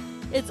times.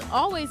 It's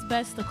always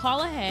best to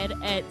call ahead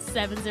at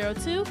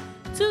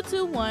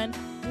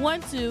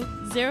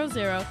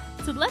 702-221-1200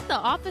 to let the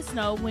office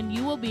know when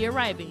you will be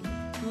arriving.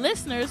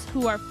 Listeners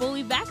who are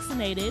fully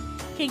vaccinated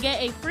can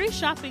get a free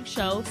shopping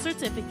show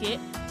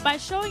certificate by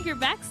showing your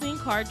vaccine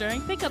card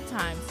during pickup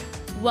times.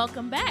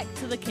 Welcome back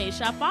to the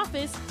K-Shop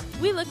office.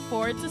 We look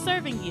forward to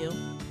serving you.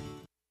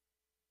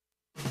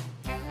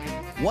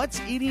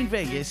 What's Eating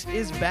Vegas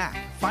is back.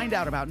 Find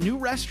out about new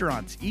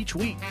restaurants each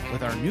week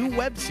with our new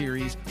web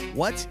series,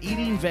 What's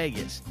Eating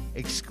Vegas,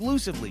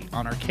 exclusively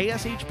on our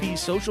KSHP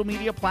social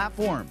media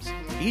platforms.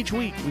 Each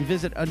week, we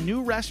visit a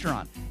new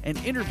restaurant and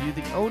interview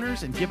the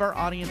owners and give our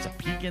audience a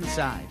peek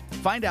inside.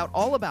 Find out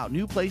all about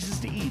new places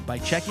to eat by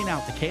checking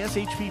out the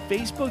KSHP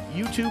Facebook,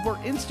 YouTube, or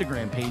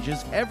Instagram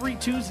pages every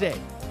Tuesday.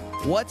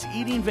 What's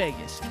Eating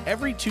Vegas,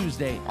 every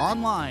Tuesday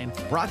online,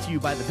 brought to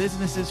you by the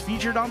businesses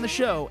featured on the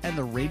show and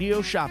the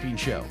Radio Shopping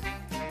Show.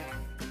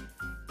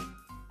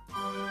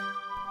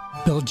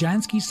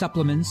 Beljanski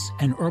supplements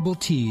and herbal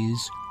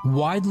teas,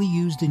 widely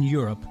used in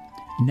Europe,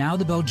 now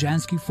the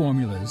Beljanski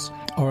formulas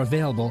are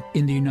available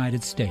in the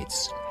United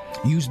States.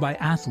 Used by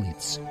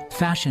athletes,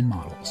 fashion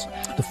models,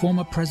 the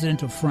former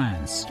president of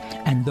France,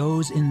 and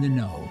those in the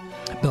know.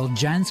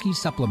 Beljanski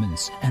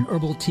supplements and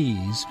herbal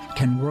teas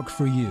can work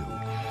for you.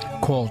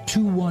 Call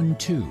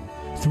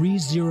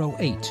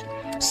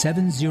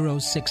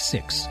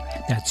 212-308-7066.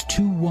 That's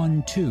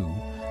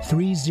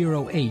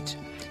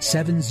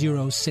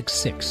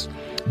 212-308-7066.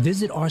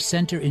 Visit our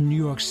center in New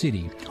York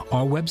City.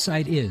 Our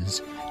website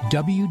is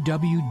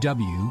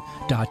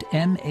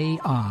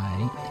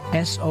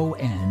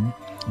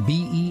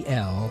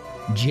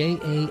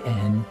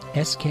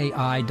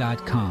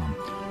www.maisonbeljanski.com.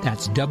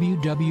 That's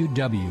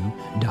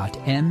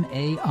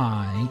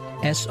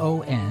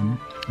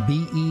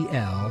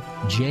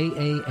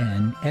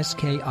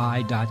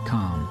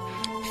www.maisonbeljanski.com.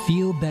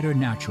 Feel better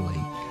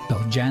naturally.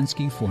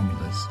 Beljanski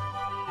formulas.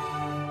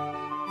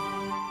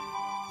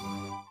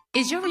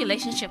 Is your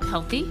relationship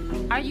healthy?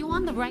 Are you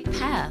on the right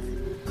path?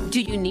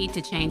 Do you need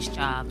to change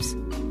jobs?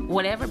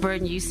 Whatever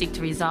burden you seek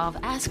to resolve,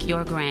 ask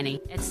your granny.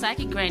 At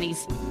Psychic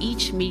Grannies,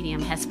 each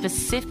medium has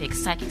specific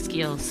psychic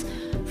skills,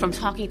 from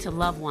talking to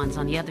loved ones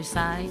on the other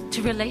side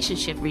to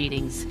relationship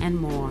readings and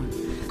more.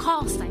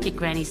 Call Psychic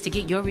Grannies to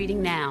get your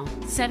reading now,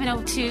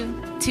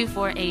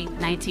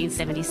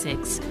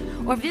 702-248-1976,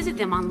 or visit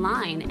them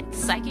online at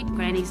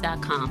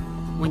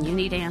psychicgrannies.com. When you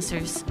need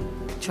answers,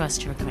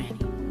 trust your granny.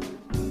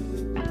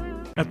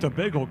 At the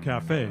Bagel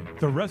Cafe,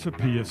 the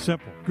recipe is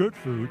simple, good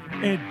food,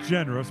 and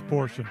generous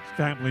portions.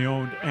 Family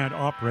owned and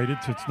operated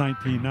since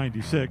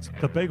 1996,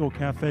 the Bagel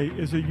Cafe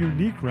is a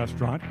unique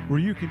restaurant where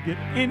you can get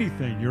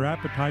anything your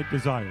appetite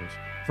desires.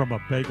 From a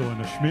bagel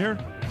and a schmear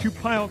to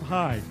piled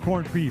high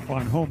corned beef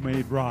on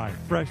homemade rye,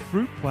 fresh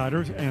fruit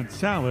platters and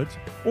salads,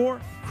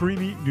 or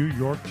creamy New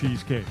York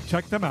cheesecake.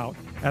 Check them out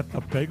at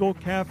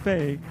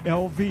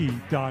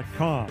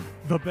thebagelcafeLV.com.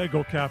 The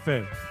Bagel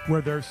Cafe,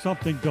 where there's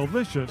something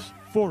delicious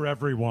for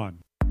everyone.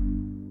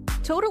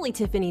 Totally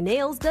Tiffany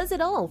Nails does it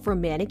all,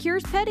 from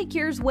manicures,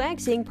 pedicures,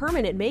 waxing,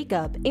 permanent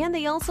makeup, and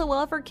they also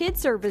offer kid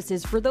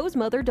services for those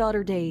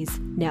mother-daughter days.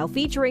 Now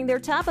featuring their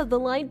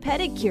top-of-the-line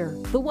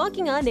pedicure, the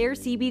Walking on Air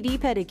CBD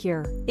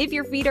pedicure. If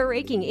your feet are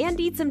aching and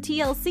need some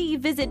TLC,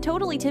 visit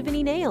Totally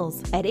Tiffany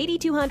Nails at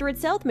 8200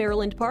 South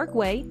Maryland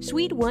Parkway,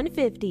 Suite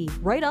 150,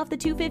 right off the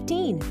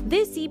 215.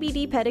 This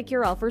CBD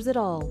pedicure offers it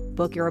all.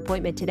 Book your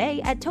appointment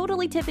today at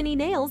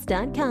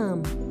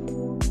TotallyTiffanyNails.com.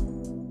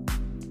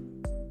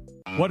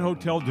 What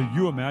hotel do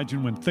you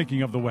imagine when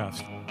thinking of the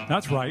West?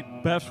 That's right,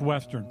 Best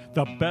Western.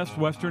 The Best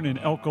Western in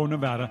Elko,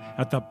 Nevada,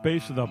 at the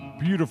base of the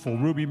beautiful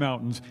Ruby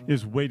Mountains,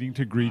 is waiting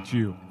to greet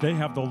you. They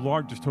have the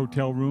largest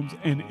hotel rooms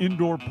and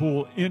indoor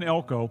pool in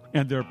Elko,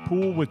 and their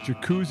pool with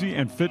jacuzzi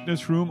and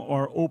fitness room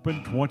are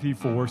open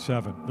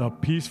 24/7. The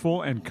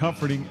peaceful and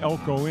comforting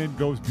Elko Inn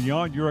goes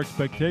beyond your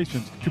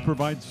expectations to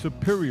provide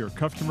superior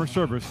customer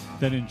service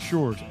that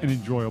ensures an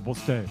enjoyable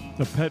stay.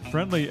 The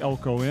pet-friendly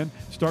Elko Inn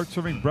starts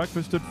serving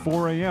breakfast at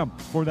 4 a.m.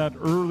 for that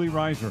early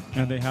riser,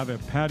 and they have a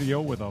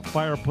patio with a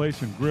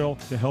fireplace and grill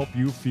to help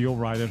you feel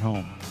right at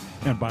home.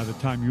 And by the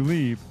time you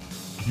leave,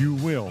 you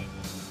will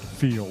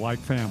feel like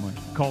family.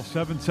 Call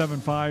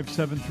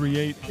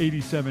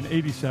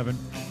 775-738-8787.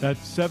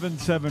 That's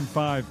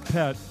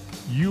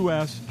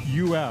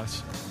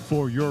 775-PET-US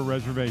for your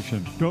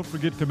reservation. Don't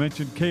forget to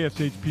mention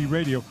KSHP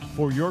Radio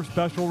for your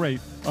special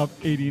rate of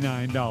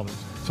 $89.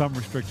 Some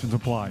restrictions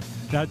apply.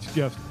 That's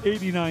just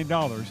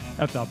 $89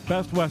 at the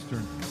Best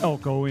Western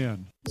Elko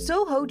Inn.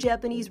 Soho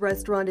Japanese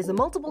Restaurant is a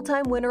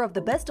multiple-time winner of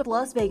the Best of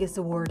Las Vegas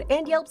Award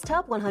and Yelp's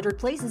Top 100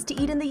 Places to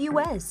Eat in the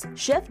U.S.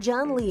 Chef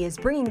John Lee is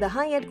bringing the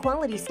high-end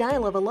quality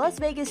style of a Las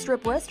Vegas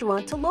Strip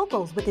restaurant to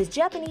locals with his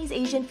Japanese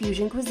Asian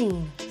fusion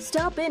cuisine.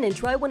 Stop in and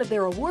try one of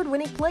their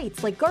award-winning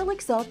plates like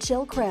garlic soft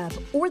shell crab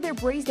or their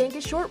braised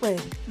Angus short rib.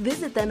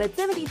 Visit them at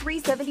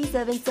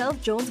 7377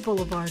 South Jones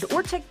Boulevard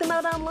or check them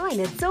out online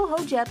at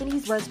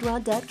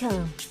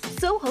SohoJapaneseRestaurant.com.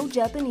 Soho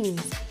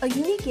Japanese, a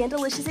unique and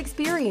delicious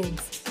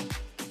experience.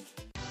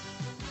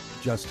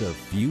 Just a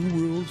few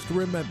rules to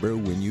remember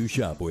when you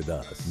shop with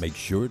us. Make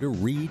sure to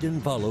read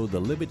and follow the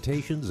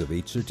limitations of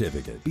each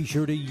certificate. Be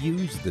sure to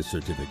use the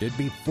certificate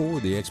before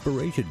the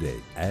expiration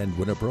date. And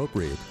when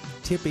appropriate,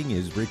 tipping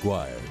is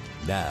required.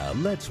 Now,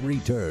 let's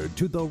return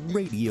to the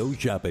Radio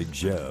Shopping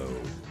Show.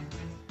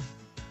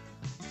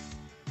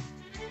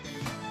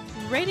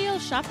 Radio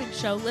Shopping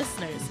Show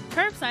listeners,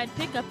 curbside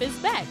pickup is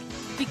back.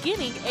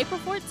 Beginning April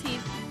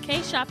 14th,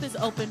 K-Shop is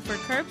open for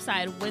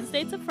curbside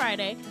Wednesday to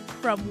Friday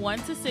from 1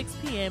 to 6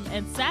 p.m.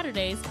 and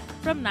Saturdays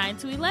from 9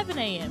 to 11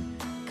 a.m.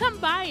 Come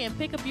by and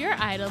pick up your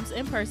items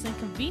in person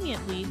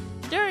conveniently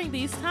during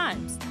these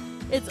times.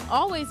 It's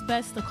always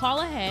best to call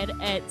ahead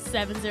at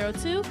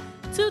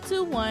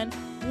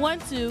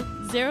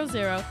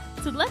 702-221-1200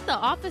 to let the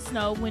office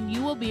know when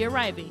you will be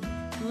arriving.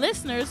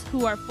 Listeners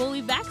who are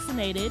fully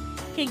vaccinated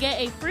can get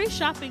a free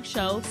shopping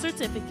show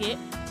certificate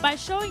by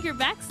showing your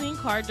vaccine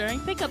card during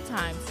pickup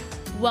times.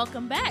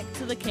 Welcome back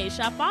to the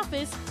K-Shop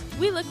office.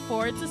 We look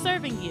forward to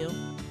serving you.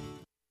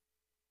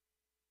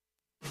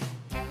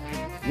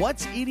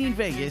 What's Eating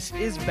Vegas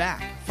is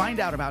back. Find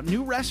out about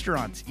new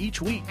restaurants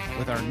each week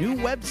with our new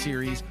web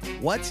series,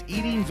 What's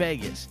Eating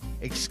Vegas,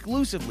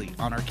 exclusively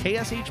on our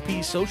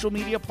KSHP social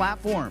media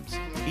platforms.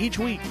 Each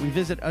week, we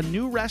visit a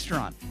new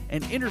restaurant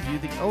and interview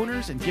the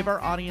owners and give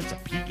our audience a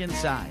peek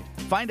inside.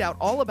 Find out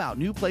all about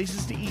new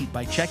places to eat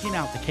by checking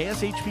out the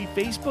KSHP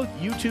Facebook,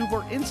 YouTube,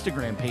 or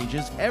Instagram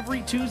pages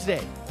every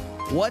Tuesday.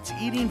 What's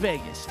Eating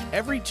Vegas,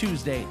 every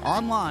Tuesday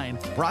online,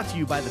 brought to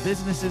you by the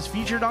businesses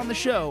featured on the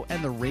show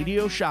and the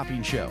Radio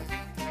Shopping Show.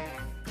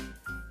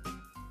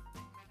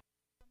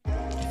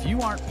 If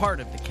you aren't part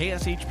of the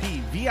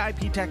KSHP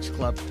VIP Text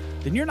Club,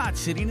 then you're not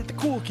sitting at the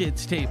cool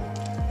kids table.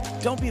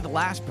 Don't be the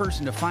last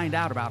person to find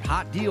out about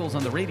hot deals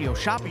on the Radio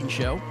Shopping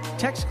Show.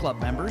 Text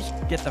Club members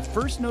get the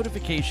first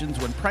notifications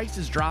when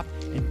prices drop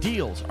and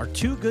deals are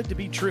too good to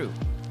be true.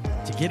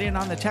 To get in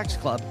on the Text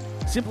Club,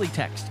 simply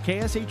text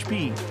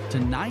KSHP to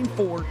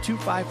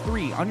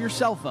 94253 on your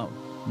cell phone.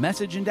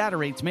 Message and data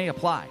rates may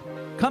apply.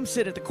 Come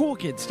sit at the cool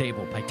kids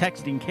table by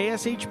texting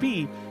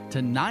KSHP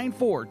to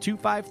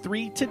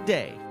 94253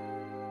 today.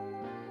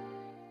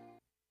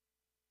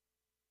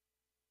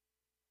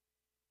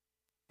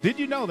 Did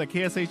you know that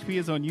KSHP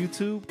is on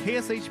YouTube?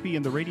 KSHP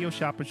and the Radio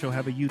Shopping Show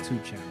have a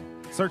YouTube channel.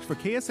 Search for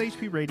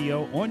KSHP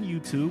Radio on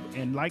YouTube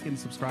and like and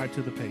subscribe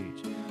to the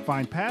page.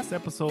 Find past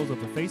episodes of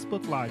the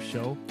Facebook Live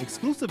show,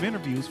 exclusive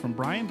interviews from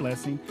Brian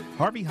Blessing,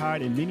 Harvey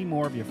Hyde, and many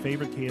more of your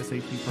favorite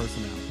KSHP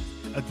personalities.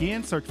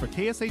 Again, search for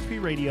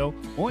KSHP Radio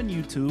on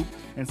YouTube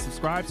and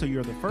subscribe so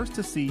you're the first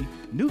to see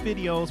new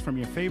videos from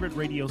your favorite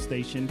radio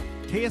station,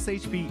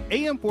 KSHP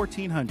AM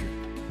 1400.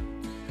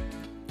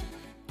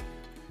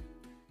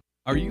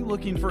 Are you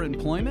looking for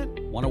employment?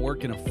 Want to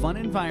work in a fun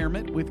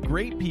environment with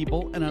great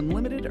people and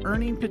unlimited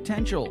earning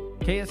potential?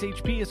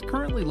 KSHP is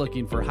currently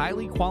looking for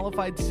highly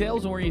qualified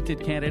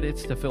sales-oriented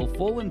candidates to fill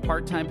full and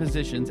part-time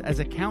positions as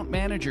account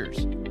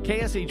managers.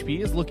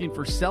 KSHP is looking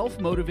for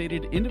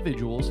self-motivated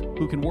individuals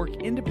who can work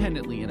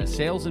independently in a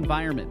sales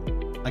environment.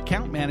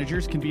 Account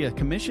managers can be a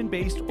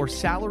commission-based or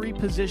salary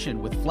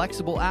position with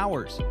flexible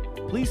hours.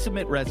 Please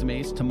submit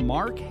resumes to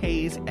Mark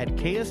Hayes at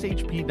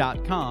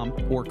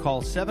kshp.com or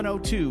call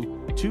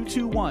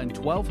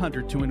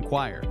 702-221-1200 to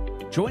inquire.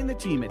 Join the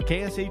team at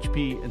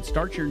KSHP and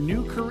start your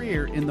new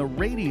career in the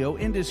radio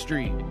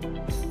industry.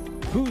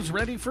 Who's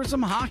ready for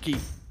some hockey?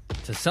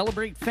 To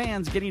celebrate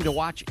fans getting to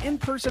watch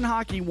in-person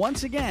hockey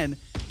once again,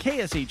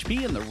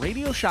 KSHP and the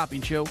Radio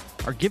Shopping Show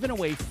are giving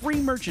away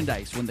free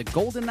merchandise when the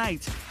Golden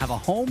Knights have a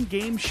home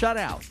game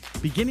shutout.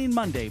 Beginning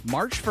Monday,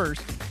 March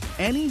 1st,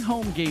 any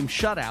home game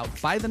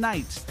shutout by the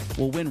Knights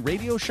will win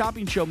Radio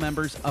Shopping Show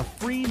members a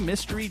free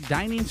mystery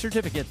dining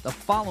certificate the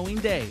following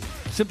day.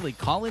 Simply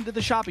call into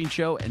the shopping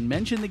show and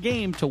mention the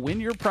game to win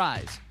your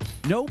prize.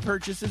 No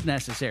purchase is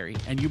necessary,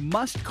 and you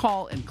must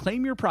call and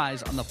claim your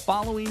prize on the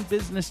following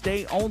business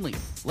day only.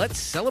 Let's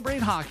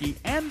celebrate hockey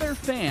and their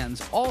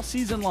fans all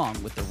season long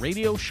with the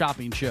Radio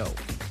Shopping Show.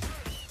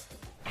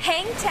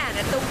 Hang 10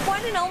 at the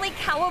one and only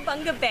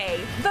Cowabunga Bay,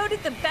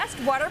 voted the best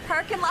water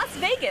park in Las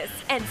Vegas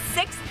and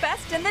 6th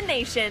best in the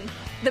nation.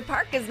 The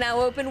park is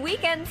now open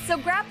weekends, so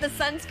grab the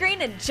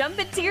sunscreen and jump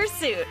into your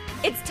suit.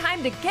 It's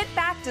time to get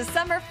back to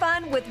summer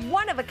fun with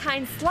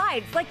one-of-a-kind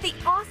slides like the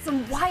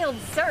awesome Wild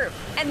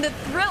Surf and the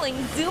thrilling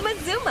Zuma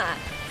Zuma.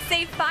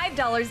 Save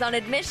 $5 on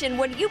admission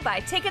when you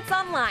buy tickets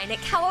online at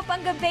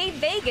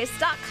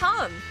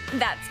CowabungaBayVegas.com.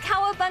 That's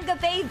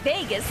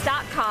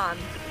CowabungaBayVegas.com.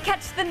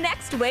 Catch the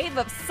next wave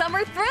of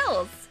summer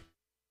thrills.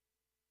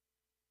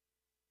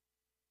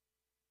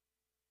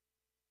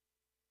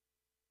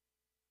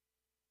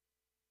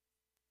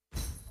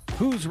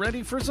 Who's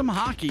ready for some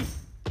hockey?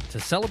 To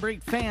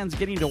celebrate fans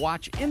getting to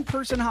watch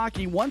in-person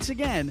hockey once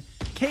again,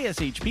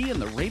 KSHP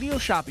and the Radio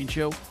Shopping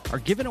Show are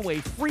giving away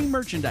free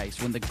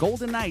merchandise when the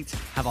Golden Knights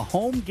have a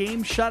home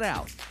game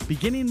shutout.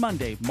 Beginning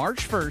Monday,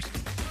 March 1st,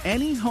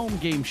 any home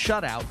game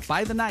shutout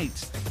by the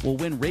Knights will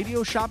win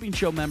Radio Shopping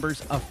Show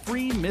members a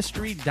free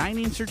mystery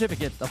dining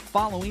certificate the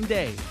following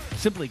day.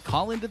 Simply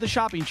call into the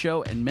shopping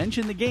show and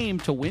mention the game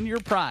to win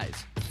your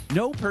prize.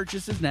 No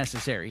purchase is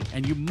necessary,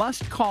 and you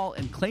must call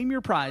and claim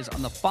your prize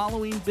on the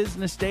following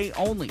business day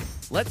only.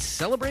 Let's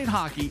celebrate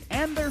hockey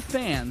and their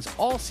fans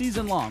all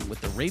season long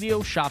with the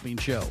Radio Shopping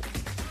Show.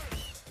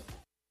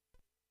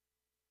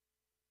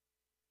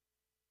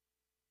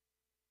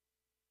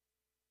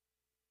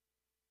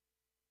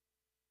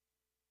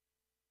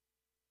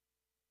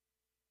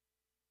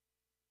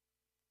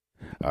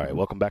 All right,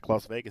 welcome back,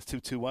 Las Vegas,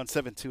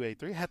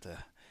 221-7283. Had to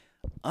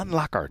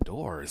unlock our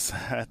doors.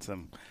 Had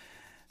some...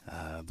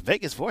 the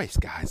Vegas Voice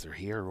guys are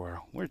here,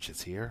 or we're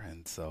just here,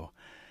 and so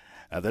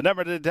the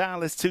number to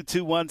dial is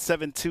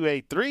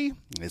 221-7283.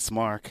 It's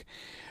Mark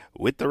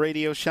with the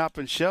Radio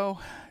Shopping Show,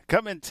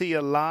 coming to you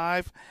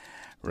live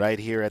right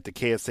here at the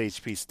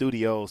KSHP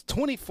Studios,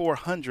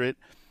 2400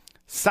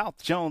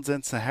 South Jones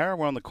and Sahara.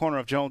 We're on the corner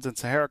of Jones and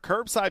Sahara.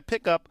 Curbside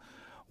pickup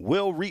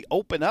will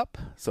reopen up,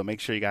 so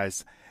make sure you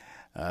guys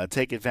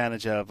take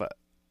advantage of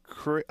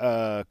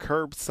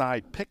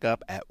curbside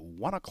pickup at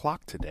 1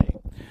 o'clock today.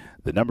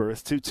 The number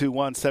is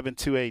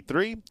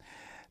 221-7283,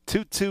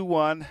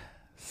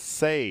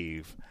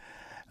 221-SAVE.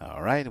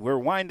 All right, we're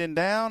winding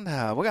down.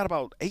 We got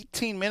about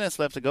 18 minutes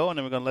left to go, and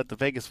then we're going to let the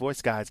Vegas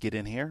Voice guys get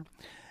in here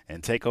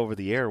and take over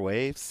the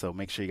airwaves. So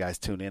make sure you guys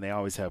tune in. They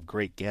always have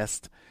great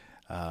guests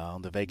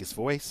on the Vegas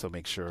Voice, so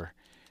make sure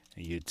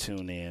you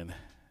tune in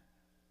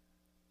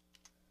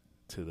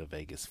to the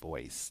Vegas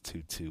Voice,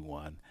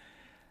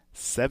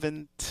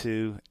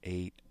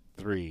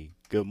 221-7283.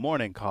 Good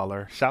morning,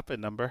 caller. Shopping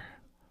number.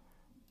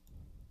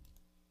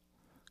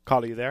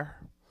 Caller, you there?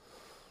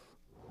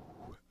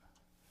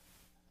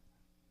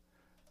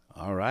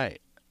 All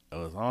right. I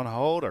was on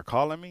hold or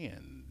calling me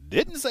and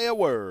didn't say a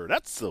word.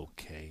 That's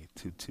okay.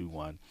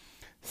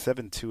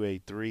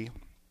 221-7283.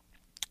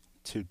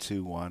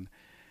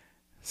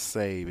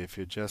 221-SAVE. If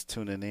you're just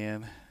tuning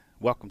in,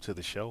 welcome to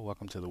the show.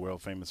 Welcome to the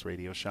world-famous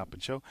Radio Shopping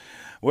Show,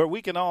 where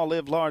we can all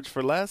live large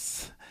for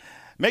less.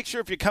 Make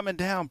sure if you're coming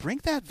down, bring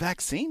that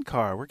vaccine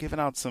card. We're giving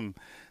out some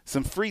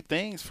free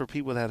things for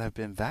people that have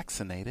been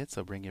vaccinated.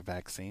 So bring your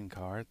vaccine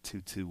card,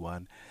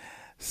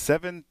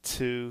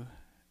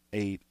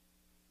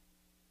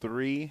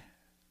 221-7283.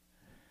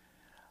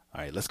 All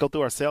right, let's go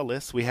through our sale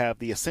list. We have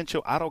the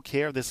Essential Auto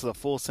Care. This is a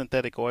full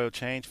synthetic oil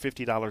change,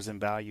 $50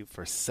 in value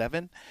for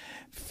 $7.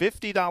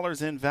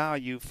 $50 in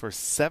value for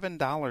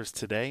 $7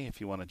 today, if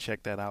you want to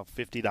check that out,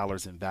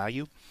 $50 in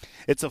value.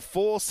 It's a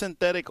full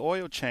synthetic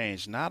oil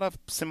change, not a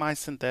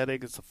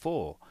semi-synthetic. It's a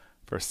full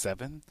for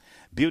 $7.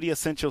 Beauty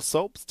Essential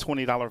Soaps,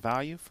 $20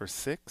 value for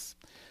 $6.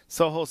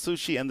 Soho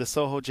Sushi and the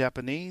Soho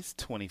Japanese,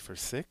 $20 for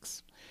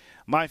 $6.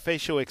 My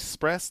Facial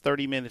Express,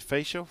 30-minute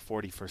facial,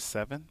 $40 for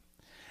 $7.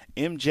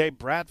 MJ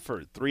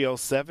Bradford,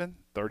 307,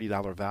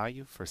 $30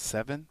 value for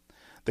 $7.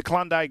 The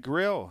Klondike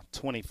Grill,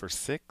 $20 for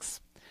 $6.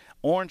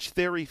 Orange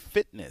Theory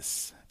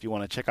Fitness. If you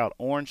want to check out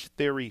Orange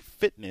Theory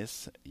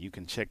Fitness, you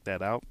can check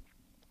that out.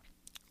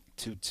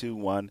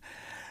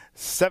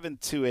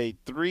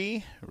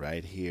 221-7283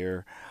 right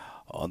here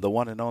on the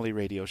one and only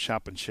Radio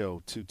Shopping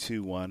Show,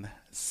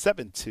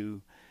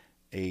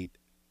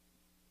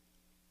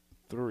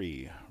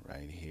 221-7283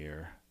 right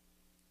here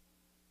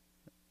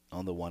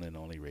on the one and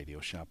only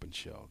Radio Shopping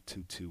Show,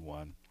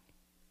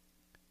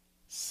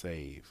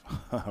 221-SAVE.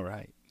 All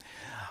right.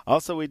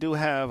 Also, we do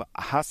have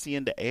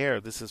Hacienda Air.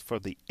 This is for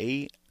the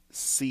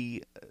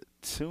AC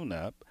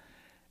tune-up.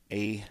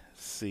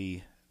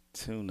 AC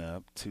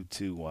tune-up,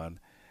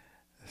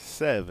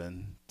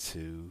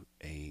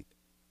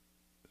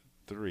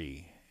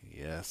 221-7283.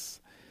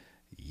 Yes,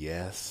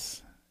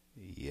 yes,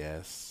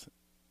 yes,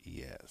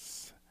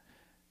 yes.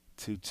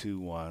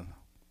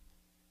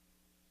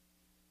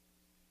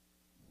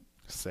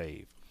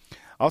 221-SAVE.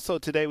 Also,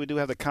 today we do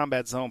have the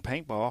Combat Zone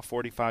Paintball,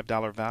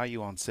 $45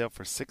 value on sale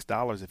for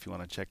 $6 if you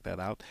want to check that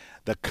out.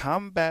 The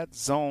Combat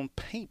Zone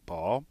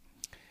Paintball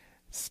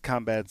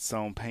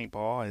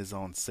is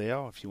on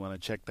sale if you want to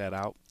check that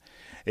out.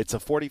 It's a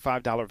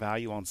 $45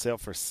 value on sale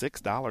for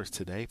 $6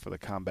 today for the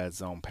Combat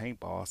Zone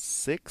Paintball.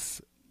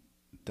 $6.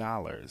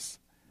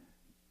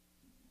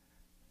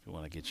 If you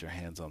want to get your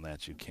hands on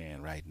that, you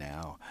can right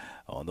now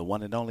on the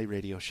one and only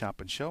Radio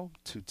Shopping Show,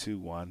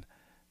 221-SAVE.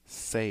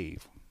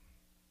 save.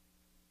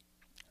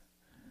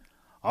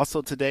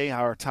 Also today,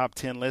 our top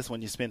 10 list,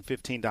 when you spend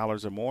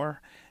 $15 or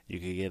more, you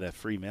can get a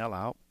free mail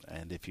out.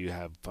 And if you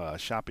have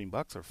shopping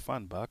bucks or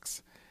fun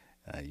bucks,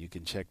 you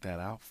can check that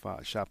out.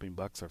 Shopping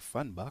bucks or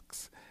fun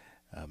bucks.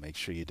 Make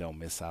sure you don't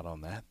miss out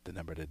on that. The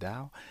number to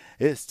dial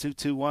is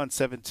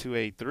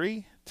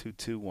 221-7283,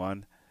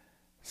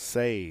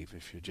 221-SAVE.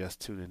 If you're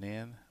just tuning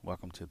in,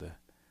 welcome to the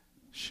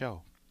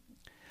show.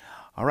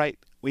 All right,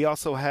 we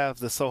also have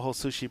the Soho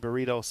Sushi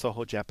Burrito,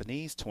 Soho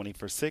Japanese, 20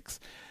 for $6.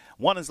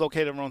 One is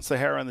located on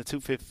Sahara and the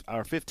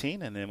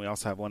 215, and then we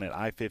also have one at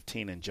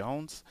I-15 in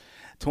Jones.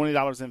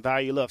 $20 in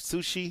value. Love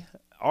sushi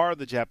or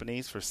the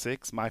Japanese for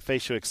 $6. My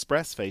Facial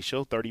Express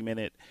Facial,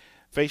 30-minute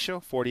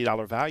facial,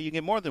 $40 value. You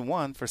get more than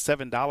one for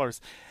 $7.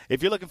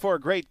 If you're looking for a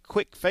great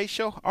quick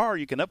facial, or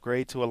you can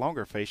upgrade to a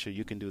longer facial,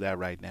 you can do that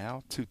right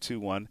now.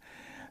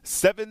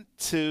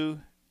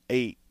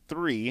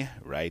 221-7283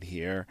 right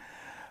here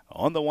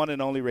on the one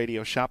and only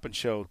radio shopping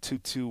show.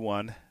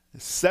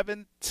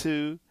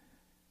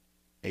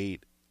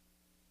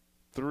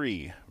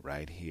 221-7283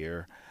 right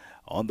here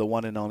on the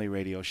one and only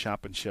radio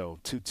shopping show.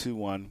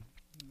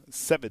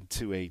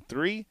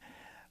 221-7283.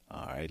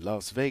 All right,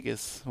 Las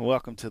Vegas,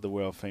 welcome to the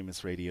world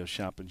famous radio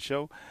shopping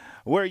show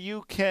where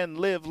you can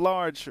live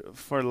large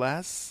for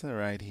less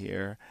right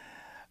here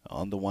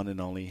on the one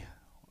and only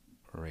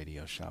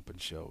radio shopping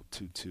show.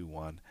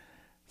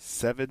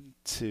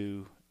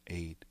 221-7283.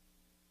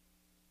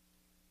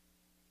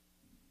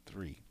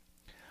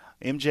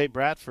 MJ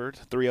Bradford,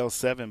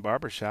 307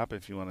 Barbershop.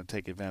 If you want to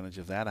take advantage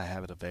of that, I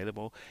have it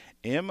available.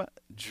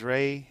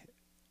 MJ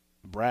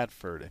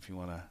Bradford, if you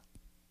want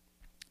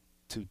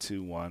to,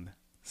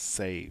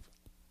 221-SAVE.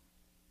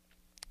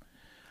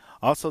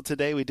 Also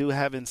today, we do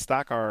have in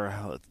stock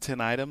our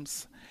 10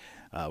 items.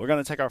 We're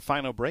going to take our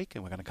final break,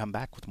 and we're going to come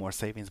back with more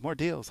savings, more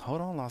deals. Hold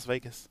on, Las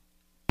Vegas.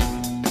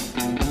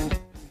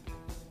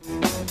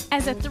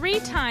 As a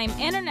 3-time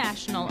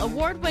international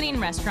award-winning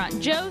restaurant,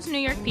 Joe's New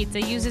York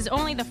Pizza uses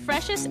only the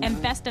freshest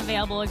and best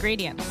available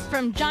ingredients.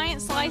 From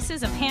giant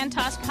slices of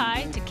hand-tossed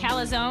pie to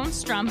calzone,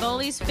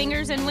 strombolis,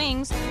 fingers, and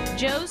wings,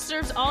 Joe's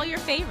serves all your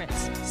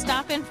favorites.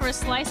 Stop in for a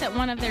slice at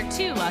one of their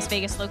 2 Las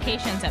Vegas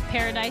locations at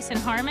Paradise and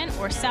Harmon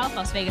or South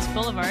Las Vegas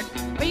Boulevard,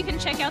 or you can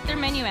check out their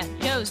menu at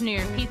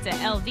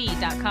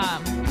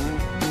joesnewyorkpizzalv.com.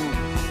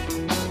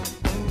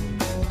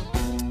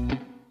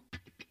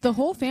 The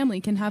whole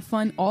family can have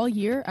fun all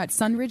year at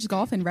Sunridge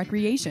Golf and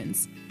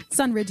Recreations.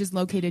 Sunridge is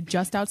located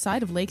just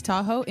outside of Lake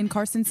Tahoe in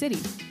Carson City.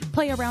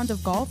 Play a round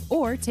of golf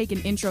or take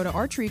an intro to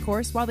archery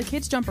course while the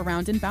kids jump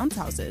around in bounce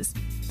houses.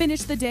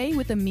 Finish the day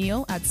with a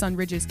meal at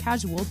Sunridge's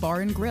Casual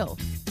Bar and Grill.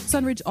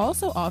 Sunridge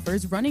also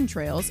offers running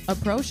trails, a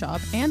pro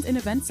shop, and an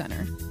event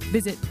center.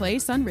 Visit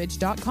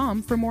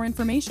playsunridge.com for more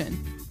information.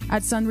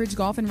 At Sunridge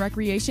Golf and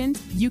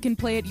Recreations, you can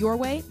play it your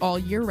way all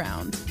year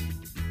round.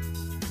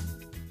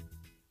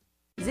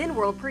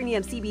 ZinWorld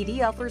Premium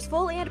CBD offers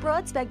full and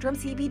broad-spectrum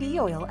CBD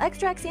oil,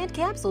 extracts, and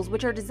capsules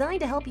which are designed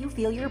to help you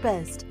feel your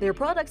best. Their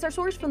products are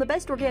sourced from the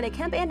best organic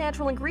hemp and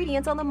natural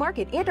ingredients on the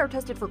market and are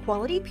tested for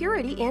quality,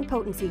 purity, and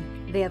potency.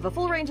 They have a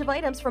full range of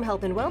items from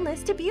health and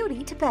wellness to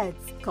beauty to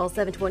pets. Call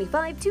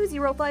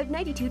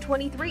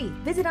 725-205-9223.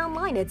 Visit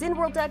online at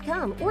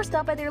zinworld.com or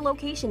stop by their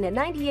location at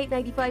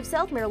 9895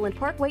 South Maryland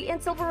Parkway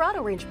and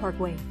Silverado Range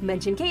Parkway.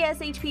 Mention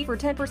KSHP for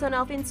 10%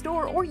 off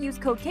in-store or use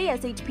code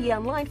KSHP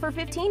online for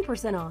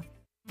 15% off.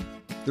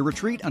 The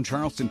Retreat on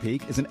Charleston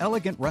Peak is an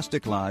elegant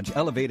rustic lodge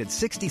elevated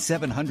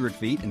 6,700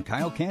 feet in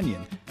Kyle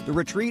Canyon. The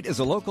Retreat is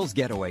a locals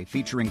getaway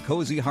featuring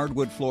cozy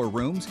hardwood floor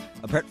rooms,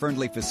 a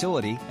pet-friendly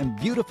facility, and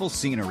beautiful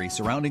scenery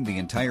surrounding the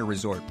entire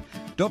resort.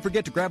 Don't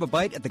forget to grab a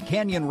bite at the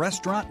Canyon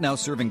Restaurant, now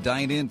serving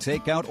dine-in,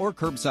 takeout, or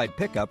curbside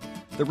pickup.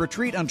 The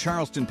Retreat on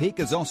Charleston Peak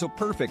is also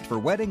perfect for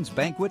weddings,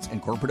 banquets, and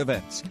corporate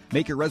events.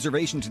 Make your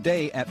reservation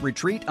today at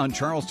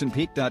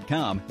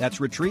retreatoncharlestonpeak.com. That's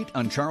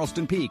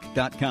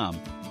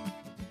retreatoncharlestonpeak.com.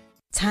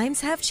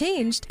 Times have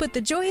changed, but the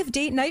joy of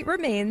date night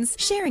remains.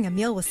 Sharing a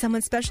meal with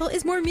someone special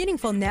is more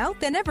meaningful now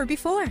than ever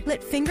before.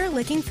 Let Finger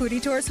Licking Foodie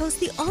Tours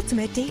host the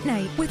ultimate date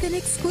night with an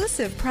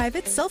exclusive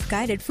private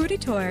self-guided foodie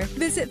tour.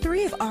 Visit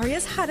 3 of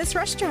Aria's hottest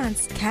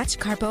restaurants. Catch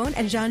Carbone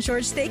and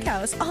Jean-Georges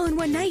Steakhouse all in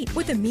one night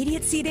with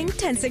immediate seating,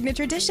 10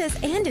 signature dishes,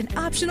 and an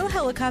optional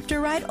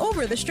helicopter ride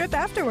over the strip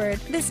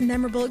afterward. This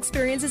memorable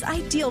experience is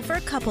ideal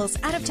for couples,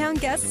 out-of-town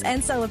guests,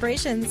 and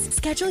celebrations.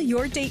 Schedule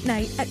your date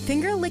night at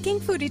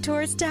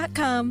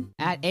fingerlickingfoodietours.com.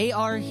 At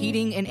AR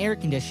Heating and Air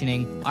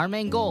Conditioning, our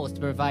main goal is to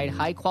provide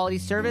high-quality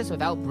service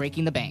without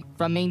breaking the bank.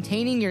 From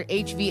maintaining your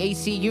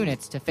HVAC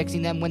units to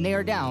fixing them when they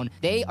are down,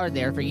 they are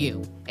there for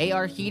you.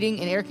 AR Heating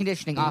and Air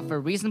Conditioning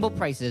offer reasonable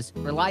prices,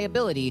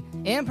 reliability,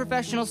 and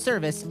professional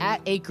service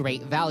at a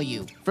great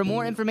value. For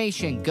more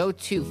information, go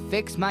to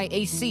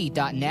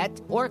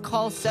fixmyac.net or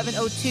call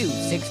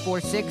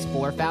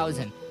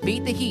 702-646-4000.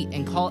 Beat the heat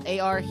and call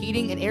AR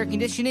Heating and Air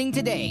Conditioning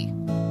today.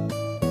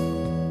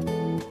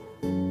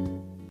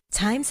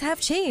 Times have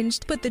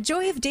changed, but the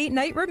joy of date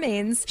night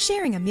remains.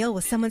 Sharing a meal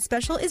with someone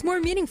special is more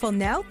meaningful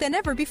now than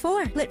ever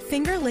before. Let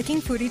Finger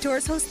Licking Foodie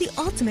Tours host the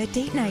ultimate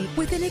date night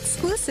with an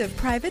exclusive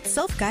private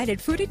self-guided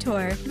foodie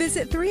tour.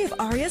 Visit 3 of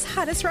Aria's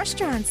hottest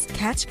restaurants.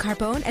 Catch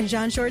Carbone and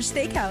Jean-Georges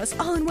Steakhouse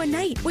all in one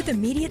night with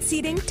immediate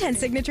seating, 10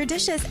 signature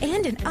dishes,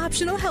 and an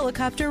optional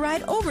helicopter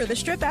ride over the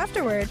strip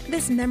afterward.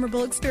 This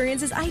memorable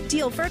experience is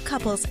ideal for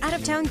couples,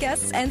 out-of-town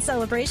guests, and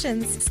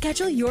celebrations.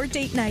 Schedule your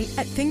date night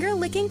at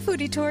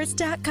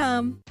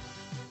fingerlickingfoodietours.com.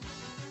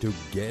 To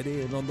get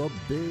in on the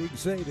big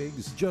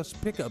savings,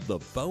 just pick up the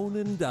phone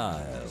and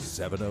dial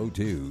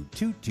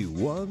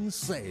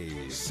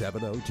 702-221-SAVE.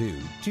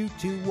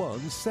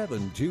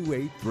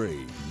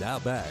 702-221-7283. Now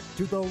back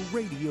to the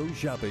Radio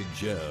Shopping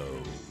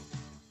Show.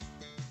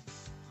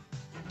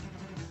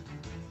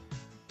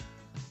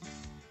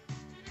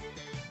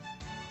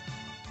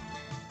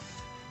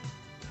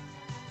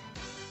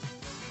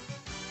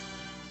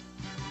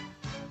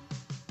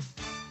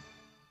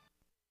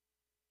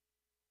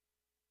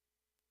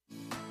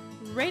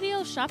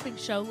 Radio Shopping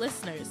Show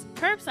listeners,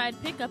 curbside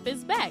pickup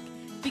is back.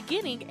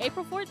 Beginning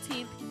April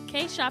 14th,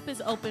 K-Shop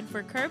is open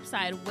for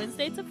curbside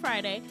Wednesday to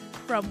Friday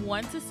from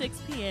 1 to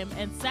 6 p.m.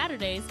 and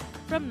Saturdays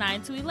from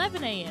 9 to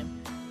 11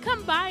 a.m.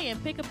 Come by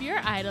and pick up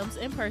your items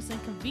in person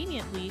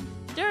conveniently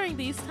during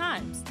these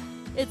times.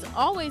 It's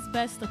always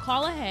best to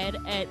call ahead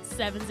at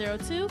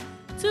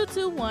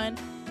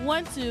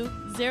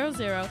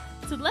 702-221-1200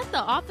 to let the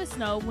office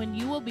know when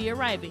you will be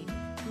arriving.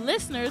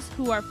 Listeners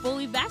who are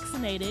fully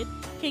vaccinated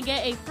can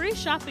get a free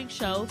shopping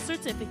show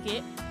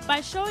certificate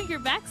by showing your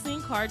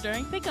vaccine card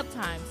during pickup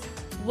times.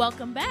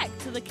 Welcome back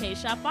to the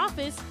K-Shop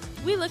office.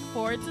 We look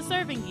forward to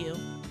serving you.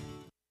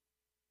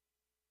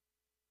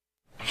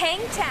 Hang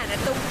 10 at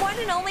the one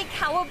and only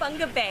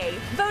Cowabunga Bay,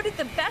 voted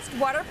the best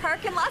water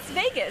park in Las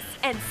Vegas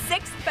and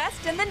 6th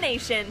best in the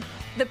nation.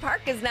 The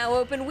park is now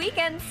open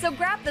weekends, so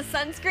grab the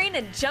sunscreen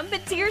and jump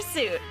into your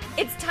suit.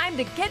 It's time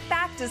to get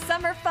back to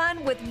summer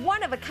fun with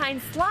one-of-a-kind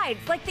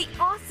slides like the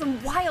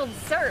awesome Wild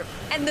Surf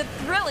and the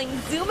thrilling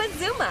Zuma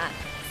Zuma.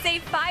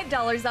 Save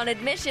 $5 on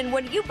admission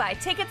when you buy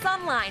tickets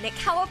online at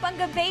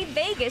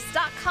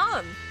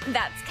CowabungaBayVegas.com.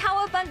 That's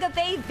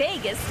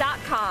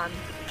CowabungaBayVegas.com.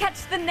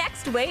 Catch the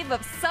next wave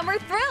of summer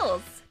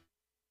thrills.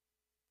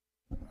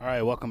 All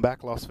right, welcome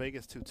back, Las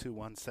Vegas,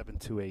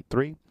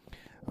 221-7283.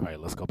 All right,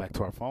 let's go back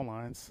to our phone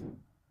lines.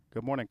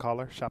 Good morning,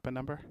 caller. Shopping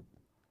number?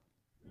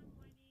 Good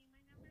morning.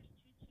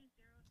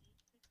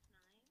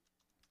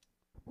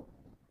 My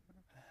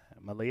number is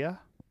 2208669.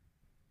 Malia?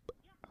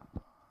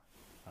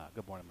 Yeah.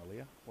 Good morning,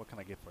 Malia. What can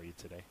I get for you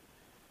today?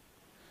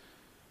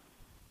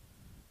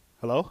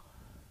 Hello?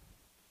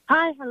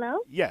 Hi, hello?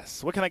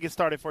 Yes. What can I get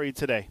started for you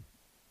today?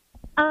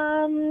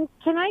 Am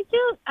I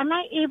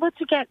able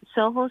to get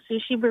Soho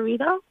Sushi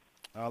Burrito?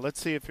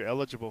 Let's see if you're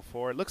eligible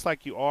for it. Looks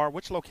like you are.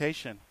 Which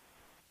location?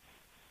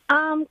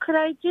 Could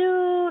I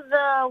do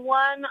the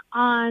one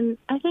on,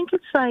 I think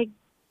it's like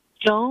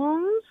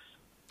Jones?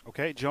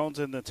 Okay, Jones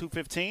in the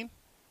 215?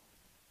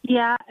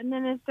 Yeah, and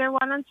then is there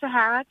one on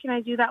Sahara? Can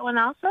I do that one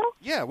also?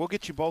 Yeah, we'll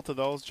get you both of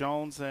those,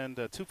 Jones and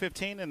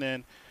 215, and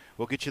then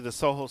we'll get you the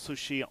Soho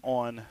Sushi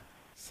on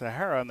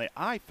Sahara on the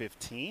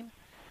I-15,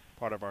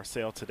 part of our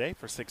sale today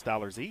for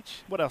 $6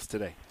 each. What else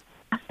today?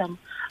 Awesome.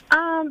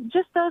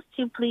 Just those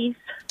two, please.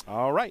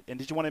 All right, and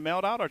did you want it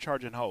mailed out or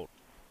charge and hold?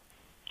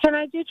 Can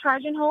I do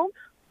charge and hold?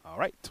 All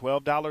right,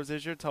 $12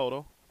 is your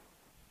total.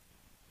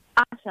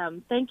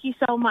 Awesome. Thank you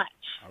so much.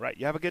 All right,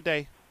 you have a good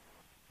day.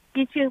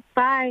 You too.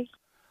 Bye.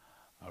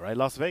 All right,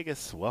 Las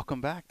Vegas, welcome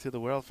back to the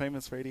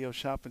world-famous Radio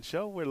Shopping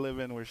Show. We're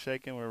living, we're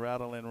shaking, we're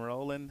rattling,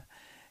 rolling.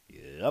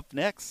 Up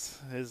next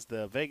is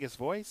the Vegas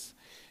Voice.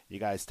 You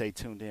guys stay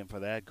tuned in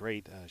for that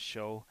great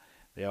show.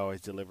 They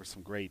always deliver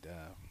some great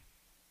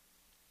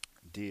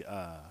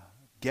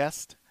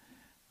guests.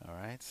 All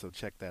right, so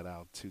check that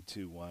out,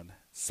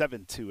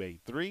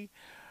 221-7283.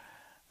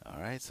 All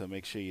right, so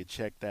make sure you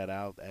check that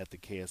out at the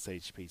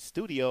KSHP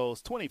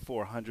Studios,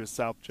 2400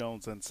 South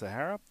Jones and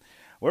Sahara.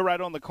 We're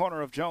right on the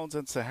corner of Jones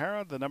and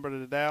Sahara. The number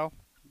to dial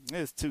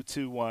is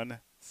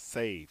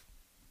 221-SAVE,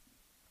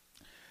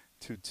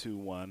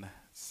 221-7283.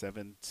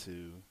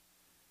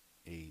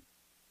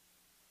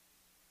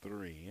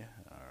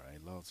 All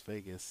right, Las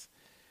Vegas,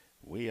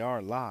 we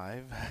are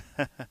live.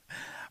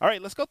 All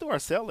right, let's go through our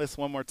sale list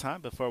one more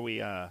time before we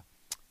go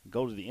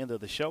to the end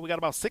of the show. We got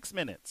about 6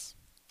 minutes.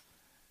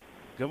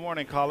 Good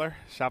morning, caller.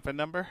 Shopping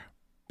number?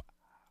 235-0362.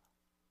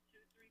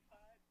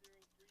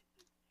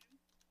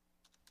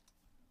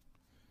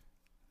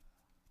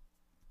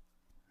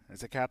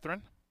 Is it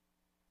Catherine?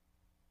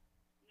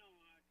 No,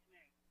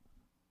 Connect.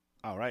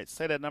 All right,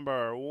 say that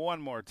number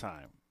one more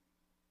time.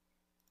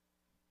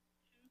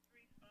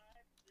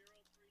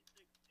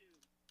 235-0362.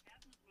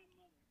 Catherine's my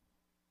mother.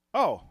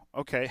 Oh,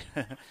 okay.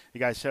 You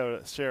guys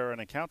share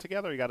an account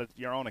together, or you got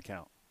your own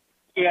account?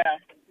 Yeah,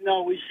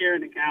 no, we share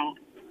an account.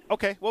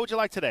 Okay, what would you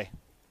like today?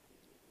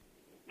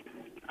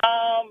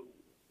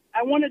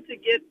 I wanted to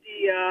get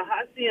the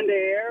Hacienda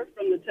Air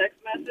from the text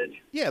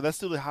message. Yeah, let's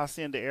do the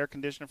Hacienda air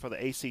conditioner for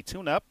the AC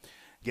tune-up.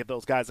 Give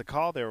those guys a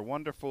call. They're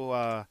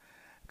wonderful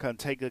Come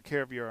take good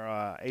care of your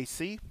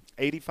AC.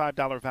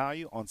 $85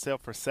 value on sale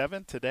for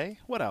 $7 today.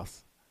 What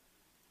else?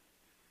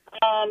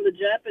 The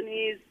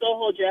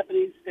Soho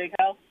Japanese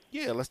Steakhouse.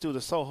 Yeah, let's do the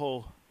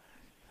Soho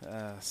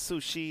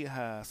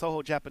Sushi,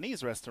 Soho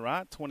Japanese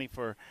restaurant. 20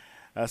 for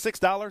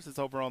 $6. It's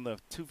over on the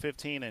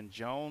 215 and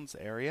Jones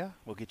area.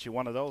 We'll get you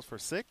one of those for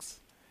 $6.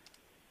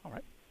 All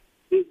right.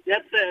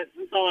 That's it.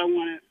 That's all I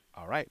wanted.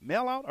 All right.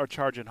 Mail out or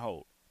charge and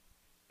hold?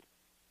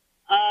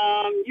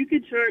 You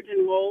could charge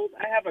and hold.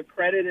 I have a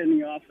credit in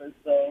the office,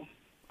 so.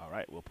 All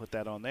right. We'll put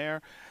that on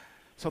there.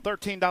 So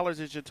 $13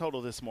 is your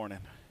total this morning.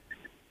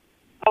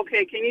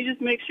 Okay. Can you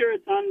just make sure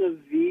it's on the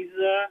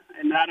Visa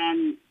and not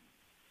on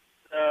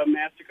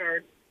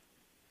MasterCard?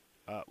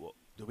 Well,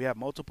 do we have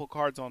multiple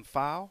cards on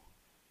file?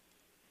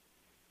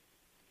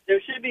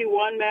 There should be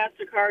one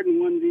MasterCard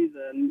and one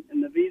Visa,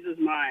 and the Visa's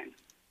mine.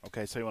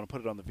 Okay, so you want to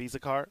put it on the Visa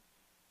card?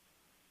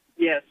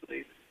 Yes,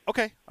 please.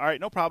 Okay, all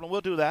right, no problem.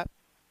 We'll do that.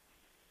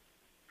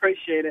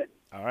 Appreciate it.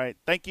 All right,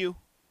 thank you.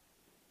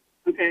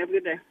 Okay, have a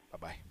good day.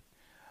 Bye-bye.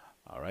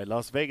 All right,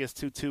 Las Vegas,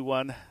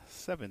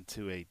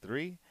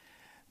 221-7283.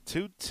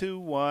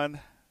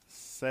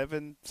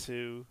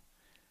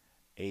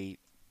 221-7283.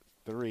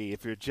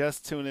 If you're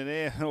just tuning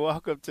in,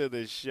 welcome to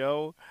the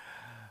show.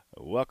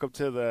 Welcome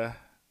to the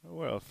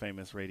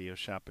world-famous radio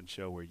shopping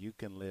show where you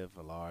can live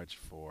large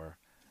for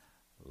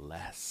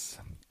less.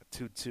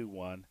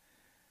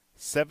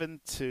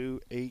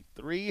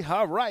 221-7283.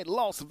 All right,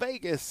 Las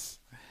Vegas.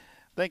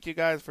 Thank you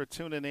guys for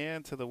tuning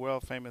in to the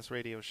world-famous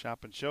radio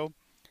shopping show.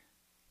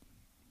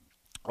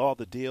 All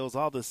the deals,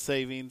 all the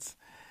savings,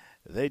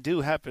 they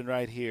do happen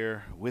right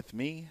here with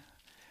me.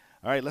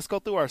 All right, let's go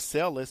through our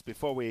sale list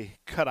before we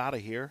cut out of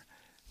here.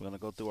 We're going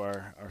to go through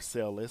our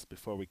sale list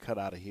before we cut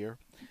out of here.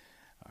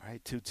 All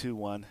right,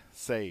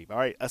 221-SAVE. All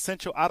right,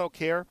 Essential Auto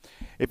Care.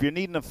 If you're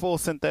needing a full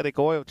synthetic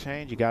oil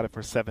change, you got it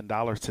for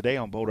 $7 today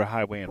on Boulder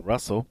Highway in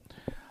Russell.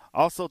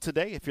 Also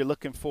today, if you're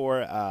looking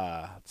for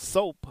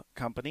soap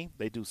company,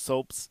 they do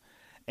soaps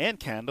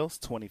and candles,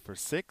 20 for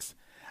 $6.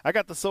 I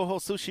got the Soho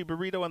Sushi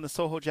Burrito and the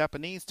Soho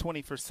Japanese,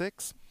 20 for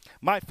 $6.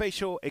 My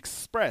Facial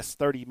Express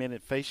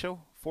 30-minute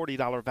facial,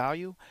 $40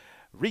 value.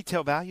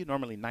 Retail value,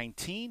 normally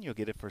 $19. You'll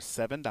get it for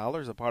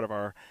 $7, a part of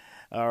our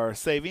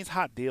savings.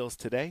 Hot deals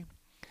today.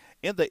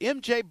 In the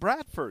MJ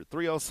Bradford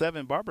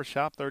 307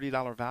 Barbershop,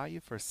 $30 value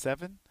for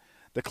 $7.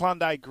 The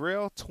Klondike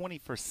Grill, 20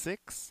 for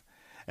 $6.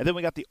 And then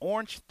we got the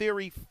Orange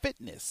Theory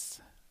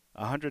Fitness,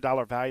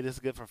 $100 value. This is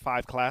good for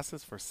 5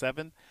 classes for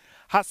 $7.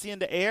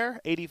 Hacienda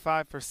Air,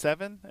 $85 for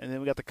 $7. And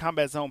then we got the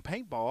Combat Zone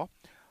Paintball,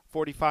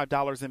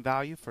 $45 in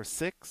value for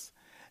 $6.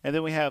 And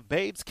then we have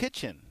Babe's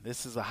Kitchen.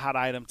 This is a hot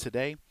item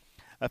today.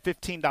 A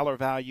 $15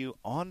 value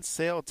on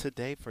sale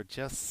today for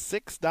just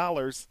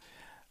 $6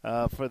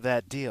 for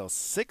that deal.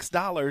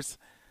 $6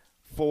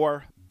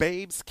 for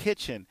Babe's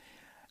Kitchen.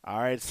 All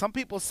right. Some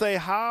people say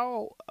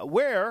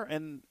where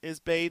is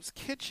Babe's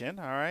Kitchen?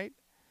 All right.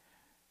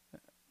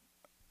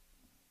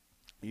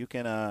 You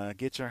can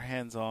get your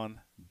hands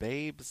on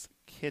Babe's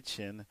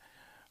Kitchen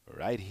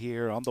right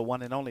here on the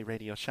one and only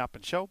Radio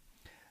Shopping Show.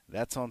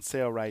 That's on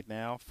sale right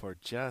now for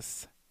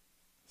just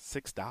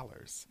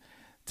 $6.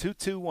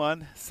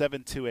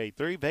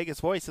 221-7283. Vegas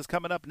Voice is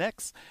coming up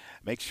next.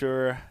 Make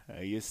sure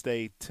you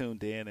stay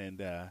tuned in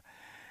and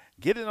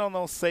get in on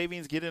those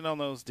savings, get in on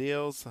those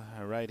deals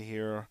right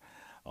here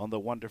on the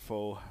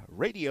wonderful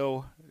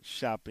Radio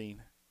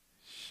Shopping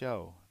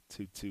Show.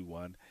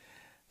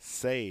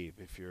 221-SAVE.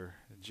 If you're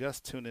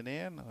just tuning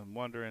in and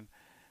wondering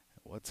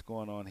what's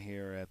going on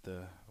here at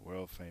the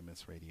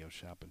world-famous Radio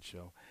Shopping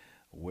Show,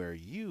 where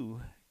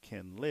you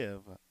can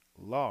live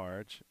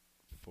large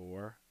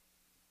for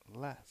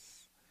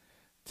less.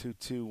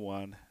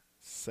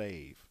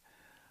 221-SAVE.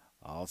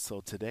 Also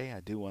today, I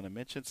do want to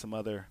mention some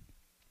other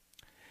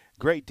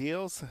great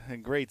deals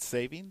and great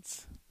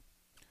savings.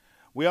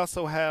 We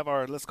also have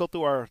let's go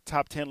through our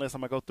top 10 list.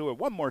 I'm going to go through it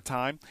one more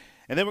time,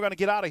 and then we're going to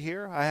get out of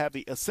here. I have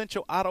the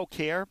Essential Auto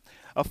Care,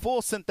 a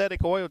full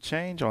synthetic oil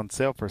change on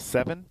sale for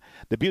 $7.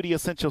 The Beauty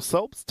Essential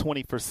Soaps,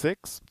 20 for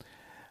 $6.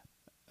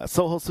 A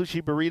Soho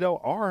Sushi Burrito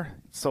or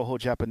Soho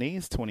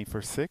Japanese, 20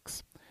 for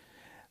 $6.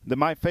 The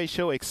My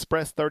Facial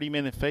Express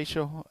 30-minute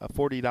facial,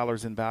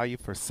 $40 in value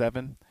for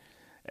 $7.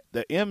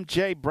 The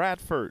MJ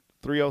Bradford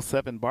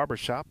 307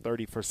 Barbershop,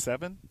 30 for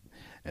 $7.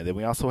 And then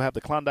we also have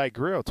the Klondike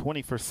Grill,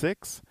 20 for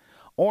 $6.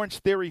 Orange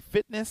Theory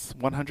Fitness,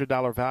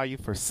 $100 value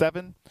for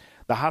 $7.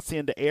 The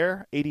Hacienda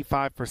Air,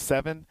 $85 for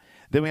 $7.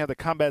 Then we have the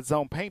Combat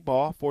Zone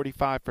Paintball,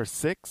 $45 for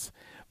 $6.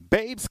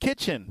 Babe's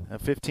Kitchen, a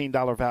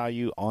 $15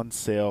 value on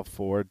sale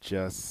for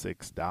just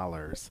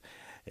 $6.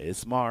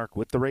 It's Mark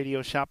with the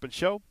Radio Shopping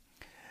Show.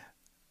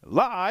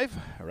 Live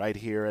right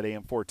here at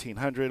AM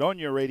 1400 on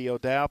your radio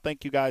dial.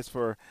 Thank you guys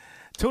for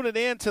tuning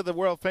in to the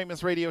world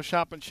famous Radio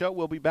Shopping Show.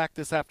 We'll be back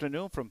this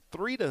afternoon from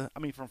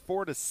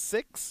 4 to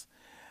 6.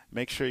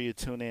 Make sure you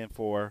tune in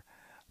for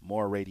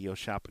more Radio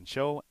Shopping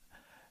Show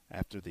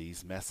after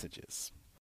these messages.